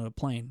 Sorry, I'm calling it a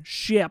plane.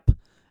 Ship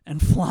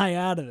and fly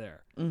out of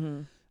there.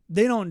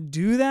 They don't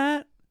do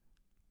that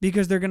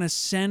because they're going to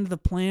send the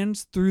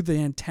plans through the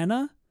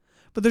antenna,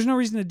 but there's no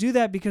reason to do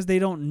that because they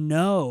don't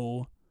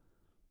know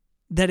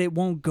that it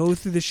won't go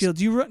through the shield.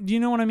 Do you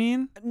know what I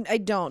mean? I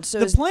don't. So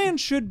the plan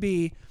should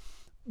be,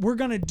 we're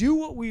going to do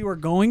what we were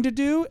going to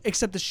do,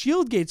 except the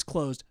shield gate's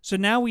closed. So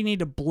now we need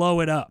to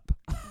blow it up.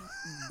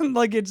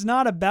 Like, it's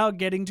not about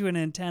getting to an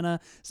antenna.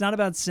 It's not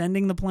about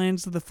sending the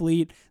plans to the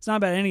fleet. It's not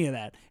about any of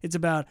that. It's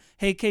about,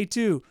 hey,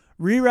 K2,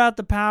 reroute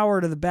the power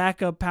to the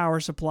backup power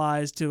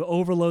supplies to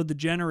overload the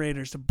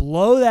generators to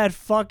blow that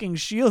fucking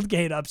shield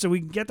gate up so we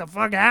can get the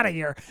fuck out of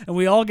here and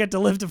we all get to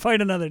live to fight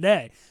another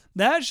day.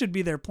 That should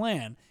be their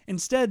plan.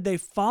 Instead, they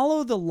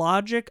follow the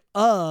logic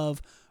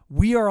of,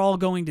 we are all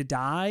going to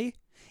die,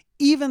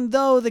 even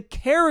though the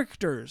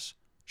characters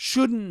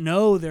shouldn't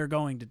know they're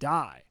going to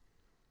die.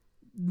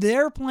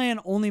 Their plan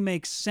only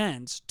makes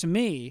sense to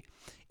me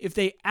if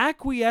they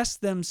acquiesce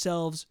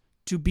themselves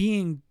to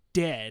being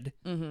dead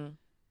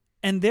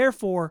and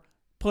therefore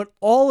put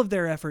all of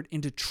their effort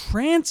into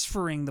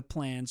transferring the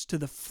plans to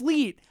the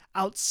fleet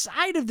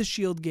outside of the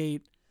shield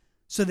gate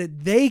so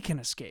that they can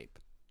escape.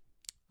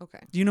 Okay.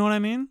 Do you know what I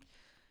mean?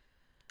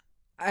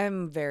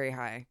 I'm very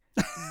high.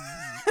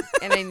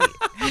 And I need...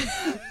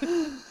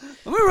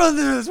 Let me run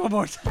through this one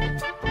more time.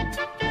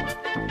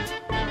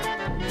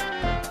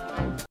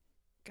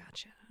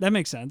 Gotcha. That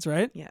makes sense,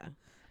 right? Yeah.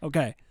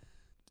 Okay.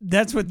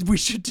 That's what we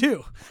should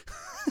do.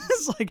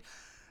 It's like,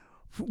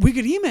 we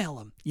could email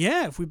them.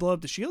 Yeah, if we blow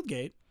up the shield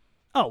gate.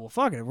 Oh, well,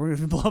 fuck it. If we're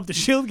going to blow up the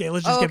shield gate,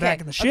 let's just get back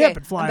in the ship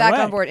and fly I'm back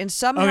away. on board. And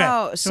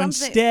somehow... Okay. So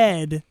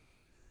instead,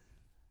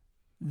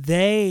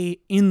 they,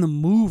 in the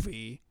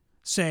movie,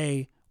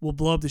 say, we'll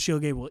blow up the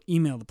shield gate, we'll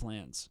email the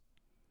plans.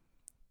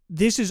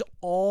 This is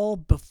all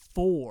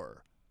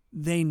before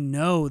they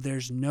know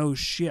there's no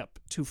ship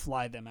to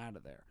fly them out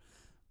of there.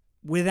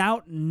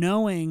 Without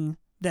knowing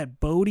that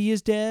Bodhi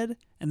is dead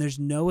and there's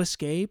no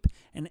escape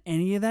and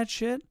any of that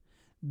shit,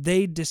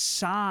 they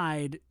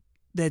decide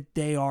that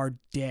they are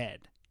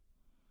dead.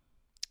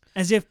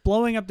 As if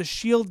blowing up the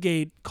shield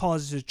gate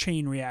causes a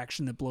chain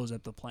reaction that blows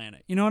up the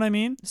planet. You know what I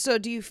mean? So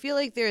do you feel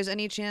like there's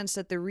any chance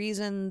that the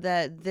reason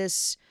that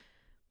this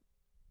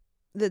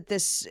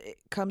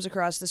comes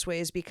across this way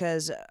is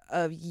because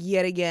of,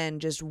 yet again,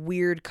 just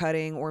weird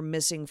cutting or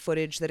missing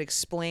footage that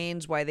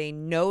explains why they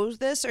know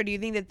this? Or do you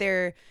think that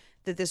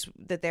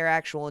their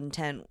actual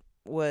intent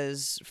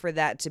was for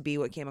that to be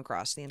what came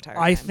across the entire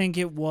time? I think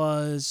it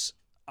was...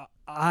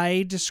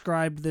 I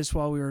described this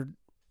while we were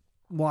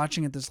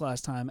watching it this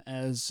last time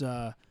as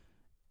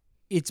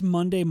it's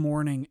Monday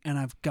morning and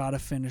I've got to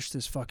finish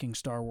this fucking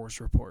Star Wars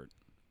report.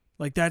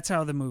 Like, that's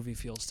how the movie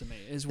feels to me.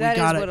 That is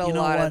what a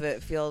lot of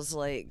it feels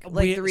like.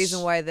 Like, the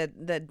reason why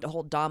the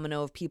whole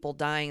domino of people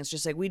dying is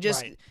just like,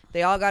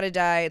 they all got to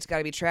die. It's got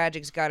to be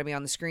tragic. It's got to be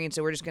on the screen.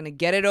 So we're just going to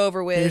get it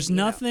over with. There's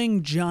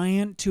nothing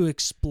giant to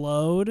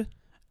explode.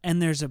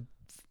 And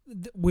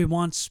we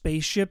want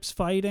spaceships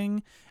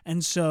fighting.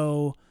 And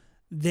so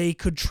they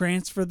could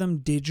transfer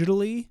them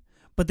digitally,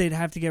 but they'd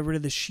have to get rid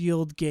of the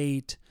shield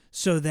gate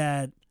so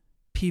that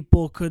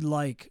people could,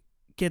 like,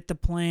 get the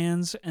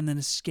plans and then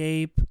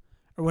escape.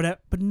 Or whatever,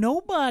 but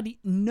nobody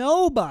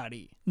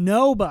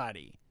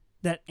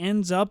that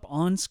ends up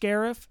on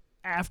Scarif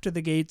after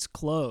the gate's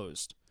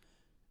closed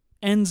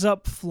ends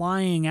up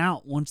flying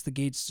out once the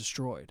gate's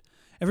destroyed.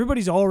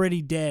 Everybody's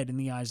already dead in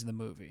the eyes of the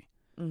movie.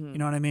 You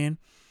know what I mean?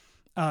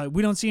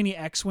 We don't see any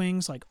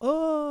X-Wings like,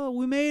 oh,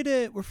 we made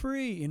it, we're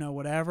free, you know,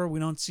 whatever.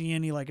 We don't see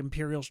any, like,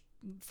 Imperial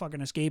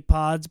fucking escape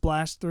pods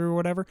blast through or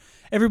whatever.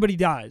 Everybody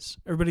dies.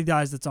 Everybody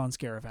dies that's on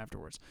Scarif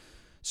afterwards.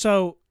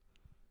 So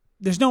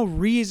there's no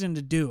reason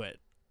to do it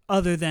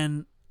other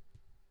than,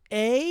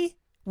 A,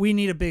 we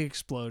need a big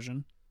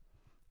explosion,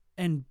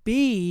 and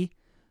B,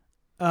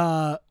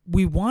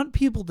 we want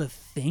people to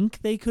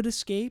think they could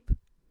escape,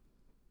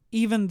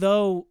 even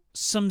though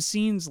some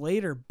scenes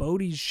later,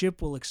 Bodhi's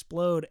ship will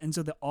explode, and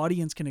so the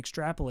audience can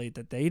extrapolate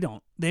that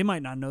they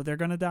might not know they're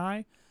going to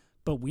die,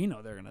 but we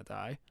know they're going to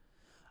die.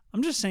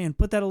 I'm just saying,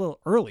 put that a little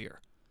earlier.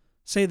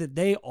 Say that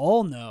they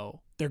all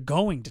know they're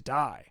going to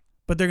die,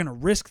 but they're going to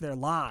risk their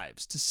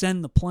lives to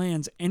send the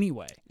plans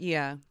anyway.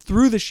 Yeah.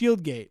 Through the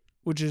shield gate,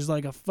 which is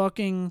like a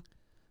fucking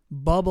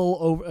bubble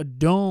over a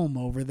dome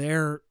over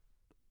their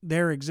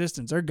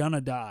existence. They're going to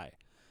die.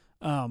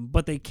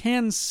 But they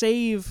can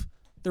save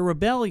the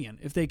rebellion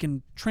if they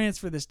can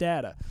transfer this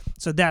data.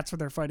 So that's what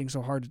they're fighting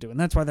so hard to do. And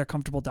that's why they're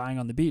comfortable dying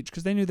on the beach,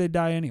 because they knew they'd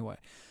die anyway.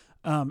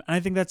 And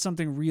I think that's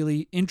something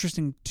really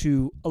interesting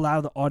to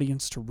allow the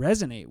audience to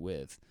resonate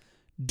with.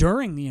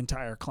 During the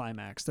entire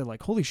climax, they're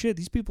like, holy shit,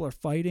 these people are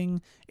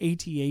fighting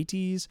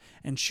AT-ATs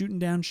and shooting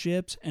down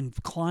ships and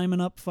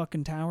climbing up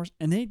fucking towers,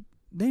 and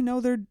they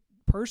know they're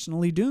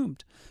personally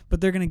doomed.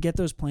 But they're going to get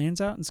those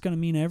plans out, and it's going to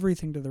mean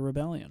everything to the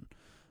rebellion.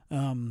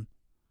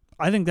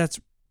 I think that's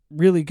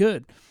really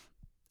good.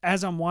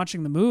 As I'm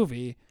watching the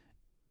movie,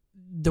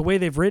 the way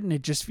they've written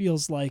it just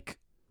feels like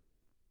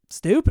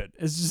stupid.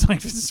 It's just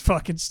like, this is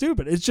fucking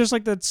stupid. It's just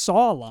like that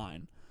Saw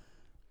line.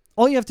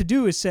 All you have to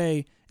do is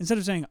say, instead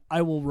of saying,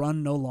 I will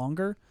run no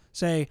longer,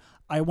 say,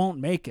 I won't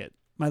make it.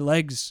 My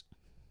legs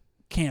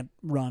can't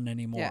run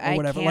anymore, Yeah, or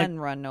whatever. I can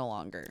run no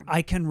longer.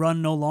 I can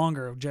run no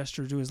longer,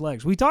 gesture to his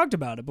legs. We talked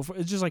about it before.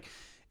 It's just like,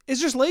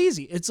 it's just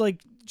lazy. It's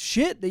like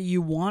shit that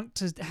you want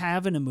to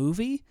have in a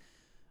movie,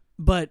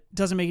 but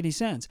doesn't make any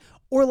sense.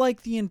 Or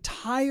like the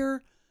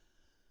entire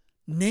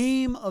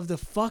name of the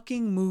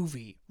fucking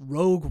movie,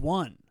 Rogue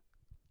One.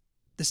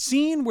 The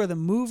scene where the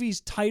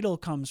movie's title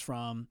comes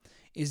from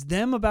is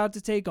them about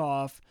to take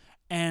off,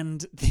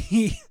 and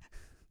the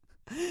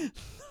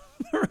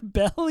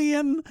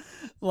rebellion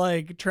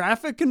like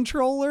traffic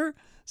controller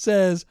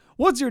says,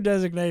 "What's your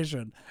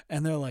designation?"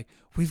 And they're like,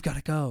 "We've got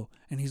to go."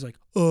 And he's like,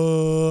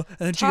 And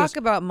then she goes, Talk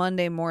about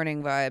Monday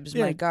morning vibes.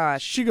 yeah, My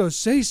gosh. She goes,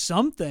 "Say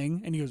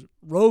something," and he goes,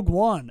 "Rogue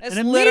One." That's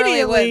and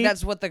literally immediately,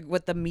 that's what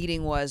the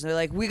meeting was. They're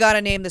like, we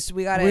gotta name this.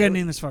 We gotta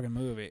name this fucking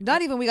movie.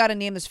 Not even we gotta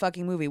name this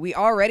fucking movie. We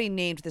already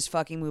named this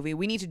fucking movie.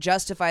 We need to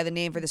justify the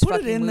name for this Put it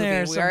fucking in movie.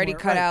 there We already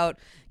somewhere, cut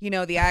right.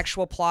 out, the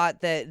actual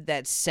plot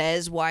that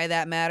says why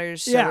that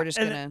matters. So yeah, we're just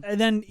gonna.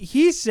 and then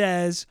he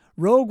says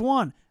Rogue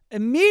One.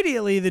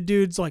 Immediately, the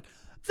dude's like,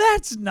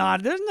 "There's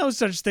no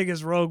such thing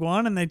as Rogue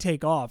One," and they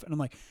take off. And I'm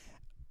like,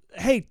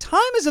 hey, time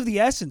is of the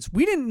essence.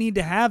 We didn't need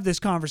to have this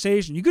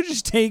conversation. You could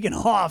just take it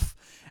off.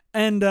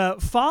 And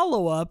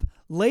follow up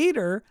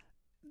later,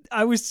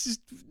 I was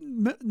just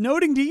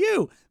noting to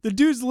you, the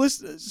dude's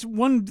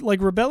one like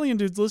rebellion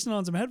dude's listening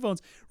on some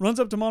headphones, runs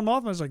up to Mon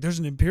Mothma and is like, "There's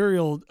an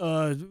Imperial,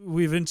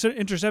 we've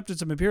intercepted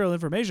some Imperial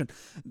information.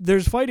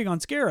 There's fighting on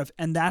Scarif,"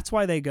 and that's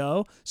why they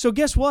go. So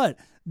guess what?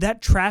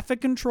 That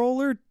traffic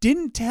controller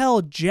didn't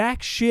tell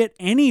jack shit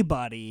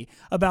anybody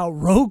about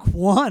Rogue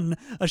One,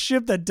 a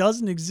ship that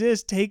doesn't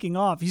exist, taking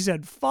off. He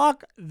said,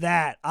 "Fuck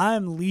that.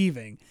 I'm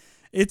leaving.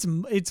 It's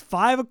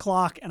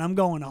 5:00 and I'm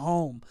going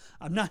home.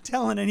 I'm not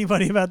telling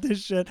anybody about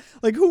this shit."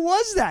 Like, who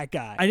was that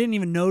guy? I didn't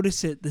even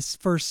notice it this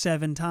first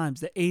 7 times.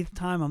 The 8th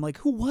time, I'm like,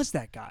 who was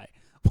that guy?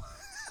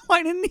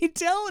 Why didn't he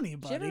tell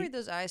anybody? Did you ever read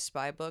those I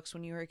Spy books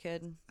when you were a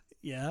kid?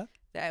 Yeah.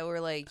 That were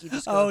like you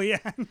just go, Oh yeah.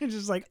 It's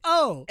just like,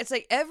 oh. It's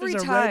like every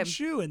there's a time. red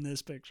shoe in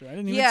this picture. I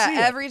didn't even Yeah, see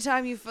it. every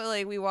time you feel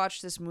like we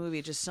watch this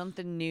movie, just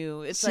something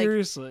new. It's like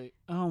Seriously.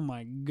 Oh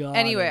my god.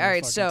 Anyway, every all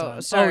right, fucking so,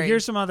 time. sorry. Oh,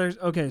 here's some others.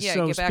 Okay, Yeah,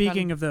 so get back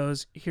speaking on- of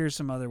those, here's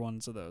some other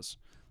ones of those.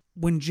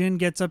 When Jyn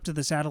gets up to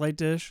the satellite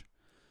dish,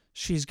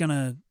 she's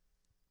gonna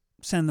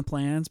send the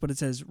plans, but it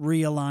says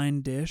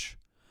realign dish.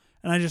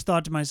 And I just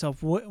thought to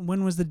myself,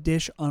 when was the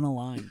dish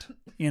unaligned?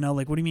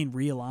 Like, what do you mean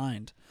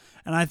realigned?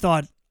 And I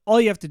thought, all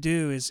you have to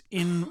do is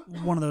in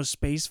one of those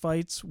space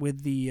fights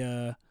with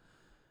the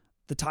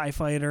TIE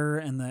fighter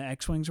and the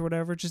X-Wings or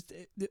whatever, just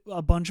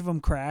a bunch of them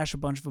crash, a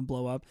bunch of them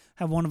blow up,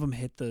 have one of them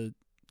hit the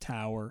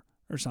tower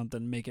or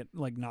something, make it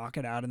like knock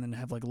it out, and then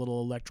have like a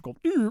little electrical,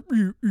 and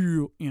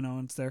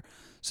it's there.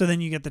 So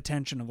then you get the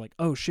tension of like,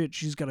 oh shit,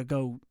 she's got to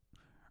go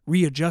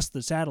readjust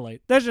the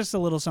satellite. That's just a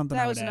little something.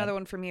 that I was would another add.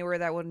 one for me where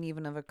that wouldn't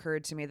even have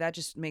occurred to me. That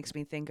just makes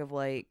me think of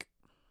like,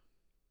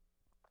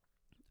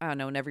 I don't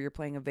know, whenever you're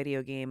playing a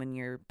video game and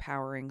you're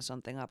powering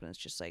something up and it's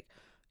just like,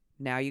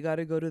 now you got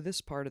to go to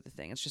this part of the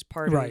thing. It's just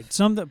part Right.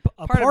 of A part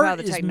of how part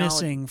the is technology-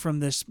 missing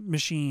from this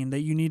machine that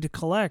you need to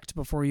collect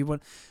before you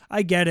would.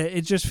 I get it.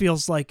 It just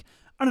feels like,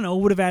 I don't know,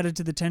 it would have added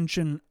to the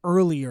tension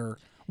earlier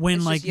when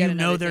It's like just yet you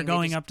know another they're thing they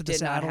going just up to the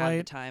did not have the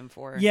satellite. time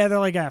for. Yeah, they're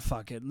like,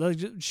 fuck it. Like,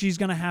 she's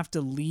gonna have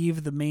to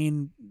leave the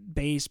main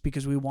base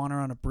because we want her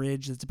on a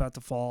bridge that's about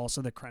to fall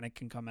so that Krennic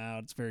can come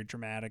out. It's very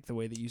dramatic the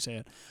way that you say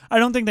it. I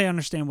don't think they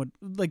understand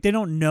they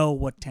don't know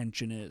what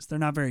tension is. They're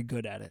not very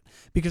good at it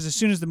because as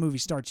soon as the movie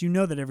starts, you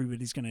know that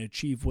everybody's gonna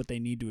achieve what they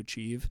need to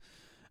achieve.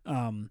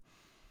 I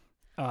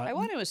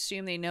want to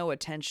assume they know what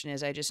tension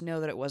is. I just know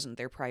that it wasn't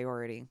their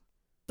priority.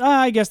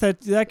 I guess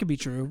that could be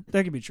true.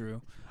 That could be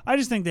true. I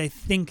just think they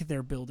think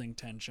they're building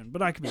tension,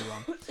 but I could be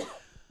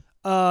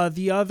wrong.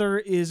 The other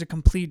is a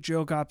complete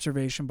joke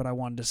observation, but I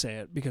wanted to say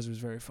it because it was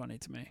very funny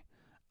to me.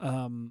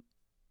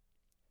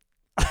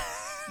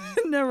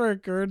 It never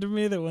occurred to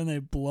me that when they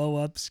blow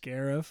up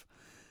Scarif,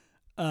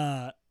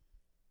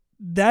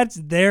 that's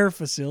their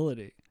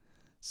facility.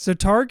 So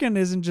Tarkin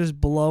isn't just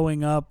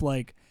blowing up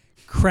like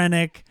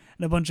Krennic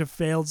and a bunch of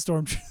failed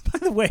stormtroopers. By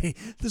the way,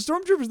 the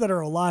stormtroopers that are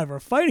alive are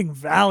fighting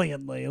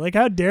valiantly. Like,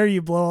 how dare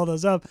you blow all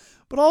those up?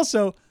 But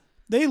also,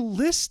 they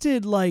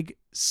listed like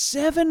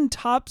 7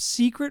 top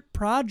secret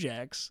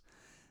projects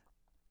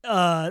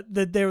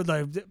that they were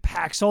like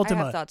Pax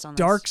Ultima, thoughts on this.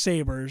 Dark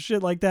Sabers,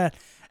 shit like that.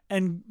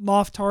 And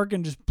Moff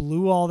Tarkin just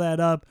blew all that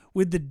up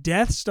with the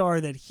Death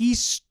Star that he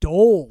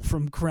stole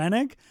from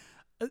Krennic.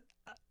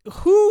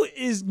 Who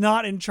is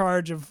not in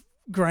charge of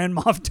Grand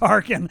Moff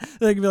Tarkin?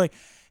 They could be like,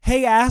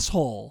 "Hey,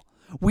 asshole,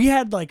 we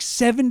had like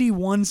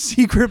 71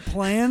 secret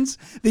plans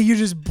that you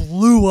just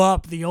blew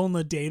up the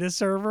only data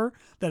server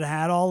that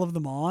had all of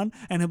them on,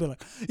 and he'll be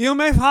like, you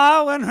may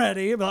file when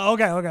ready. But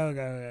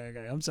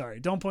okay. I'm sorry.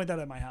 Don't point that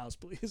at my house,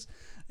 please.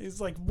 It's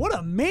like, what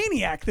a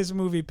maniac this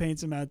movie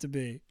paints him out to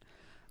be.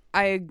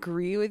 I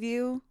agree with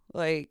you.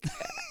 Like,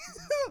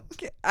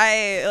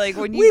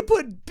 when we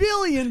put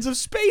billions of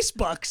space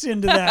bucks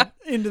into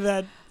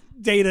that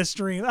data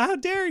stream. How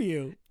dare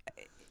you?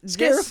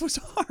 Scarif was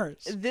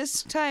ours.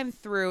 This time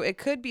through, it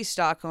could be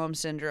Stockholm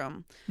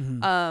syndrome.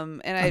 Mm-hmm.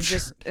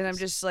 I'm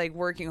just like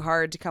working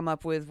hard to come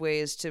up with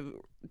ways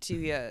to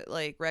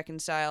like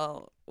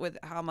reconcile with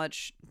how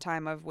much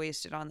time I've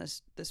wasted on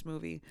this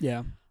movie.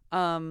 Yeah.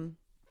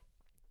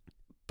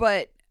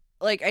 But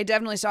like, I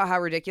definitely saw how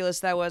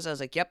ridiculous that was. I was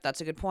like, yep, that's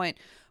a good point.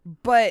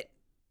 But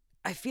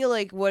I feel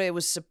like what it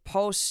was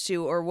supposed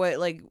to, or what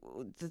like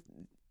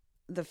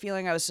the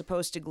feeling I was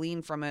supposed to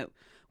glean from it,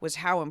 was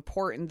how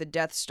important the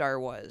Death Star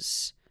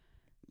was.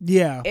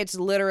 Yeah. It's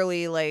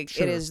literally like,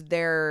 Sure. it is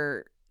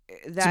their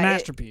It's a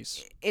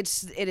masterpiece. It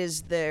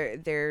is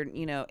their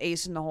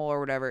ace in the hole or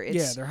whatever.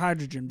 It's, their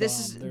hydrogen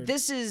bomb.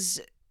 This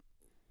is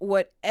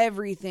what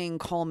everything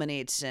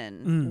culminates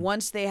in.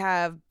 Once they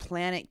have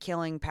planet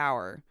killing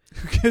power.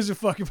 Who gives a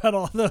fuck about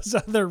all those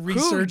other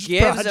research Who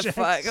gives projects? a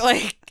fuck?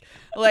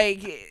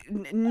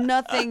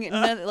 Nothing.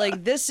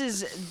 Like, this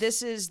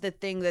is the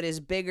thing that is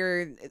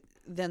bigger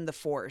than the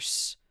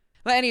Force.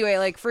 But anyway,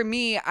 like, for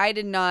me, I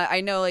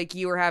know like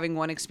you were having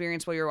one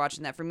experience while you were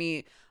watching that. For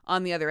me,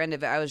 on the other end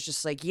of it, I was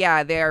just like,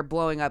 yeah, they are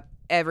blowing up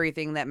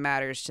everything that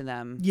matters to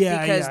them.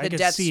 Yeah, because I the could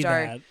Death see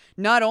Star, that.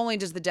 not only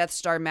does the Death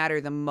Star matter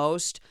the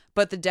most,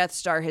 but the Death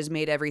Star has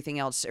made everything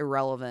else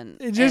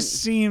irrelevant. It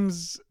just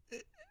seems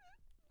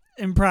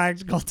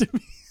impractical to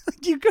me.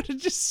 Like, you could have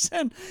just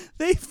sent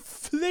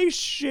they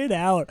shit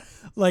out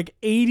like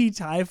 80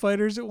 TIE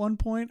fighters at one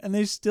point, and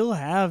they still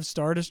have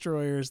Star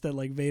Destroyers that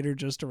like Vader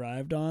just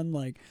arrived on,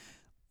 like,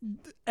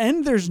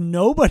 and there's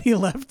nobody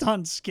left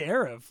on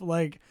Scarif.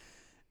 Like,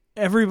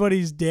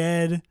 everybody's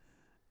dead.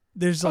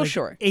 There's like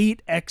sure.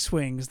 8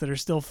 X-Wings that are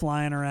still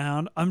flying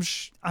around. I'm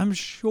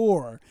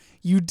sure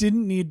you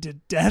didn't need to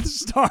Death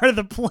Star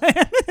the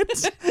planet.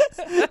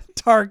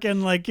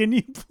 Tarkin, like, can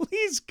you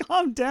please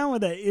calm down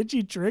with that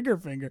itchy trigger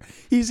finger?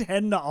 He's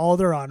heading to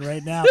Alderaan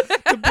right now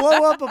to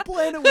blow up a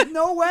planet with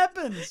no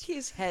weapons.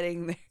 He's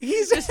heading there.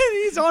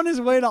 He's on his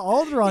way to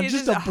Alderaan He's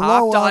just just to blow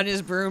hopped up on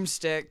his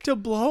broomstick. to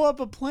blow up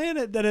a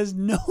planet that has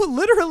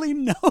literally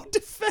no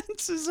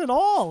defenses at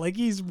all. Like,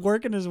 he's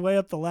working his way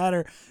up the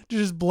ladder to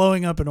just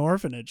blowing up an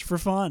orphanage for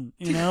fun,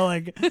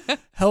 like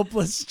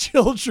helpless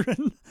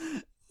children.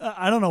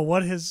 I don't know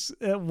what his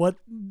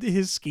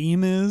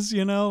scheme is,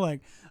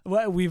 like.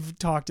 We've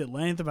talked at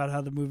length about how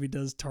the movie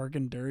does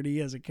Tarkin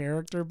dirty as a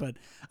character, but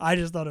I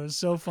just thought it was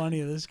so funny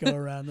this go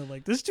around that,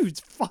 like, this dude's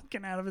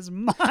fucking out of his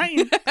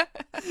mind.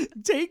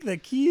 Take the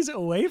keys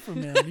away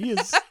from him. He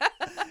is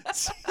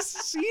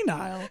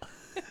senile.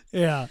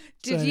 Yeah.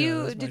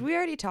 Did we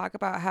already talk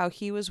about how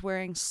he was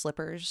wearing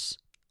slippers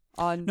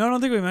on? No, I don't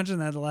think we mentioned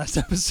that in the last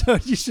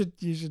episode. You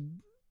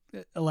should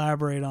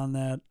elaborate on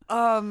that.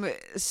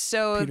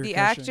 So Peter the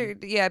Cushing.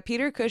 actor,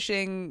 Peter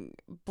Cushing,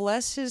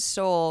 bless his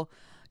soul.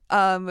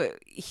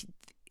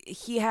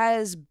 He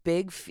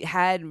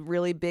had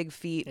really big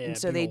feet, Yeah, and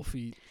so big ol'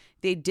 feet.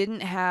 they didn't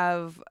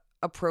have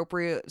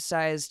appropriate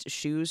sized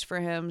shoes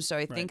for him. So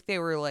I think they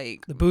were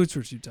like, The boots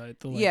were too tight.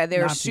 The, like, they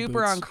were Nazi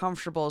super boots.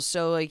 uncomfortable.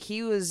 So like,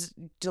 he was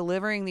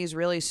delivering these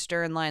really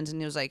stern lines, and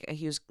he was like,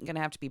 he was gonna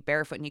have to be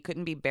barefoot, and he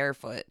couldn't be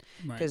barefoot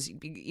because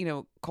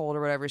cold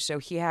or whatever. So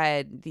he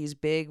had these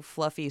big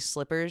fluffy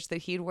slippers that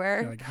he'd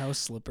wear, Yeah, like house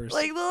slippers.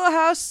 like little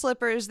house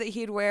slippers that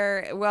he'd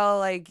wear. Well,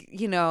 like,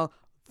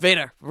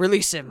 Vader,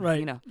 release him.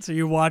 Right. So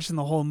you're watching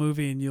the whole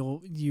movie, and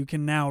you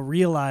can now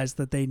realize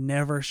that they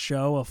never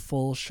show a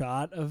full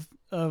shot of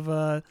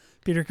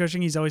Peter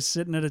Cushing. He's always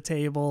sitting at a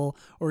table,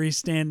 or he's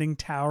standing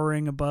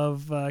towering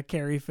above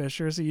Carrie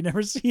Fisher, so you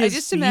never see his I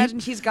just feet. imagine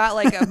he's got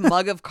like a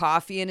mug of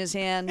coffee in his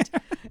hand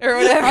or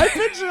whatever. I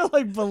picture,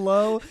 like,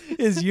 below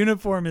his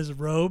uniform, his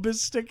robe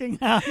is sticking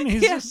out, and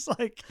he's just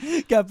like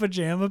got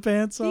pajama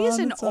pants on. He's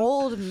an and stuff.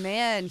 old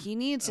man. He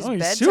needs his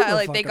He's super bedtime.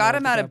 Like, they fucking got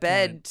old him at out of that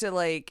bed point. to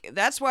like.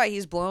 That's why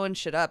he's blowing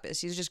shit up. Is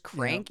he's just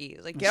cranky.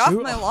 Like, get off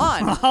my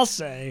lawn. I'll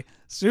say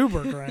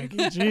super cranky.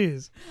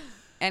 Jeez.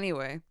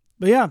 Anyway,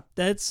 But yeah,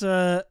 that's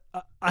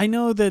I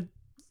know that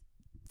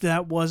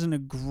wasn't a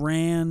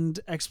grand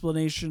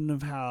explanation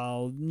of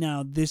how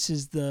now this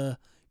is the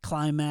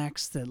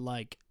climax that,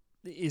 like,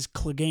 is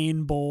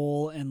Clegane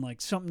Bowl and,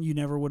 like, something you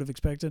never would have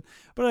expected.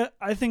 But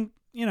I think,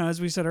 as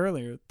we said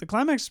earlier, the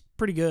climax is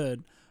pretty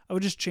good. I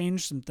would just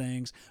change some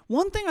things.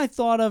 One thing I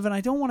thought of, and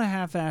I don't want to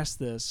half-ass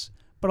this,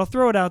 but I'll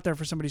throw it out there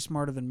for somebody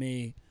smarter than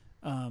me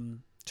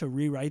to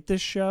rewrite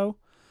this show,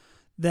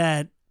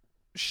 that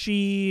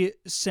she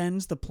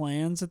sends the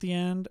plans at the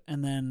end,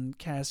 and then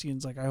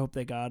Cassian's like, I hope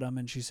they got them,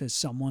 and she says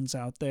someone's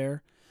out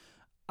there.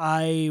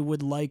 I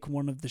would like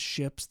one of the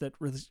ships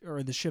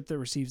or the ship that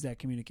receives that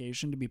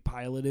communication to be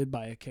piloted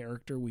by a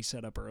character we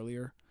set up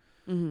earlier.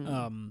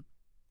 mm-hmm.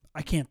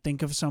 I can't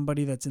think of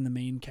somebody that's in the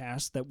main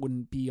cast that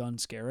wouldn't be on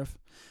Scarif,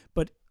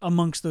 but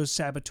amongst those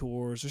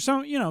saboteurs or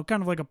some,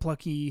 kind of like a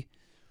plucky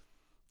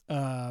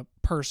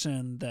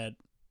person that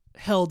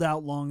held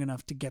out long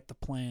enough to get the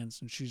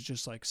plans, and she's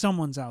just like,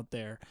 someone's out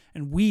there,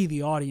 and we,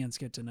 the audience,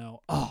 get to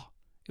know, oh,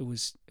 it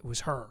was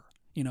her,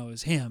 it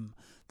was him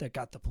that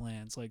got the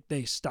plans. Like,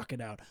 they stuck it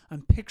out.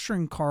 I'm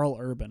picturing Carl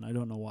Urban. I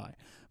don't know why,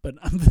 but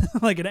I'm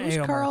like an Who's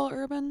Aomer. Carl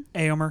Urban?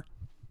 Aomer.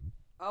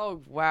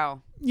 Oh,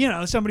 wow.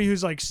 Somebody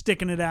who's like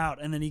sticking it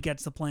out, and then he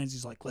gets the plans.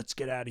 He's like, let's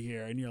get out of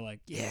here. And you're like,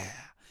 yeah,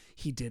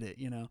 he did it,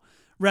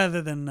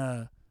 rather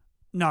than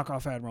knock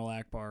off Admiral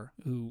Akbar,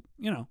 who,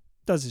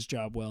 does his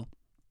job well.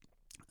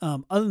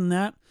 Other than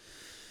that,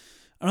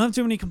 I don't have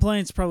too many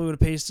complaints. Probably would have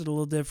paced it a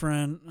little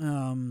different,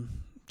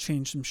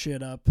 changed some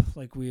shit up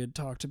like we had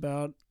talked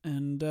about,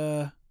 and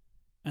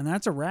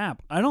that's a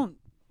wrap. I don't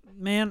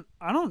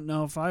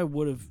know if I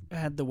would have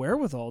had the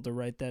wherewithal to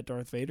write that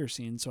Darth Vader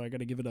scene, so I got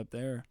to give it up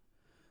there.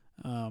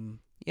 I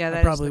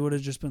probably would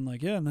have just been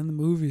like, yeah, and then the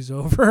movie's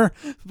over.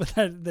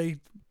 But they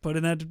put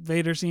in that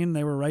Vader scene,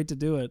 they were right to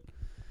do it.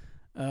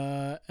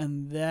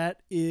 And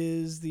that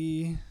is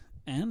the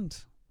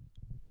end.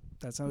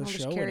 That's how the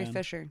show would Carrie end.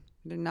 Fisher.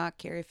 Did not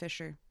Carrie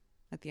Fisher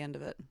at the end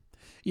of it.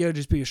 Yeah, it would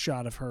just be a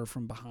shot of her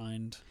from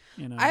behind.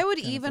 I would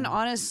even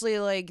honestly,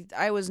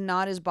 I was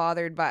not as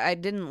bothered by. I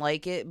didn't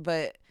like it,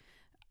 but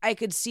I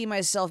could see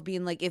myself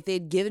being like, if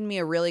they'd given me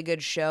a really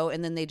good show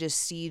and then they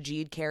just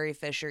CG'd Carrie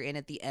Fisher in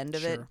at the end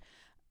of it,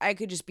 I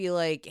could just be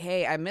like,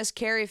 hey, I miss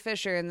Carrie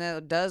Fisher, and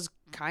that does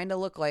kind of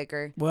look like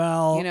her.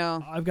 Well,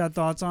 I've got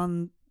thoughts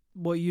on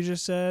what you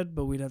just said,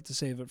 but we'd have to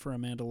save it for a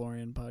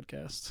Mandalorian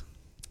podcast.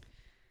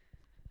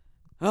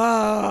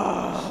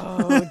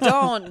 Oh,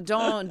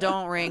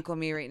 don't rankle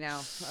me right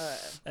now.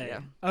 Yeah.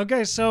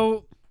 Okay,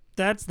 so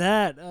that's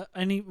that.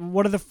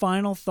 What are the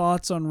final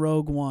thoughts on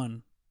Rogue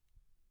One?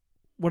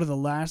 What are the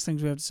last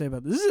things we have to say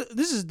about this?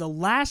 This is the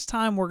last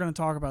time we're going to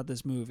talk about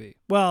this movie.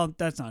 Well,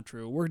 that's not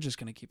true. We're just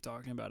going to keep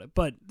talking about it.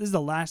 But this is the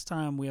last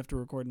time we have to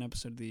record an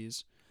episode of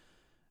these.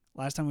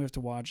 Last time we have to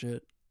watch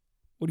it.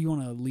 What do you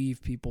want to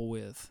leave people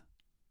with?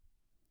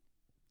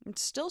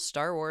 It's still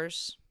Star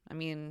Wars. I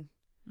mean,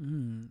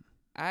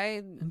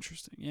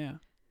 interesting.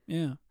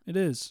 Yeah, it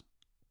is.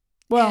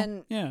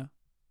 Well, yeah.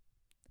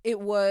 It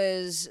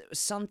was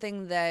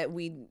something that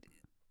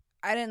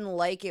I didn't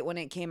like it when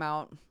it came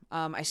out.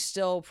 I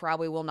still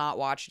probably will not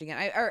watch it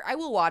again. I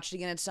will watch it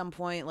again at some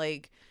point.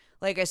 Like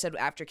I said,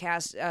 after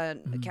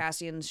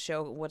Cassian's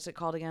show, what's it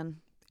called again?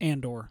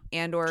 Andor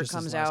just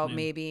comes out, name.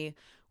 maybe,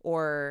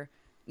 or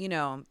in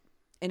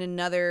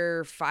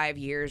another 5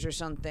 years or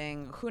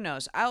something. Who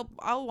knows?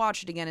 I'll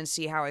watch it again and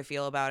see how I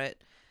feel about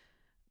it.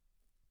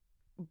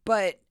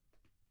 But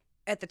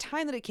at the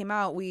time that it came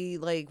out, we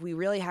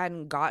really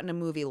hadn't gotten a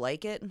movie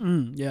like it.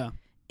 Yeah.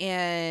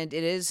 And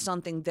it is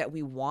something that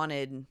we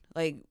wanted,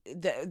 like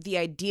the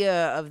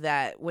idea of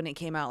that when it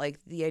came out, like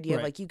the idea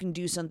of you can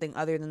do something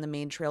other than the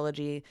main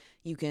trilogy.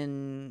 You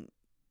can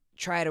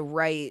try to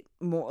write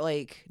more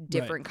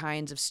different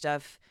kinds of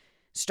stuff,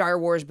 Star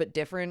Wars, but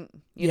different,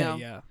 you know?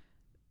 Yeah.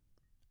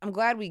 I'm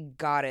glad we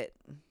got it.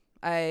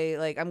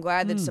 I'm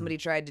glad that somebody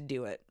tried to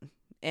do it.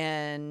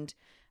 And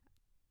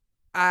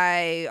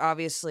I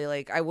obviously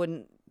I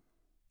wouldn't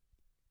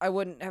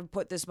have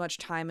put this much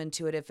time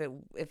into it if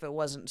it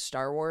wasn't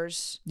Star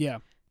Wars. Yeah.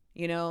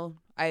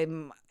 I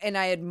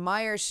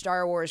admire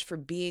Star Wars for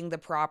being the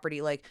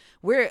property.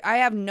 I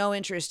have no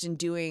interest in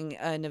doing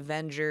an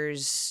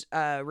Avengers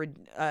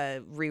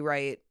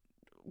rewrite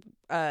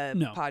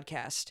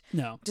podcast.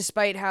 No.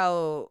 Despite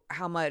how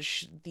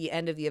much the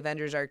end of the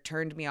Avengers arc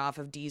turned me off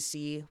of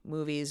DC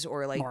movies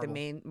or Marvel. the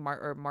main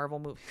Marvel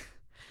movie.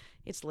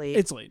 It's late.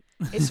 It's late.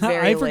 It's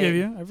very I forgive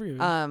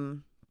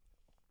you.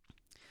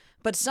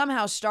 But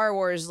somehow Star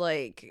Wars,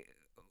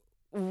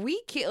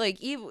 we can't,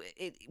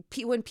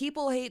 when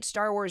people hate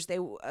Star Wars,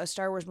 a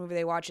Star Wars movie,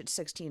 they watch it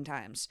 16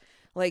 times.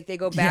 They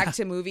go back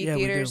to movie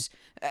theaters.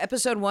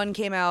 Episode 1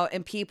 came out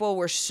and people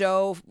were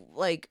so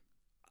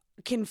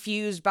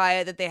confused by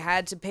it that they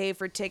had to pay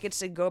for tickets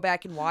to go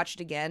back and watch it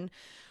again.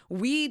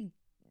 Let me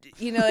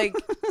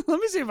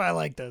see if I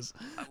like this.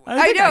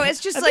 I know it's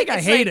just I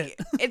hate it.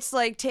 It's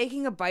like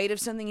taking a bite of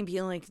something and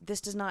being like,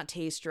 this does not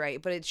taste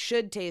right, but it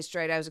should taste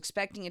right. I was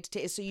expecting it to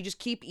taste, so you just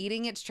keep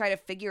eating it to try to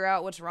figure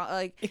out what's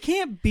wrong. It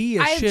can't be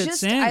a shit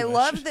sandwich. I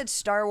love that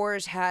Star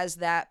Wars has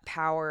that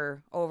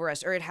power over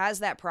us, or it has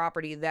that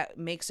property that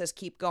makes us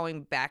keep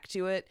going back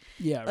to it.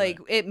 Yeah, right.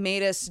 It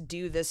made us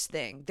do this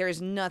thing.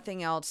 There's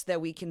nothing else that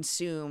we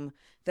consume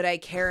that I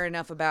care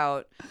enough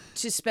about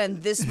to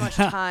spend this much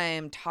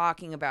time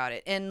talking about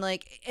it, and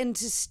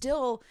to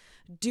still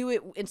do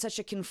it in such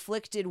a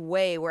conflicted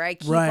way where I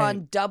keep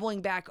on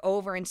doubling back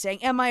over and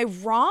saying, am I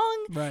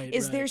wrong?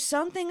 Is there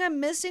something I'm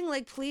missing?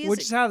 Please.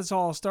 Which is how this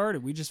all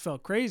started. We just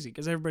felt crazy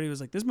because everybody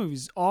was like, this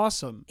movie's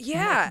awesome.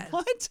 Yeah.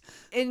 What?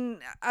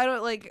 And I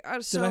don't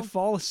Did I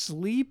fall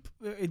asleep?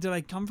 Did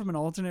I come from an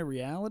alternate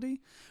reality?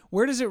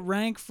 Where does it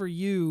rank for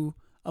you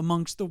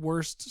amongst the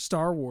worst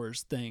Star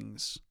Wars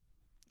things?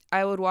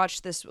 I would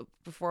watch this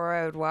before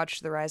I would watch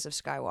The Rise of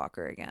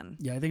Skywalker again.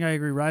 Yeah, I think I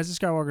agree. Rise of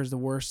Skywalker is the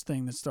worst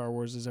thing that Star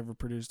Wars has ever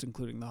produced,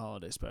 including the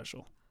holiday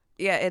special.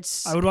 Yeah,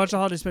 it's. I would watch the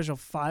holiday special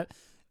 5.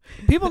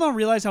 People don't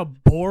realize how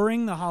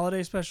boring the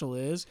holiday special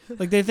is.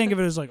 Like, they think of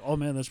it as like, oh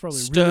man, that's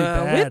probably really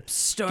bad.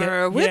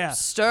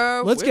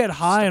 Let's get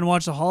high and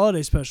watch the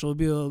holiday special. It'd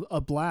be a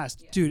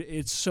blast. Yeah. Dude,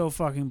 it's so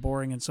fucking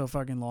boring and so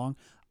fucking long.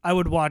 I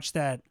would watch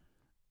that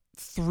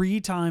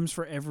 3 times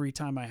for every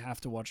time I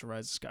have to watch The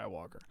Rise of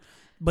Skywalker.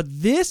 But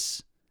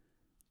this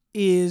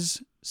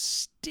is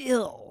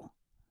still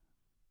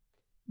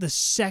the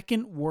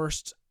second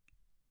worst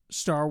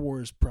Star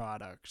Wars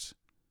product,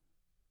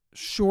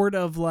 short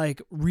of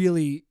like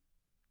really,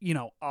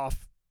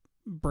 off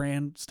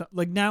brand stuff.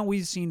 Like, now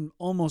we've seen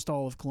almost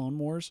all of Clone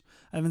Wars.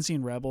 I haven't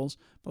seen Rebels,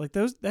 but like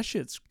that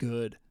shit's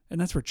good, and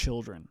that's for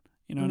children.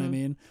 You know what I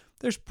mean?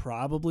 There's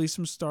probably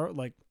some I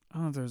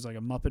don't know if there's like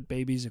a Muppet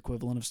Babies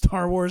equivalent of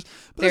Star Wars.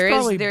 But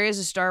there is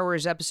a Star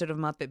Wars episode of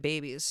Muppet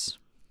Babies.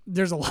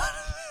 There's a lot.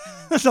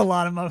 There's a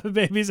lot of Muppet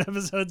Babies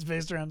episodes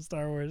based around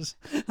Star Wars.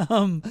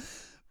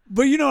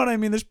 But you know what I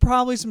mean? There's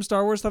probably some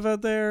Star Wars stuff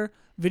out there,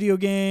 video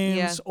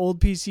games, old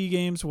PC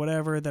games,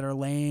 whatever, that are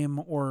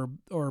lame or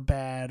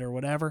bad or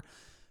whatever.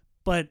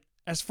 But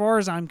as far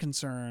as I'm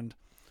concerned,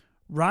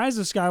 Rise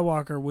of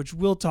Skywalker, which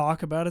we'll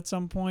talk about at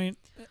some point,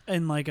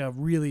 and like a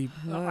really,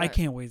 I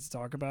can't wait to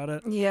talk about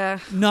it. Yeah.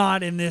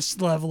 Not in this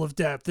level of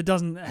depth. It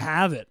doesn't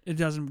have it. It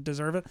doesn't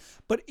deserve it.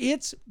 But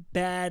it's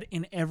bad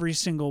in every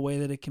single way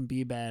that it can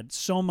be bad.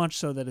 So much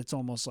so that it's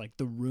almost like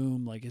The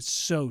Room. Like, it's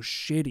so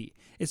shitty.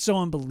 It's so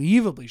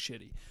unbelievably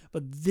shitty.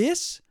 But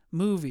this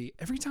movie,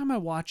 every time I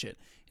watch it,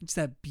 it's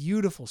that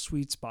beautiful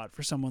sweet spot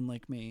for someone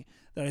like me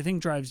that I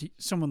think drives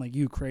someone like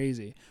you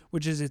crazy,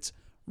 which is it's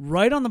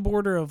right on the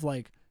border of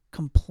like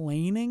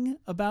complaining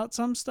about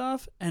some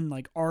stuff and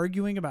like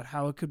arguing about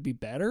how it could be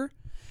better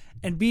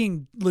and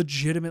being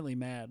legitimately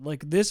mad.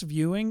 Like, this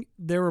viewing,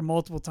 there were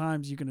multiple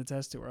times you can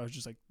attest to where I was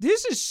just like,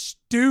 this is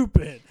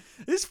stupid.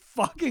 This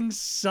fucking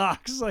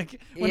sucks. Like,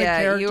 when a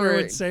character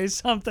would say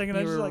something and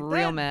I was just like,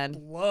 real that mad.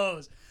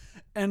 blows.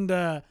 And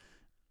I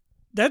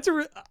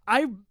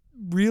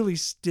really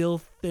still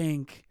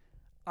think,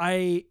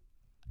 I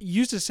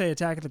used to say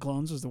Attack of the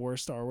Clones was the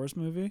worst Star Wars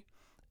movie.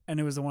 And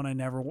it was the one I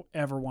never,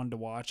 ever wanted to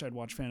watch. I'd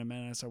watch Phantom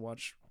Menace. I'd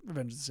watch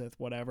Revenge of the Sith,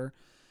 whatever.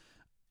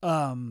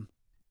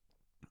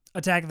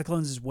 Attack of the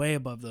Clones is way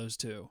above those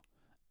two.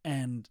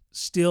 And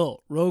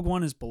still, Rogue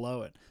One is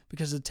below it.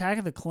 Because Attack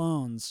of the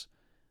Clones,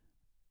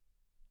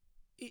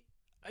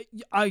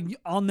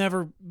 I'll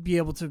never be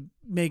able to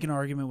make an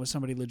argument with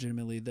somebody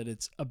legitimately that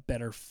it's a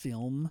better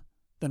film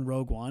than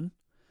Rogue One.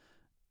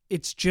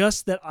 It's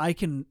just that I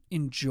can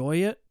enjoy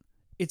it.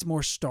 It's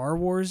more Star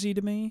Wars-y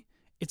to me.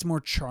 It's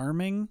more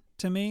charming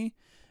to me.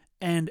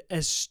 And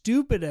as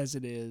stupid as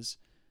it is,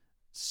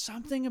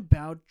 something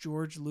about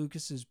George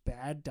Lucas's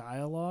bad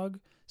dialogue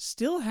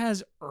still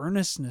has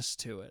earnestness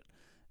to it.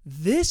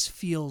 This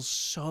feels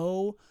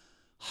so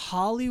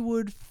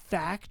Hollywood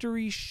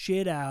factory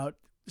shit out.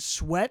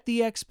 Sweat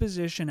the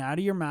exposition out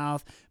of your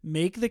mouth.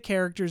 Make the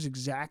characters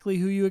exactly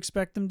who you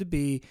expect them to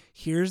be.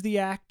 Here's the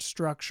act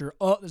structure.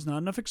 Oh, there's not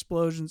enough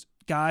explosions.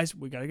 Guys,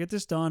 we got to get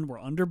this done. We're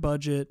under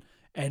budget.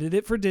 Edit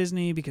it for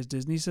Disney because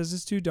Disney says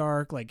it's too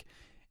dark. Like,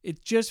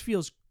 it just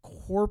feels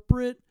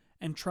corporate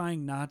and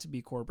trying not to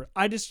be corporate.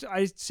 I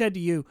said to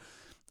you,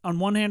 on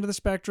one hand of the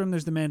spectrum,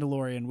 there's The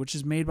Mandalorian, which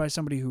is made by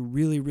somebody who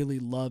really, really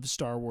loves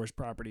Star Wars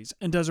properties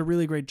and does a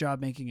really great job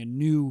making a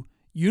new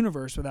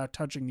universe without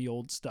touching the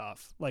old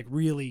stuff, like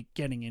really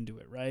getting into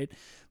it, right?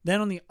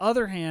 Then on the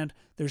other hand,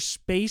 there's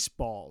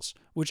Spaceballs,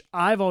 which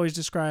I've always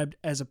described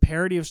as a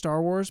parody of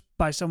Star Wars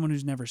by someone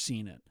who's never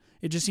seen it.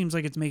 It just seems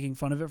like it's making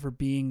fun of it for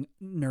being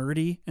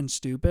nerdy and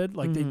stupid.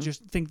 Like, they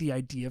just think the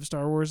idea of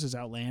Star Wars is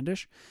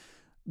outlandish.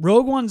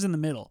 Rogue One's in the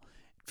middle.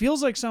 It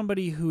feels like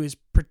somebody who is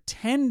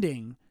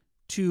pretending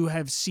to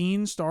have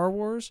seen Star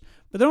Wars,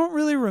 but they don't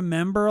really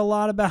remember a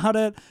lot about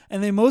it,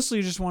 and they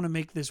mostly just want to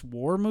make this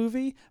war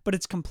movie, but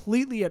it's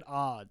completely at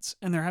odds,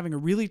 and they're having a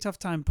really tough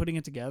time putting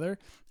it together.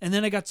 And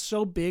then it got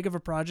so big of a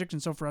project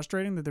and so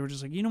frustrating that they were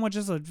just like, you know what,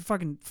 just like,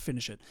 fucking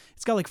finish it.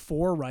 It's got like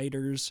 4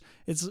 writers.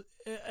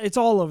 It's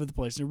all over the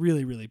place. It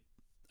really, really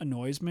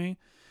annoys me.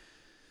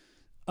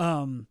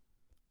 And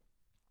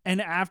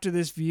after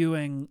this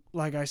viewing,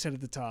 like I said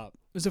at the top,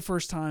 it was the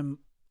first time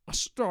a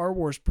Star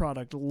Wars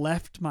product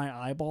left my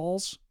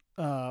eyeballs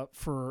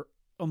for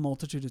a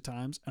multitude of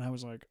times, and I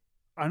was like,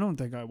 I don't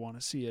think I want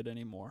to see it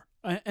anymore.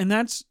 And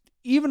that's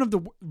even of the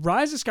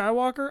Rise of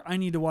Skywalker. I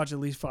need to watch at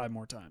least 5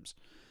 more times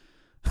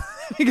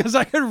because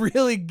I could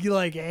really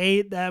like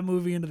hate that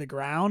movie into the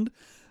ground.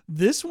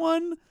 This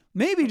one,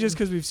 maybe just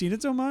because we've seen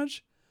it so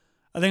much,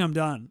 I think I'm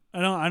done.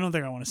 I don't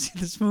think I want to see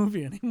this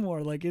movie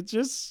anymore. Like, it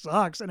just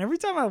sucks. And every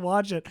time I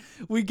watch it,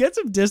 we get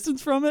some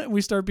distance from it, and we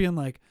start being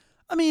like,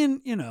 I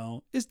mean,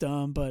 it's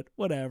dumb, but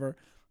whatever.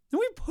 Then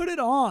we put it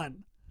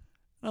on.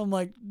 And I'm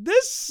like,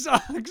 this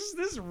sucks.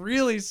 This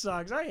really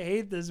sucks. I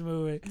hate this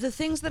movie. The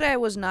things that I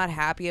was not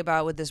happy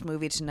about with this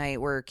movie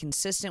tonight were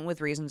consistent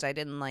with reasons I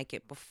didn't like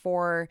it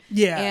before.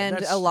 Yeah, and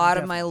that's a lot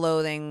of my definitely-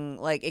 loathing,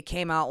 like it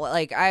came out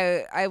like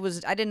I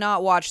did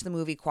not watch the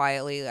movie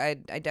quietly. I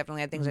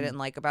definitely had things I didn't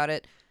like about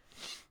it.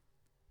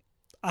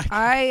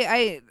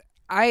 I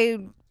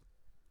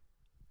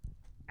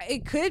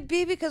it could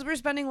be because we're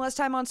spending less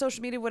time on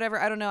social media, whatever.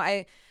 I don't know.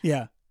 I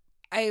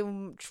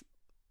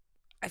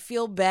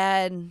feel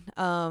bad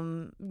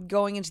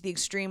going into the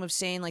extreme of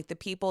saying like the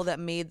people that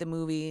made the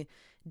movie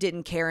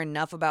didn't care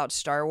enough about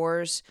Star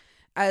Wars.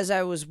 As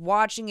I was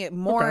watching it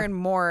more and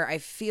more, I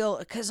feel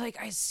because like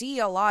I see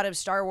a lot of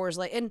Star Wars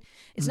like, and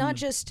it's not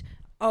just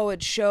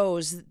it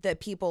shows that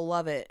people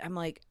love it. I'm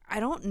like, I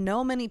don't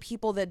know many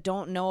people that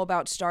don't know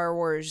about Star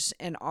Wars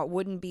and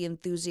wouldn't be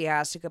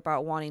enthusiastic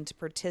about wanting to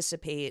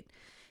participate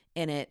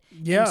in it.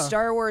 Yeah. And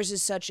Star Wars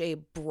is such a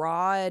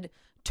broad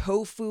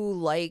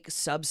tofu-like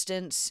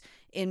substance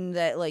in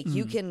that like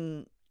you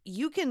can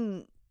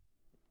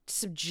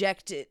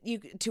subject it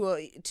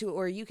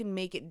or you can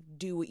make it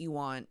do what you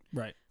want.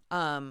 Right.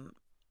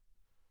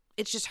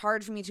 It's just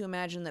hard for me to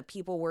imagine that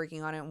people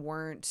working on it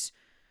weren't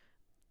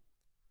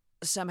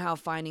somehow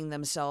finding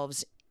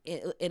themselves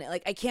in it.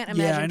 Like I can't I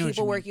imagine know what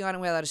people you mean. working on it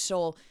without a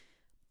soul.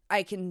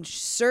 I can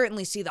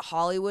certainly see the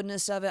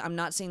Hollywoodness of it. I'm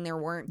not saying there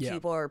weren't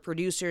people or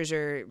producers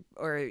or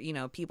you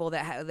know people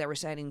that were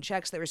signing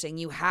checks that were saying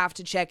you have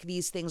to check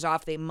these things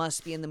off. They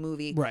must be in the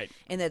movie, Right.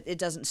 and that it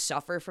doesn't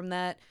suffer from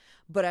that.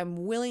 But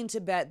I'm willing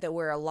to bet that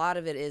where a lot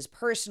of it is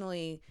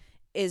personally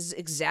is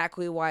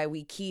exactly why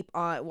we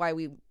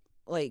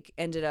like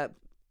ended up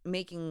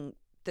making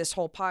this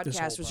whole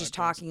podcast was just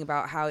talking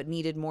about how it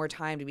needed more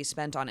time to be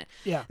spent on it.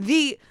 Yeah.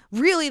 The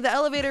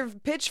elevator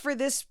pitch for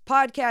this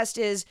podcast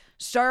is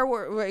Star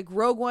Wars, like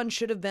Rogue One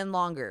should have been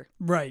longer.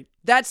 Right.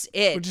 That's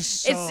it. Which is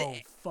so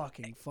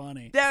fucking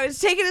funny. That was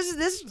taking us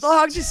this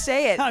long to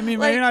say it. I mean,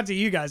 like, maybe not to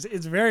you guys.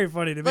 It's very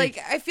funny to me. like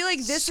I feel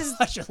like this is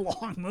such a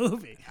long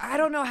movie. I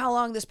don't know how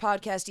long this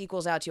podcast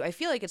equals out to. I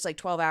feel like it's like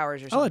 12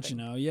 hours or something. I'll let you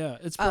know. Yeah,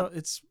 it's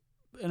it's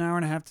an hour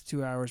and a half to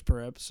 2 hours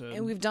per episode.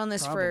 And we've done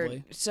this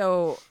probably.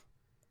 so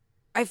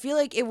I feel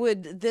like it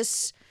would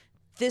this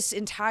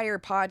entire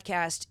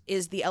podcast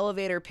is the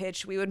elevator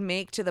pitch we would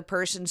make to the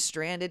person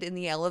stranded in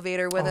the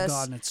elevator with us. Oh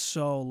god, and it's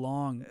so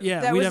long.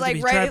 Yeah, that we'd was have like to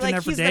be right trapped in like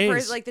there for he's the days.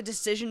 person like the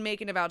decision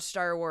making about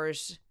Star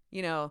Wars,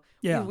 you know.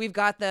 Yeah. We've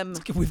got them.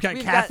 We've got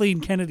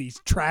Kathleen Kennedy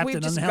trapped We've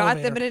in just an got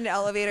elevator. them in an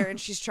elevator and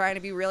she's trying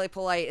to be really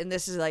polite and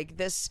this is like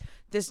this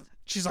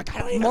She's like, I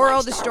don't even moral like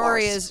of the Star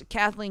story Wars. is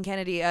Kathleen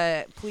Kennedy,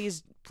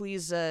 please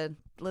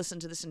listen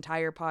to this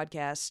entire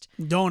podcast.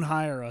 Don't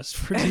hire us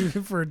for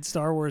for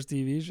Star Wars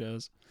TV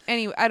shows.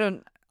 Anyway, I don't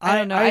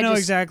know. I know just,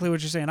 exactly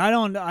what you're saying.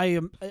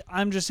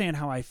 I'm just saying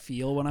how I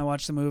feel when I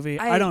watch the movie.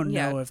 I don't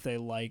know if they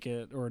like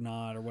it or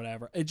not or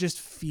whatever. It just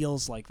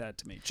feels like that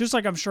to me. Just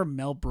like I'm sure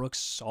Mel Brooks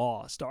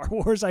saw Star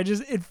Wars.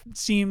 It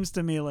seems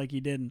to me like he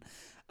didn't.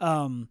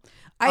 I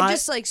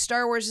just like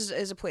Star Wars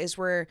is a place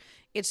where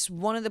it's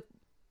the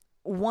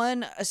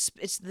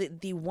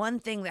one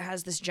thing that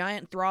has this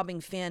giant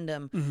throbbing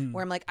fandom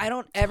where I'm like, I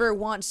don't ever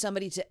want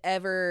somebody to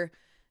ever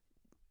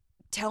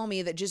tell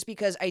me that just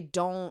because I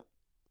don't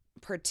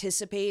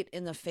participate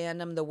in the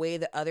fandom the way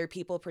that other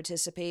people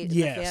participate in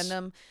the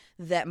fandom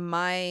that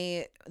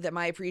my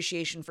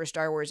appreciation for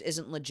Star Wars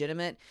isn't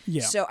legitimate.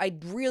 Yeah. So I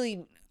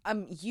really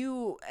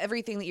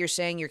everything that you're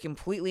saying you're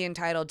completely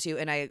entitled to,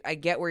 and I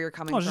get where you're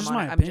coming Oh, from. it's just on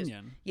my it.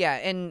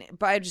 opinion.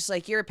 But I just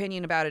like your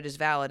opinion about it is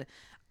valid.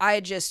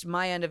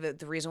 My end of it,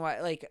 the reason why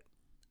like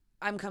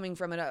I'm coming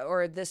from it,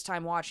 or this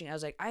time watching, I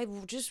was like, I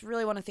just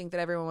really want to think that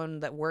everyone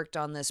that worked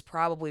on this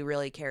probably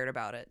really cared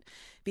about it,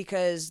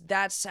 because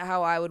that's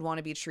how I would want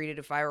to be treated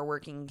if I were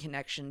working in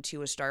connection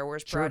to a Star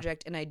Wars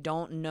project. And I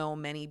don't know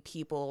many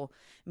people.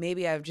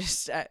 Maybe I've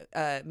just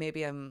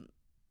maybe I'm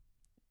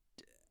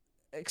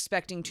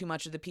expecting too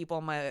much of the people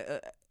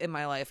in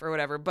my life or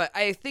whatever. But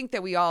I think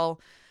that we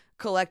all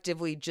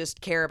collectively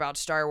just care about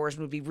Star Wars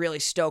and would be really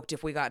stoked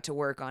if we got to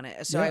work on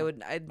it. So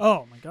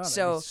oh my god.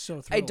 So, I'd be so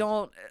I thrilled.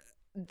 don't.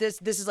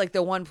 This is like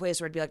the one place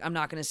where I'd be like, I'm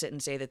not going to sit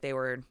and say that they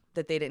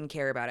didn't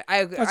care about it.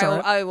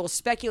 I will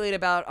speculate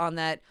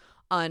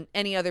on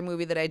any other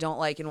movie that I don't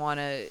like and want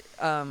to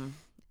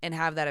and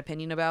have that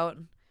opinion about.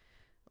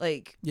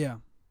 Like, Yeah.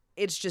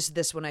 it's just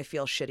this one I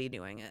feel shitty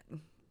doing it.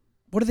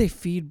 What do they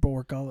feed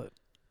Boar Gullet?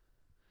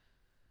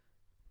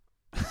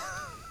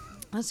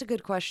 That's a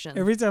good question.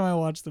 Every time I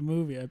watch the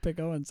movie, I pick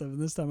up on stuff, and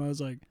this time I was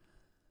like,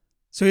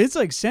 so it's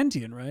like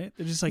sentient, right?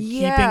 They're just like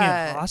keeping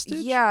it hostage?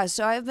 Yeah,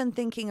 so I've been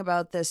thinking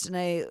about this, and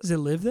Does it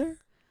live there?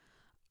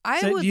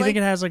 do you think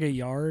it has like a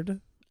yard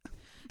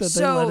that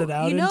they let it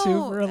out into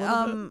for a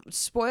little bit?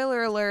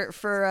 Spoiler alert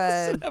for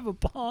Does it have a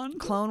pond?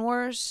 Clone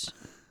Wars.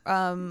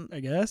 I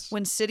guess.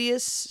 When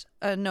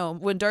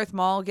when Darth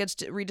Maul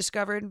gets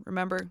rediscovered,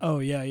 remember? Oh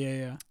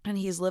yeah. And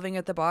he's living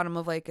at the bottom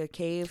of like a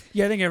cave.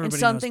 Yeah, I think everybody and knows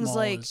something's Maul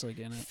like, is, like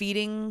in it.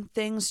 feeding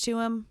things to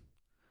him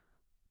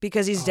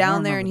because he's I down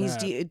don't there and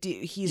remember he's that.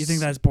 he's. You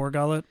think that's Boar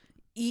Gullet?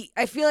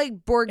 I feel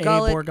like Boar Boar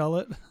Gullet.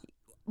 Gullet?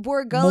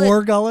 Bor Gullet.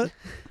 More gullet.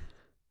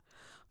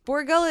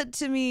 Bor Gullet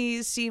to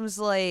me seems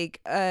like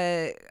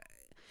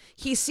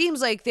he seems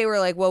like they were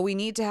like, well, we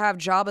need to have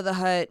Jabba the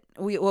Hutt.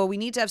 We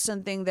need to have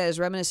something that is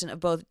reminiscent of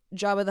both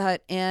Jabba the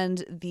Hutt and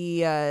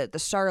the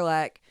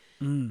Sarlacc.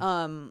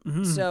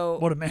 So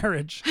What a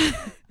marriage.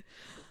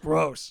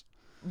 Gross.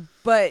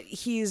 but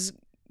he's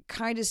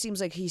kind of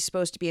seems like he's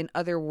supposed to be an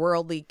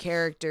otherworldly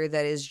character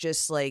that is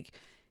just like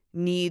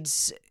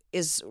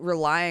is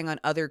relying on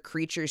other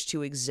creatures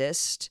to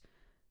exist.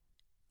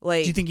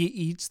 Like, Do you think he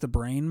eats the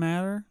brain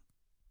matter?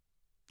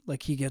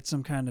 Like he gets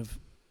some kind of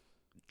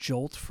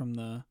jolt from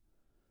the...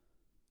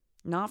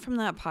 not from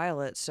that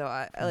pilot. So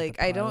I the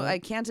pilot? I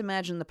can't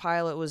imagine the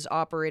pilot was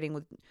operating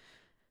with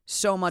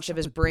so much of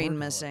his with brain Bor Gullet?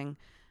 missing.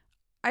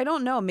 I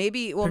don't know.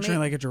 Maybe Picturing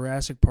like a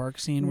Jurassic Park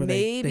scene where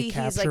they maybe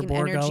capture he's like an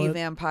Bor energy Gullet.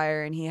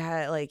 vampire and he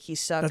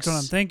sucks. That's what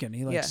I'm thinking.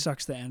 He Yeah.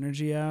 sucks the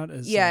energy out.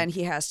 As, Yeah, and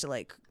he has to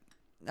like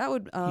that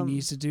would he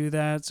needs to do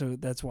that, so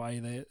that's why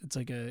it's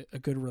like a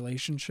good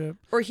relationship.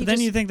 or he But then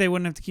just, you think they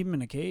wouldn't have to keep him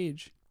in a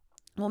cage.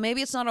 well,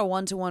 maybe it's not a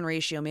 1-to-1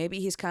 ratio. Maybe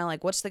he's kind of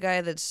like, what's the guy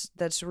that's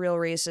real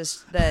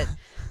racist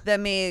that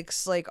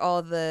makes like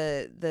all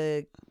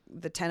the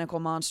tentacle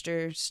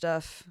monster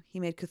stuff. He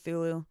made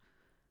Cthulhu.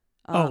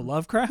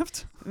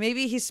 Lovecraft?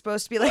 Maybe he's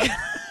supposed to be like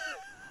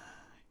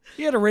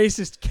He had a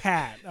racist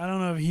cat. I don't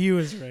know if he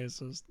was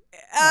racist.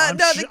 no,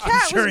 the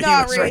cat was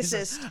not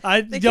racist.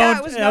 The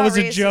cat was that not was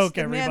a racist. joke,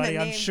 The man that everybody.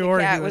 I'm named sure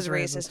the cat he was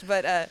racist.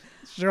 But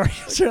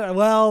Sure.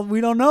 Well,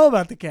 we don't know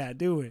about the cat,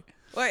 do we?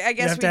 well, I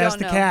guess have we to ask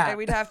don't the know. cat.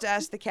 We'd have to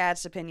ask the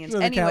cat's opinions. Sure,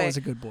 the Anyway, cat was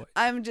a good boy.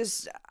 I'm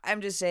just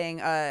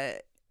saying.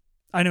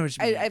 I know what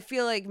you mean. I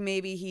feel like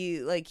maybe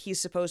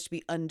he's supposed to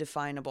be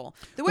undefinable.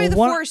 The way Well, the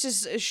one-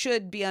 Force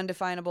should be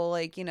undefinable.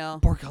 Like, you know.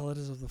 Bor Gullet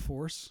is of the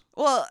Force.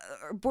 Well,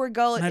 Bor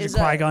Gullet Imagine is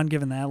Qui-Gon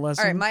giving that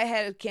lesson. all right. My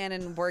head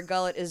canon, Bor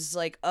Gullet is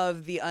like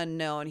of the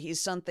unknown.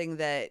 He's something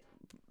that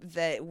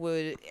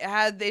would,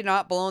 had they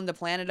not blown the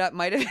planet up,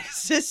 might have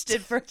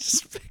existed for.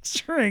 Just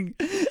picturing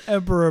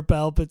Emperor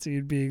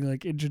Palpatine being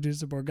like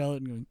introduced to Bor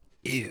Gullet and going,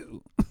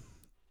 ew.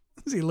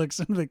 As he looks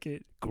into the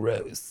kid.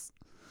 Gross.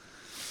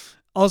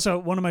 Also,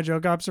 one of my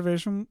joke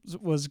observations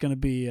was going to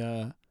be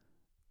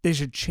they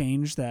should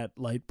change that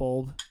light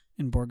bulb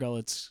in Bor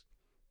Gullet's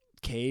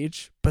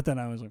cage. But then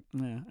I was like,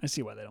 I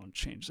see why they don't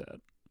change that.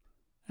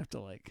 I have to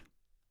like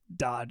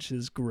dodge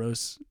his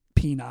gross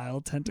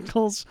penile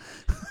tentacles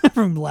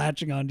from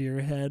latching onto your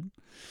head.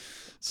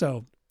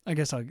 So I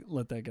guess I'll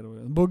let that get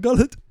away. Bor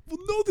Gullet will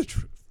know the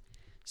truth.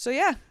 So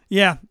yeah,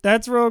 Yeah,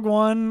 that's Rogue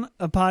One,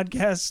 a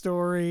podcast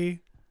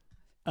story.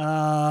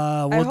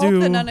 I hope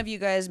that none of you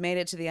guys made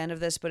it to the end of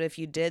this, but if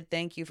you did,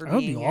 thank you for I hope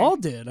being you here. all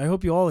did. I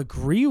hope you all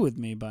agree with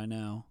me by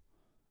now.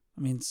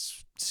 I mean,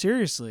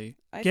 seriously,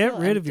 I get feel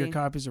rid of your empty.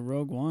 copies of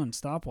Rogue One.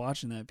 Stop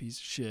watching that piece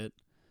of shit.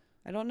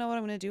 I don't know what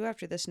I'm going to do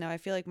after this now. I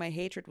feel like my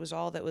hatred was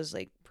all that was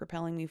like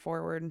propelling me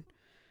forward.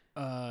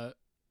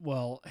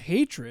 Well,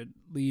 hatred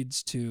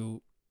leads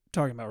to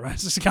talking about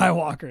Rise of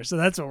Skywalker, so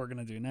that's what we're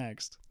gonna do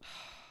next.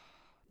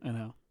 I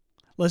know.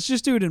 Let's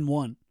just do it in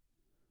one.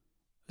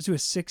 Let's do a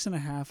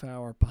 6.5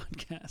 hour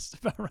podcast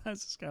about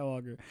Rise of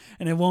Skywalker,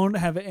 and it won't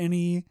have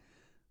any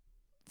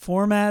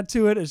format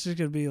to it. It's just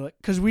gonna be like,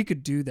 because we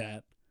could do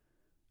that.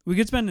 We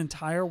could spend an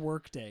entire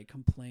workday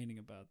complaining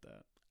about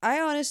that.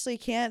 I honestly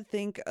can't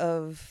think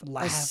of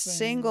Laughing. a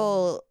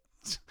single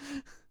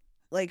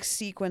like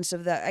sequence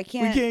of that. I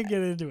can't. We can't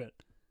get into it.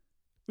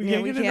 We Yeah,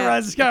 can't we get into can't.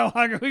 Rise of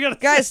Skywalker. We gotta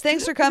Guys,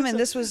 thanks for coming.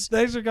 This was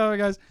Thanks for coming,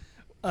 guys.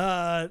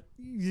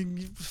 You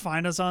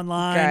find us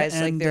online, guys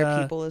and, like there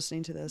are people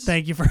listening to this.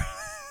 Thank you for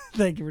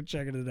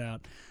checking it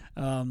out.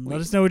 Let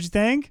us know what you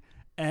think,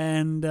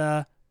 and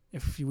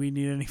if we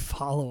need any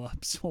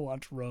follow-ups, we'll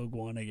watch Rogue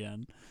One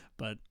again.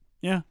 But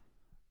yeah,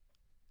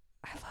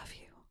 I love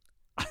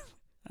you.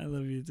 I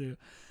love you too.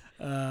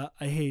 I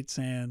hate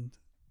sand.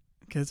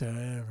 Kiss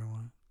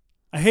everyone.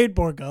 I hate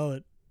Bor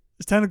Gullet.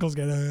 His tentacles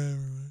get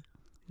everywhere.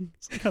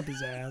 Suck up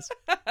his ass.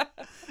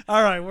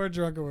 All right, we're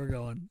drunk and we're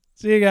going.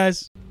 See you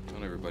guys.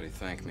 Don't everybody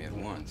thank me at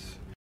once.